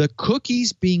the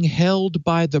cookies being held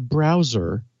by the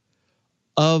browser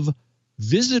of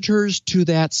visitors to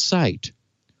that site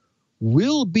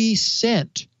will be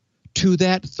sent to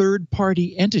that third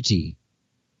party entity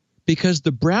because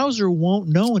the browser won't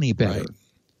know any better. Right.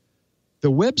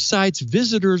 The website's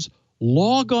visitors'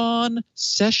 log-on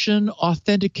session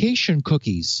authentication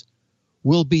cookies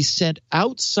will be sent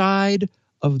outside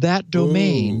of that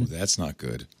domain. Ooh, that's not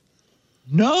good.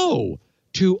 No,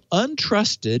 to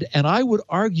untrusted, and I would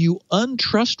argue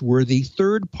untrustworthy,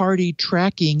 third-party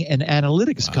tracking and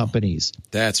analytics companies.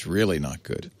 That's really not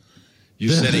good.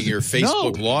 You're setting your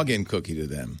Facebook login cookie to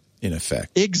them, in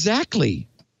effect. Exactly.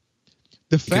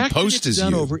 The fact that it's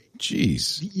done over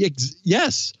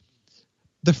yes.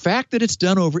 The fact that it's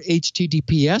done over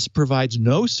HTTPS provides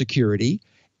no security.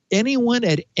 Anyone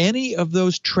at any of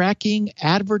those tracking,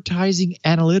 advertising,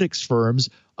 analytics firms,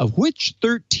 of which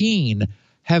 13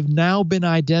 have now been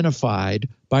identified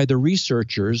by the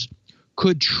researchers,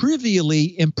 could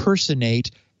trivially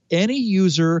impersonate any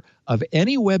user of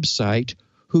any website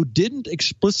who didn't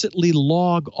explicitly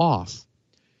log off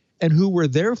and who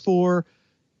therefore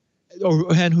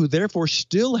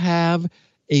still have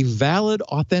a valid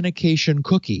authentication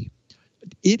cookie.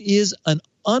 It is an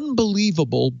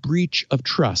unbelievable breach of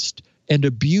trust and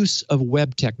abuse of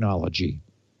web technology.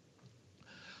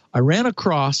 I ran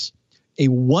across a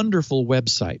wonderful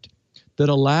website that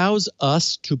allows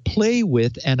us to play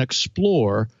with and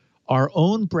explore our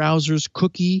own browser's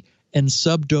cookie and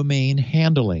subdomain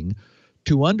handling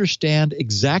to understand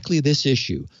exactly this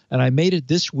issue. And I made it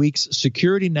this week's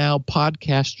Security Now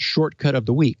podcast shortcut of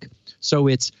the week. So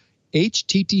it's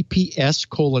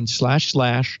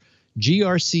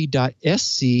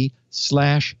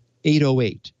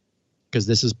https://grc.sc/808, because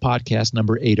this is podcast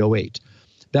number 808.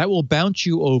 That will bounce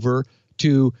you over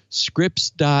to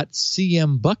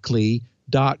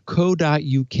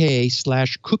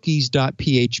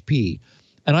scripts.cmbuckley.co.uk/cookies.php.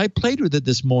 And I played with it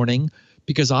this morning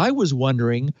because I was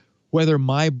wondering whether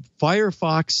my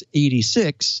Firefox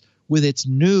 86, with its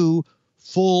new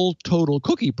full total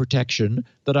cookie protection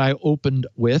that I opened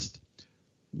with,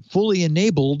 fully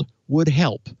enabled, would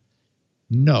help.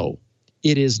 No,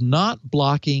 it is not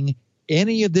blocking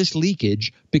any of this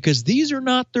leakage because these are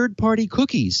not third-party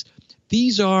cookies.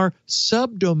 These are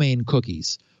subdomain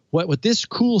cookies. What this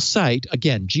cool site,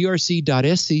 again,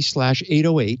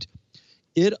 grc.sc/808,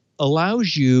 it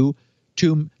allows you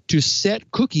to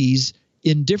set cookies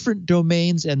in different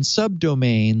domains and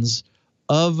subdomains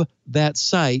of that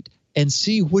site and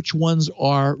see which ones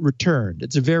are returned.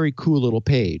 It's a very cool little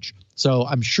page. So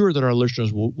I'm sure that our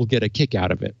listeners will get a kick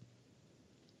out of it.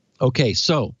 Okay,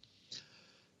 so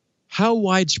how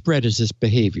widespread is this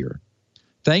behavior?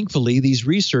 Thankfully, these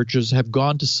researchers have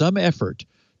gone to some effort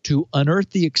to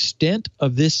unearth the extent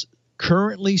of this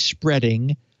currently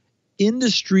spreading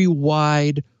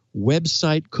industry-wide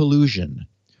website collusion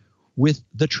with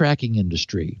the tracking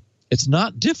industry. It's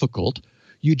not difficult.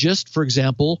 You just, for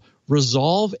example,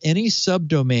 resolve any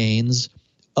subdomains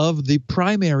of the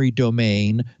primary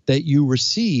domain that you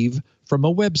receive from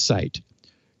a website.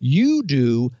 You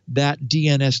do that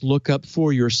DNS lookup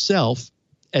for yourself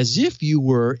as if you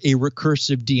were a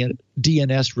recursive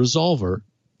DNS resolver,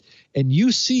 and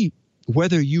you see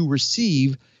whether you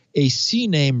receive a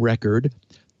CNAME record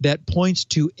that points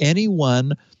to any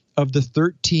one of the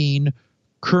 13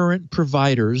 current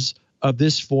providers of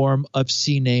this form of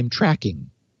CNAME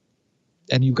tracking.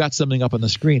 And you've got something up on the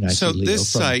screen, I see, Leo, this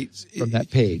site, from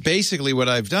that page. Basically, what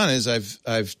I've done is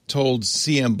I've told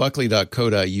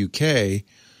cmbuckley.co.uk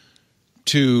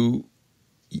to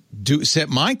set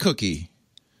my cookie,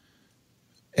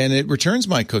 and it returns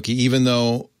my cookie, even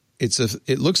though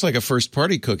it looks like a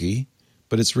first-party cookie,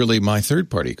 but it's really my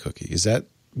third-party cookie. Is that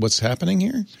what's happening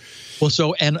here? Well,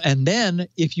 so and then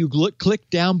if you click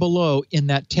down below in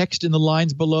that text in the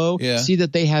lines below, see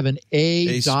that they have an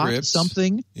A dot scripts.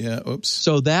 Something. Yeah. Oops.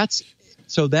 So that's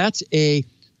a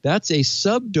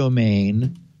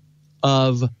subdomain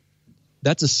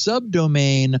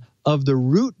of the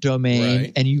root domain,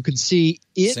 right. And you can see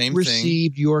it Same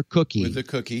received your cookie with the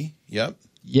cookie. Yep.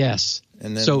 Yes.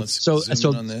 And then let's zoom in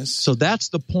on this. So that's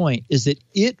the point: is that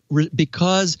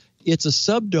because it's a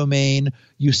subdomain,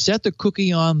 you set the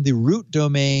cookie on the root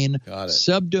domain. Got it.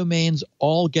 Subdomains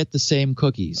all get the same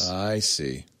cookies. I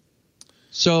see.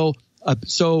 So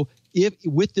if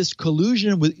with this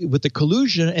collusion, with the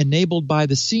collusion enabled by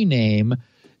the CNAME,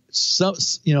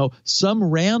 some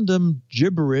random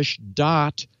gibberish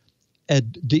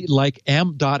like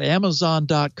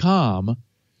 .amazon.com,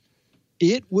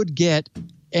 it would get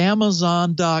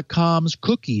Amazon.com's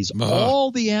cookies.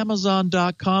 All the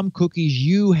Amazon.com cookies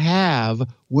you have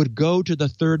would go to the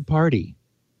third party.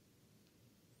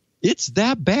 It's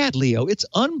that bad, Leo. It's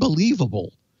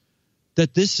unbelievable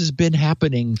that this has been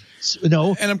happening. And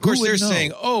of course they're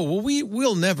saying, "Oh, well,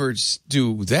 we'll never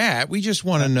do that. We just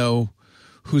want to know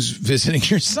who's visiting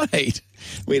your site.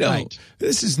 We don't. Right.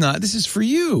 This is for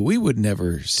you. We would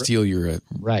never steal your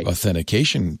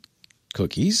authentication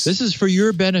cookies. This is for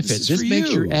your benefit. This makes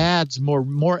your ads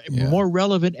more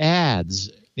relevant ads.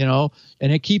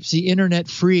 and it keeps the internet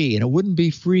free, and it wouldn't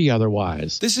be free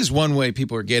otherwise. This is one way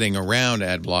people are getting around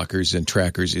ad blockers and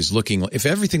trackers is looking. If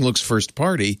everything looks first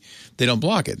party, they don't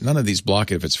block it. None of these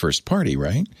block it if it's first party,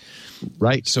 right?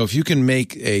 Right. So if you can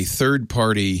make a third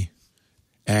party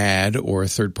ad or a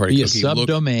third party be a cookie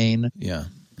subdomain. Yeah.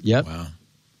 Yep. Wow.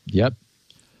 Yep.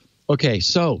 Okay,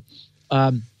 so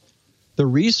the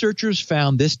researchers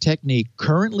found this technique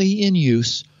currently in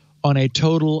use on a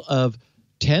total of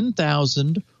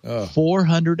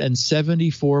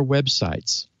 10,474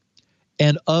 websites.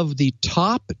 And of the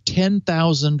top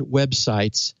 10,000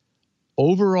 websites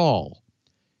overall,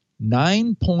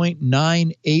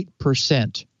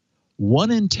 9.98%,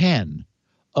 1 in 10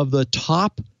 of the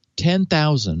top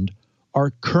 10,000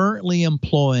 are currently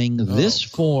employing this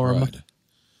form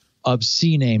of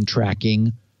CNAME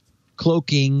tracking,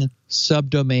 cloaking,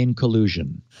 subdomain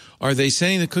collusion. Are they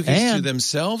sending the cookies to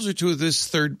themselves or to this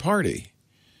third party?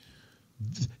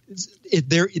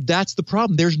 That's the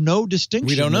problem. There's no distinction.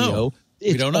 We don't know. Leo.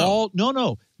 We don't know.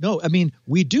 No. I mean,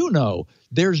 we do know.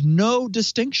 There's no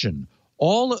distinction.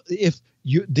 By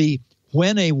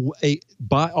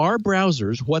our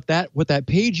browsers, what that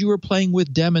page you were playing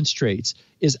with demonstrates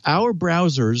is our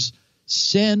browsers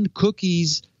send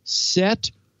cookies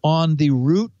set on the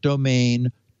root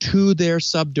domain to their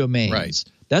subdomains. Right.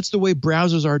 That's the way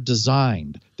browsers are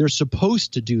designed. They're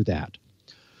supposed to do that.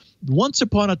 Once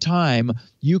upon a time,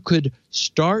 you could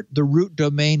start the root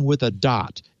domain with a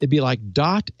dot. It'd be like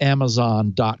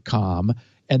 .amazon.com,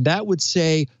 and that would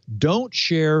say, don't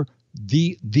share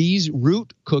these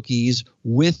root cookies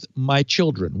with my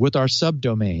children, with our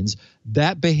subdomains.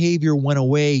 That behavior went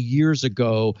away years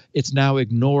ago. It's now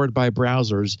ignored by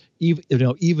browsers,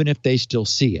 even if they still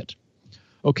see it.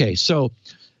 Okay, so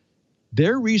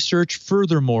their research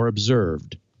furthermore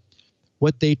observed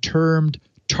what they termed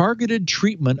targeted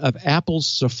treatment of Apple's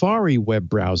Safari web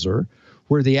browser,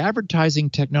 where the advertising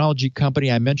technology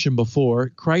company I mentioned before,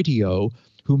 Criteo,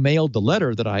 who mailed the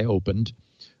letter that I opened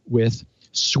with,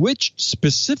 switched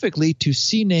specifically to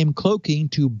CNAME cloaking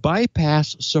to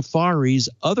bypass Safari's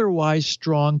otherwise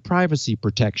strong privacy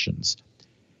protections.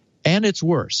 And it's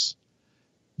worse.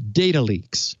 Data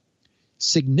leaks.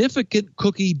 Significant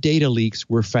cookie data leaks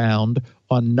were found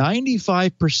on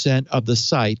 95% of the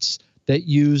sites that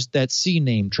used that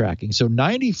CNAME tracking. So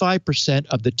 95%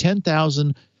 of the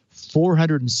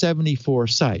 10,474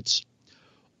 sites,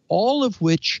 all of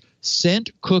which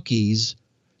sent cookies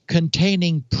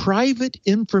containing private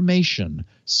information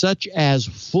such as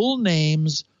full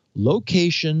names,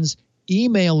 locations,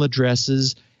 email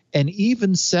addresses, and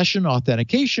even session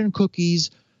authentication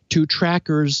cookies to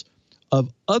trackers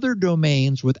of other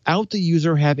domains without the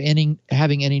user having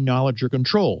any knowledge or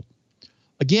control.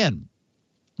 Again,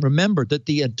 remember that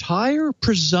the entire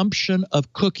presumption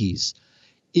of cookies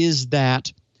is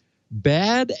that,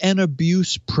 bad and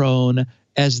abuse prone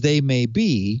as they may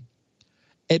be,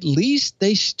 at least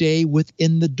they stay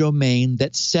within the domain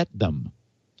that set them.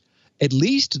 At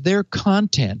least their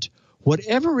content,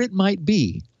 whatever it might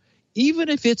be, even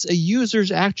if it's a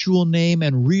user's actual name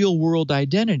and real-world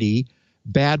identity,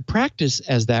 bad practice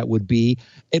as that would be,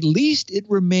 at least it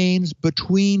remains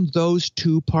between those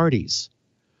two parties.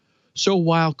 So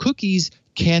while cookies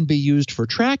can be used for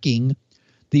tracking,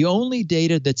 the only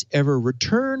data that's ever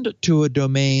returned to a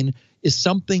domain is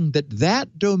something that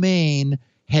domain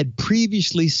had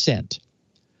previously sent.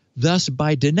 Thus,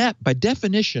 by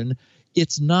definition,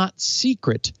 it's not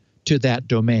secret to that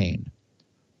domain.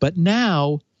 But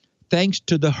now, thanks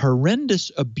to the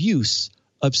horrendous abuse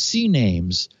of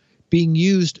CNAMEs being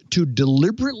used to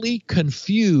deliberately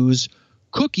confuse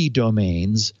cookie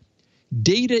domains,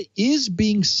 data is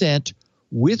being sent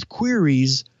with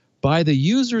queries by the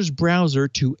user's browser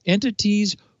to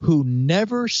entities who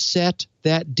never set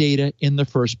that data in the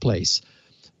first place.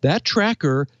 That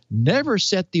tracker never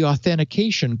set the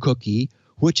authentication cookie,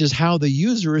 which is how the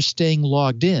user is staying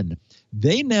logged in.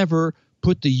 They never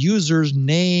put the user's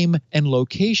name and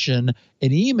location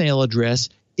and email address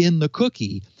in the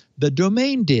cookie. The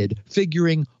domain did,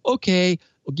 figuring, okay,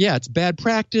 yeah, it's bad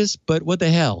practice, but what the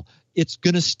hell? It's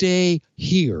going to stay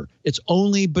here. It's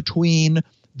only between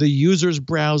the user's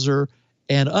browser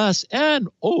and us. And,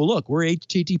 oh, look, we're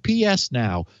HTTPS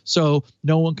now, so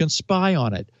no one can spy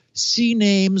on it.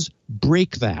 CNAMEs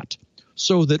break that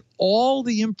so that all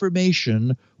the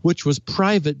information which was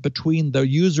private between the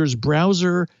user's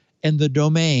browser and the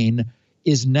domain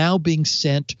is now being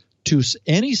sent to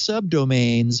any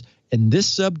subdomains, and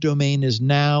this subdomain is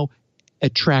now a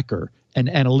tracker, an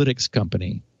analytics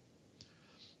company.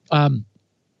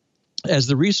 As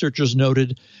the researchers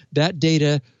noted, that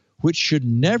data which should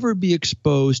never be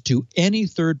exposed to any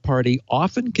third party,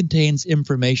 often contains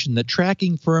information that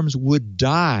tracking firms would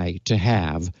die to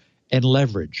have and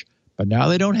leverage. But now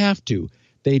they don't have to.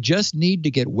 They just need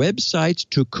to get websites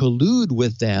to collude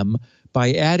with them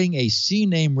by adding a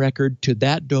CNAME record to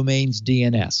that domain's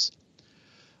DNS.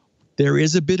 There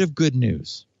is a bit of good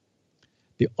news.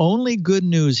 The only good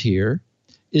news here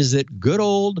is that good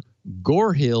old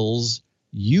Gore Hill's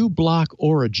uBlock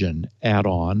Origin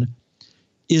add-on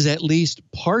is at least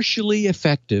partially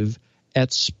effective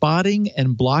at spotting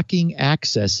and blocking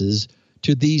accesses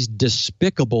to these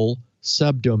despicable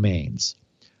subdomains.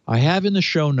 I have in the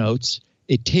show notes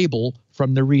a table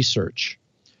from the research,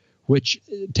 which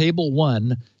table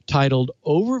 1 titled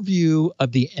Overview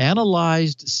of the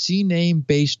Analyzed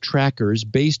CNAME-Based Trackers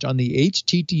Based on the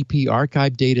HTTP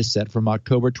Archive Dataset from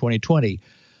October 2020.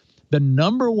 The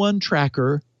number one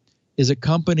tracker is a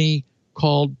company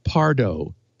called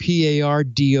Pardo,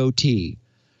 P-A-R-D-O-T.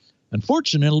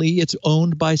 Unfortunately, it's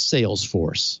owned by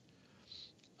Salesforce.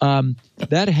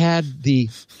 That had the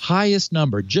highest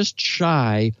number, just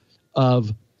shy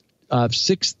of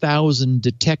 6,000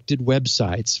 detected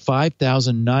websites.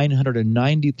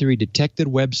 5,993 detected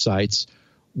websites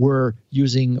were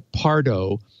using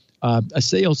Pardo, a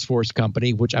Salesforce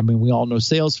company, which, I mean, we all know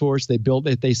Salesforce. They built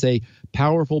it. They say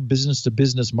powerful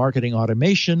business-to-business marketing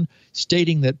automation,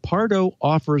 stating that Pardo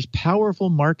offers powerful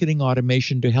marketing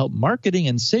automation to help marketing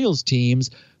and sales teams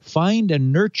find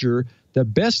and nurture the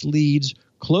best leads,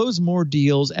 close more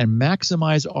deals, and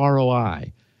maximize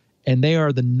ROI. And they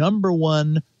are the number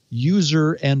one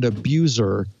user and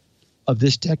abuser of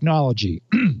this technology.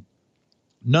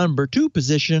 Number 2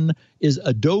 position is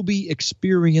Adobe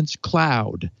Experience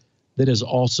Cloud that is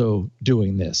also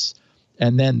doing this.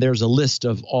 And then there's a list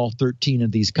of all 13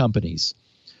 of these companies.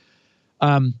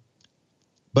 But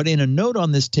in a note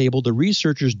on this table, the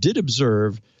researchers did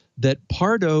observe that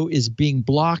Pardo is being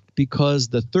blocked because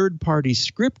the third-party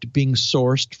script being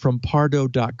sourced from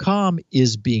Pardo.com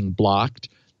is being blocked,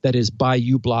 that is by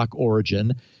uBlock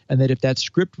Origin, and that if that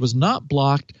script was not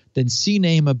blocked, then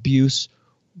CNAME abuse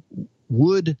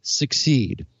would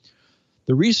succeed.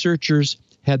 The researchers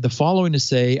had the following to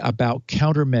say about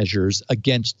countermeasures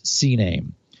against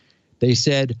CNAME. They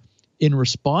said, in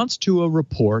response to a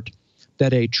report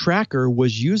that a tracker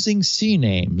was using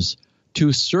CNAMEs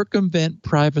to circumvent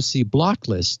privacy block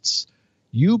lists,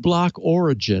 uBlock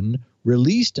Origin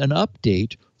released an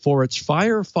update for its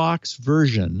Firefox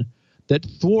version that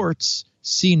thwarts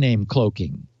CNAME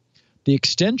cloaking. The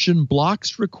extension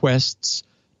blocks requests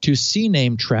to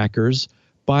CNAME trackers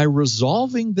by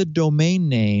resolving the domain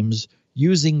names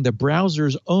using the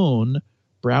browser's own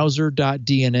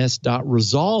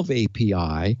browser.dns.resolve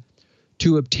API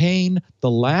to obtain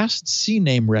the last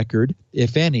CNAME record,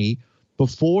 if any,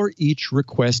 before each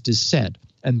request is sent.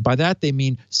 And by that they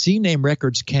mean CNAME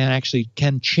records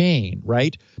can chain,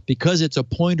 right? Because it's a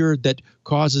pointer that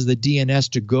causes the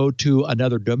DNS to go to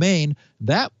another domain,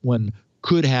 that one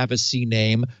could have a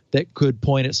CNAME that could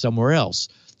point it somewhere else.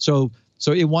 So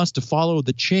it wants to follow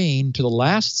the chain to the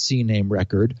last CNAME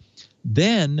record.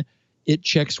 Then it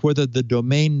checks whether the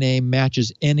domain name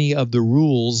matches any of the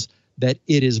rules that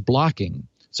it is blocking.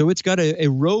 So it's got a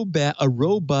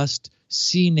robust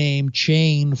CNAME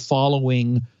chain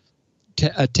following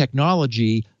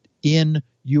technology in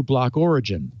uBlock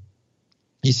Origin.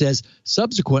 He says,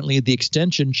 subsequently, the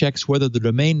extension checks whether the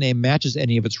domain name matches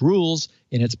any of its rules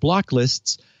in its block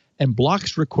lists and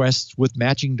blocks requests with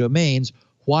matching domains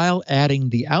while adding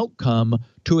the outcome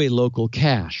to a local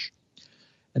cache.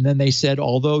 And then they said,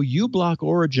 although uBlock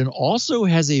Origin also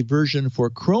has a version for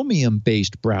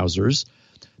Chromium-based browsers,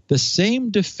 the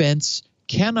same defense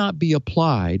cannot be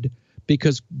applied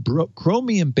because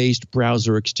Chromium-based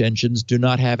browser extensions do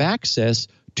not have access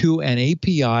to an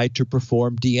API to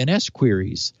perform DNS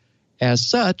queries. As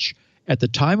such, at the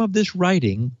time of this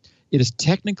writing, it is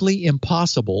technically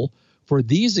impossible for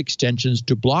these extensions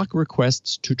to block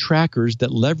requests to trackers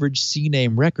that leverage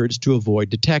CNAME records to avoid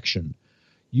detection.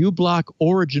 uBlock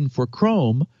Origin for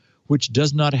Chrome, which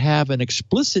does not have an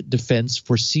explicit defense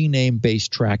for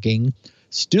CNAME-based tracking,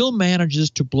 still manages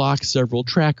to block several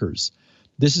trackers.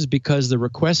 This is because the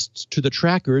requests to the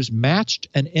trackers matched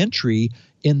an entry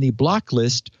in the block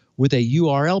list with a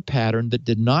URL pattern that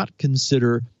did not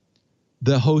consider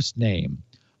the host name.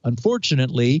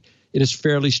 Unfortunately, it is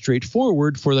fairly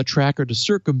straightforward for the tracker to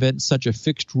circumvent such a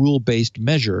fixed rule-based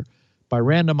measure by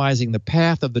randomizing the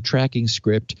path of the tracking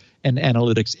script and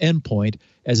analytics endpoint,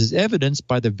 as is evidenced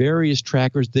by the various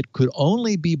trackers that could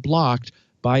only be blocked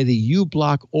by the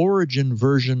uBlock Origin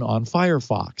version on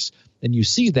Firefox. And you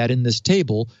see that in this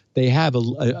table. They have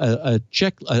a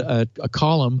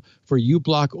column for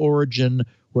uBlock Origin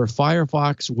where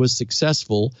Firefox was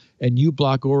successful, and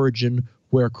uBlock Origin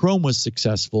where Chrome was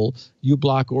successful.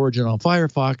 uBlock Origin on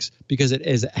Firefox because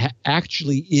it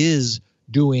actually is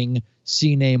doing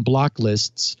CNAME block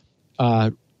lists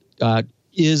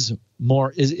is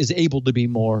able to be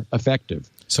more effective.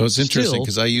 So it's interesting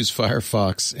because I use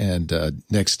Firefox and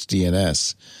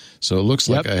NextDNS, so it looks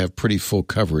like I have pretty full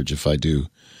coverage if I do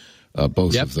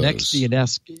both of those.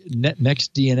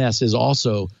 NextDNS is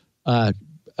also a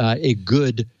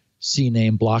good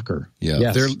CNAME blocker. Yeah,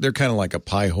 yes. They're kind of like a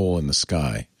pie hole in the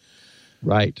sky.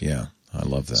 Right. Yeah, I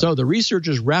love that. So the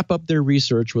researchers wrap up their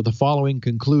research with the following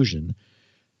conclusion.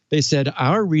 They said,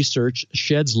 our research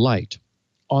sheds light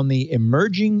on the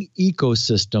emerging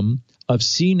ecosystem of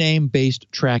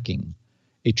CNAME-based tracking,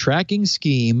 a tracking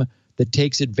scheme that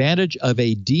takes advantage of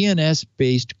a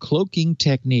DNS-based cloaking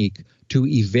technique to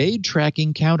evade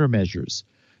tracking countermeasures.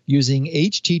 Using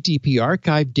HTTP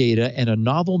archive data and a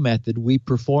novel method, we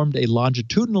performed a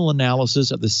longitudinal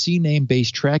analysis of the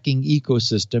CNAME-based tracking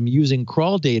ecosystem using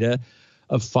crawl data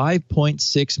of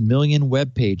 5.6 million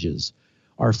web pages.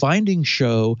 Our findings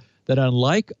show that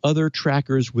unlike other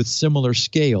trackers with similar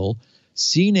scale,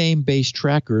 CNAME-based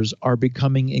trackers are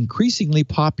becoming increasingly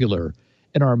popular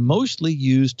and are mostly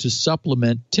used to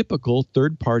supplement typical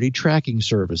third-party tracking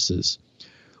services.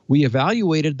 We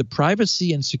evaluated the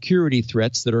privacy and security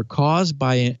threats that are caused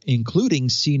by including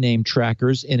CNAME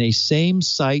trackers in a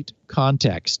same-site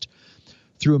context.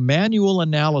 Through manual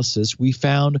analysis, we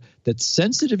found that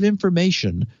sensitive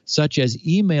information such as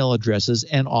email addresses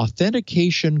and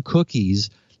authentication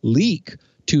cookies leak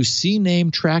to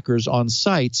CNAME trackers on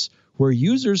sites where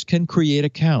users can create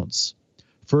accounts.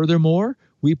 Furthermore,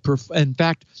 in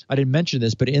fact, I didn't mention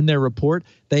this, but in their report,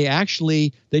 they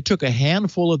took a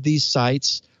handful of these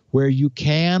sites where you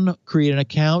can create an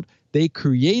account. They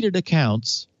created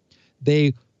accounts.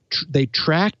 They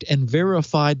tracked and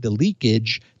verified the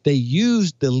leakage. They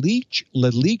used the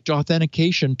leaked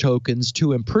authentication tokens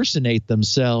to impersonate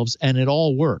themselves, and it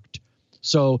all worked.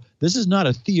 So this is not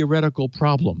a theoretical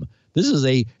problem. This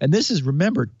is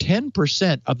remember,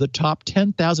 10% of the top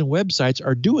 10,000 websites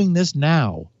are doing this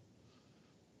now.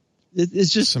 It's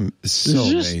just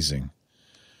amazing.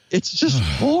 It's just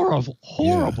horrible.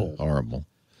 Yeah, horrible.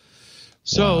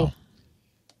 So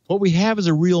what we have is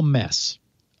a real mess.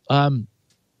 No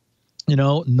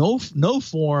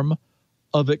form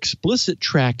of explicit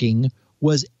tracking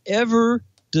was ever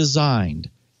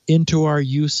designed into our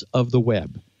use of the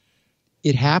web.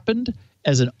 It happened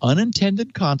as an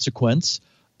unintended consequence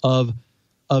of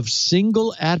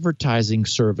single advertising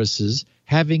services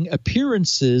having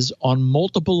appearances on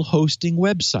multiple hosting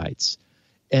websites.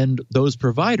 And those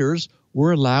providers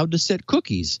were allowed to set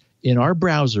cookies in our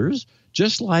browsers,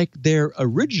 just like their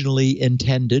originally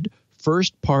intended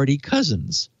first-party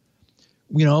cousins.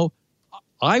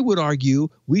 I would argue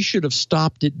we should have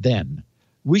stopped it then.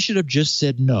 We should have just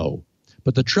said no.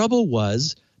 But the trouble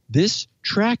was this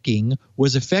tracking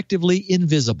was effectively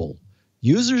invisible.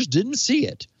 Users didn't see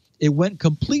it. It went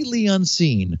completely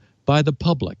unseen by the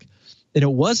public. And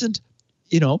it wasn't,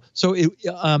 it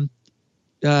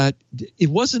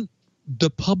wasn't the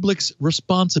public's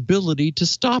responsibility to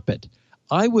stop it.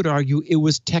 I would argue it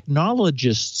was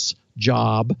technologists'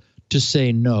 job to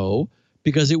say no,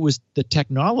 because it was the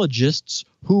technologists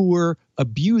who were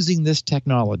abusing this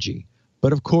technology.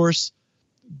 But of course,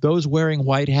 those wearing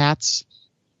white hats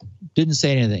didn't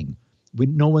say anything.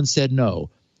 No one said no.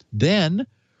 Then,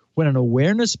 when an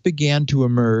awareness began to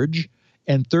emerge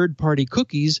and third-party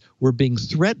cookies were being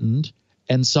threatened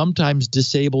and sometimes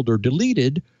disabled or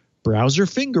deleted, browser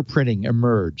fingerprinting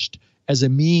emerged as a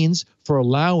means for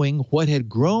allowing what had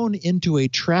grown into a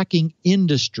tracking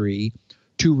industry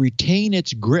to retain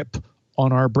its grip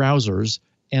on our browsers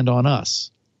and on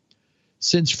us.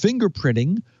 Since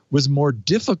fingerprinting was more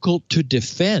difficult to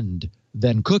defend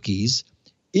than cookies,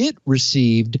 it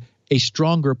received a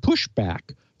stronger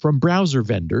pushback from browser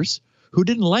vendors who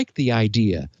didn't like the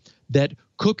idea that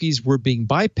cookies were being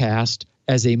bypassed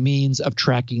as a means of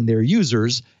tracking their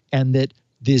users and that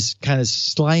this kind of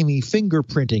slimy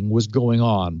fingerprinting was going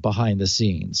on behind the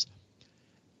scenes.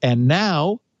 And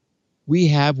now we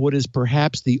have what is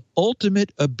perhaps the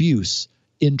ultimate abuse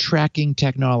in tracking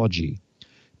technology,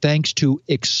 thanks to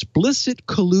explicit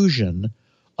collusion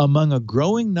among a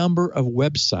growing number of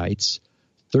websites.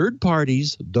 Third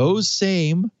parties, those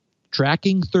same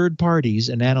tracking third parties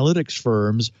and analytics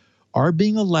firms, are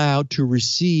being allowed to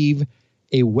receive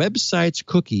a website's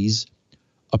cookies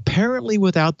apparently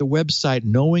without the website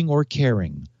knowing or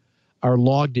caring. Our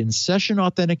logged in session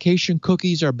authentication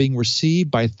cookies are being received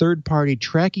by third-party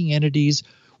tracking entities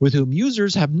with whom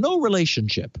users have no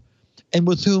relationship and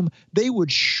with whom they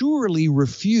would surely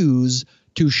refuse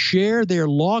to share their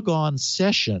logon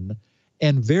session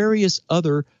and various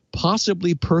other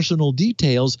possibly personal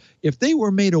details if they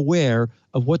were made aware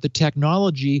of what the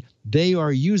technology they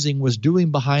are using was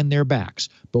doing behind their backs.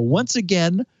 But once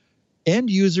again, end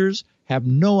users have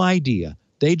no idea.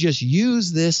 They just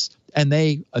use this and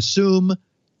they assume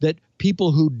that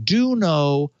people who do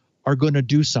know are going to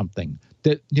do something,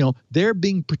 that, you know, they're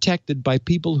being protected by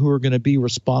people who are going to be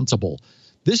responsible.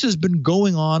 This has been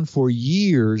going on for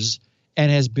years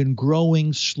and has been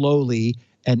growing slowly,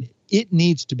 and it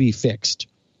needs to be fixed.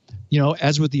 You know,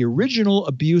 as with the original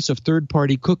abuse of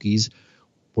third-party cookies,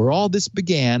 where all this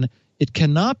began, it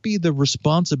cannot be the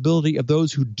responsibility of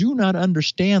those who do not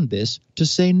understand this to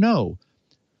say no.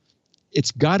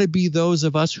 It's got to be those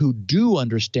of us who do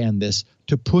understand this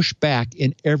to push back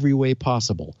in every way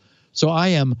possible. So I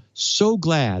am so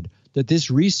glad that this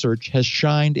research has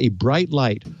shined a bright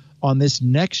light on this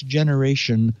next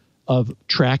generation of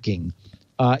tracking.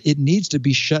 It needs to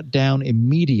be shut down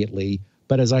immediately.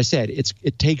 But as I said,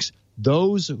 it takes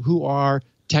those who are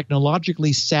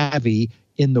technologically savvy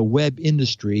in the web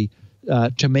industry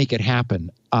to make it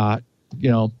happen.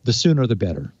 The sooner the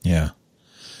better. Yeah,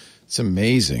 it's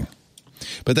amazing.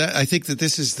 But I think that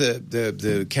this is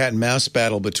the cat and mouse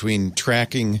battle between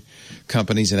tracking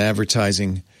companies and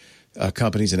advertising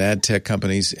companies and ad tech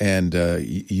companies and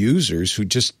users who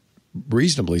just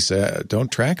reasonably say,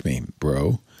 "Don't track me,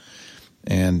 bro."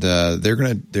 And they're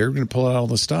gonna pull out all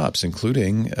the stops,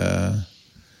 including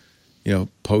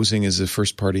posing as a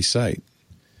first party site.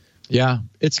 Yeah,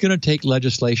 it's going to take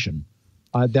legislation.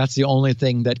 That's the only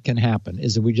thing that can happen,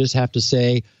 is that we just have to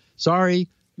say, sorry,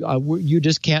 you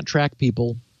just can't track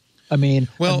people. I mean,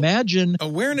 imagine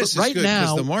awareness right is good now,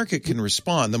 because the market can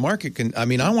respond. The market can. I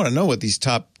mean, I want to know what these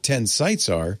top 10 sites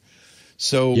are,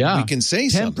 so we can say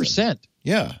 10%. 10%.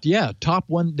 Yeah. Top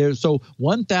one there. So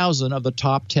 1,000 of the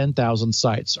top 10,000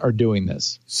 sites are doing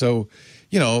this. So,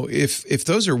 if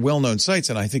those are well-known sites,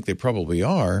 and I think they probably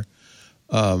are,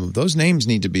 those names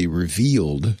need to be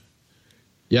revealed.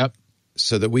 Yep.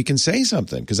 So that we can say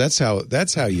something, because that's how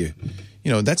you,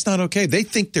 that's not okay. They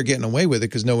think they're getting away with it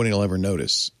because nobody will ever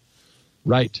notice.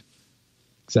 Right.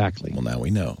 Exactly. Well, now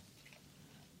we know.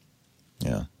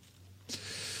 Yeah.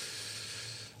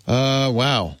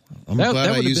 Wow. I'm glad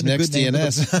I used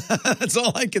NextDNS. That's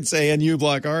all I can say. And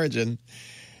uBlock Origin.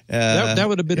 That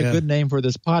would have been a good name for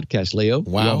this podcast, Leo.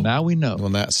 Wow. Well, now we know.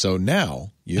 So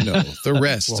now you know the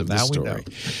rest of the story.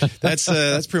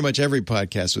 That's pretty much every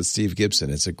podcast with Steve Gibson.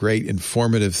 It's a great,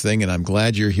 informative thing, and I'm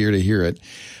glad you're here to hear it.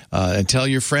 And tell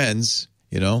your friends,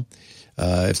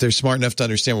 if they're smart enough to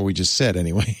understand what we just said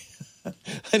anyway.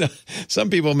 I know some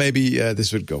people maybe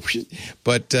this would go,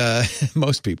 but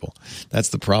most people, that's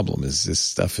the problem. Is this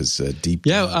stuff is deep?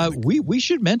 Yeah, we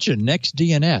should mention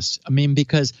NextDNS. I mean,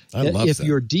 because if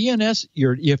your DNS,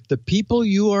 if the people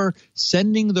you are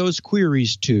sending those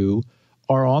queries to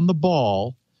are on the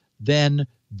ball, then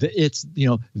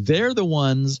they're the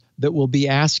ones that will be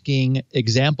asking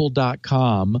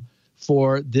example.com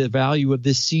for the value of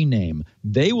this CNAME.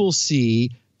 They will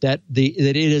see that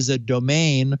it is a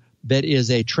domain that is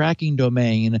a tracking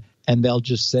domain, and they'll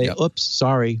just say, oops,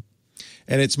 sorry.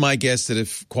 And it's my guess that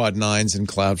if Quad9s and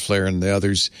Cloudflare and the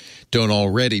others don't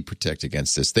already protect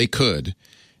against this, they could.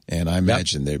 And I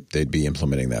imagine they'd be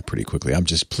implementing that pretty quickly. I'm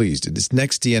just pleased. This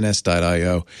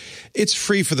nextdns.io, it's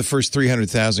free for the first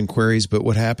 300,000 queries, but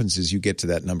what happens is you get to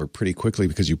that number pretty quickly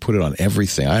because you put it on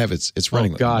everything. I have it's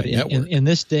running. Oh God! In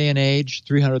this day and age,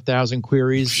 300,000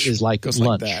 queries is like lunch.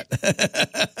 Like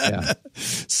that. Yeah.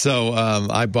 So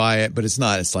I buy it, but it's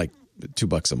not. It's like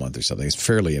 $2 a month or something. It's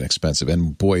fairly inexpensive,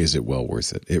 and boy, is it well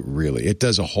worth it. It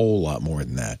does a whole lot more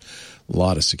than that. A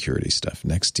lot of security stuff.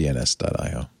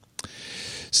 Nextdns.io.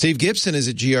 Steve Gibson is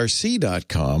at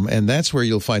grc.com, and that's where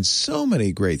you'll find so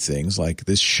many great things like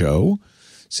this show,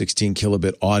 16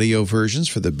 kilobit audio versions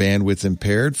for the bandwidth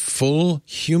impaired, full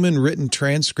human-written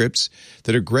transcripts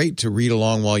that are great to read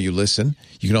along while you listen.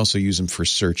 You can also use them for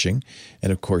searching.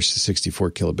 And, of course, the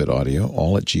 64 kilobit audio,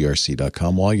 all at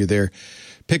grc.com. While you're there,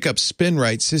 pick up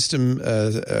SpinRite. System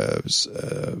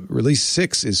Release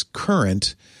 6 is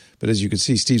current, but as you can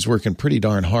see, Steve's working pretty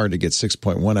darn hard to get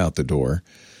 6.1 out the door.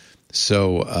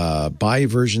 So buy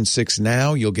version 6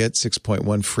 now. You'll get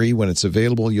 6.1 free when it's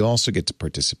available. You also get to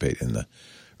participate in the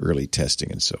early testing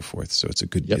and so forth. So it's a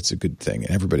good thing.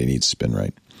 And everybody needs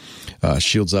SpinRite.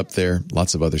 Shield's up there.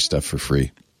 Lots of other stuff for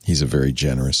free. He's a very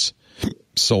generous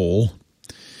soul.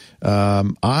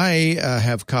 I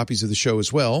have copies of the show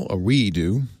as well. We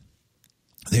do.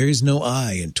 There is no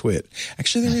I in twit.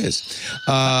 Actually, there is.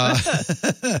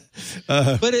 But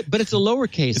it's a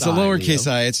lowercase. It's a lowercase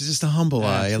I. It's just a humble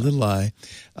I, a little I.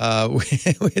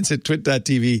 It's at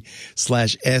twit.tv/SN.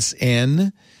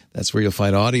 That's where you'll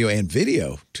find audio and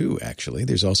video too. Actually,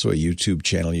 there's also a YouTube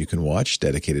channel you can watch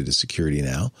dedicated to Security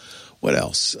Now. What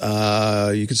else?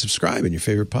 You can subscribe in your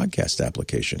favorite podcast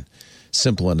application.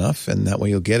 Simple enough, and that way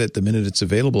you'll get it the minute it's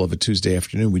available of a Tuesday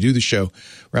afternoon. We do the show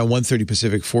around 1:30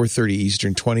 Pacific, 4:30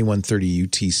 Eastern, 21:30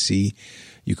 UTC.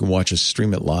 You can watch us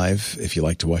stream it live if you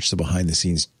like to watch the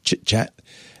behind-the-scenes chit-chat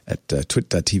at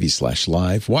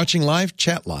twit.tv/live. Watching live,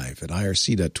 chat live at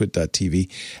irc.twit.tv.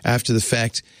 After the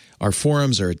fact, our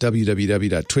forums are at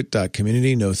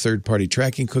www.twit.community. No third-party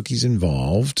tracking cookies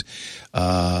involved,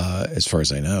 as far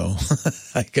as I know.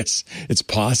 I guess it's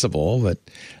possible, but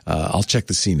I'll check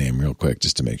the CNAME real quick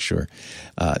just to make sure.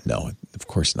 No, of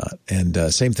course not.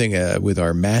 And same thing with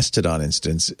our Mastodon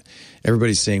instance.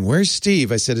 Everybody's saying, where's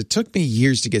Steve? I said, it took me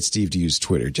years to get Steve to use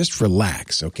Twitter. Just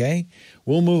relax, okay?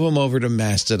 We'll move him over to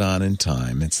Mastodon in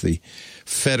time. It's the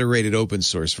federated open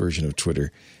source version of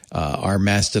Twitter. Our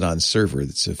Mastodon server,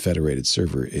 that's a federated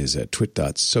server, is at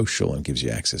twit.social and gives you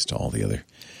access to all the other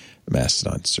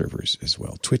Mastodon servers as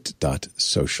well.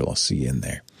 Twit.social. I'll see you in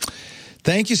there.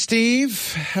 Thank you,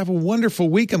 Steve. Have a wonderful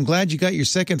week. I'm glad you got your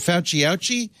second Fauci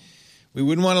ouchie. We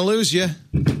wouldn't want to lose you.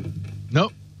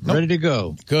 Nope. Ready to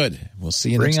go. Good. We'll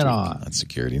see you next week on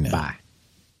Security Now. Bye.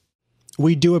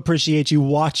 We do appreciate you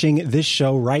watching this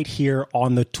show right here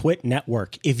on the Twit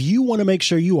Network. If you want to make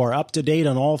sure you are up to date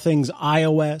on all things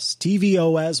iOS,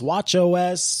 tvOS,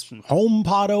 watchOS,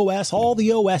 HomePod OS, all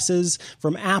the OSs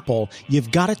from Apple,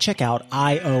 you've got to check out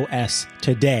iOS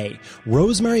Today.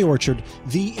 Rosemary Orchard,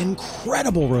 the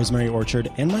incredible Rosemary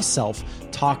Orchard, and myself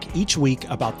talk each week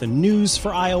about the news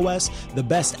for iOS, the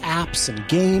best apps and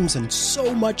games, and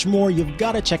so much more. You've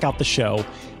got to check out the show.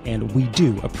 And we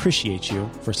do appreciate you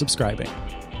for subscribing.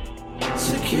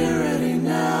 Security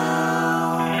Now.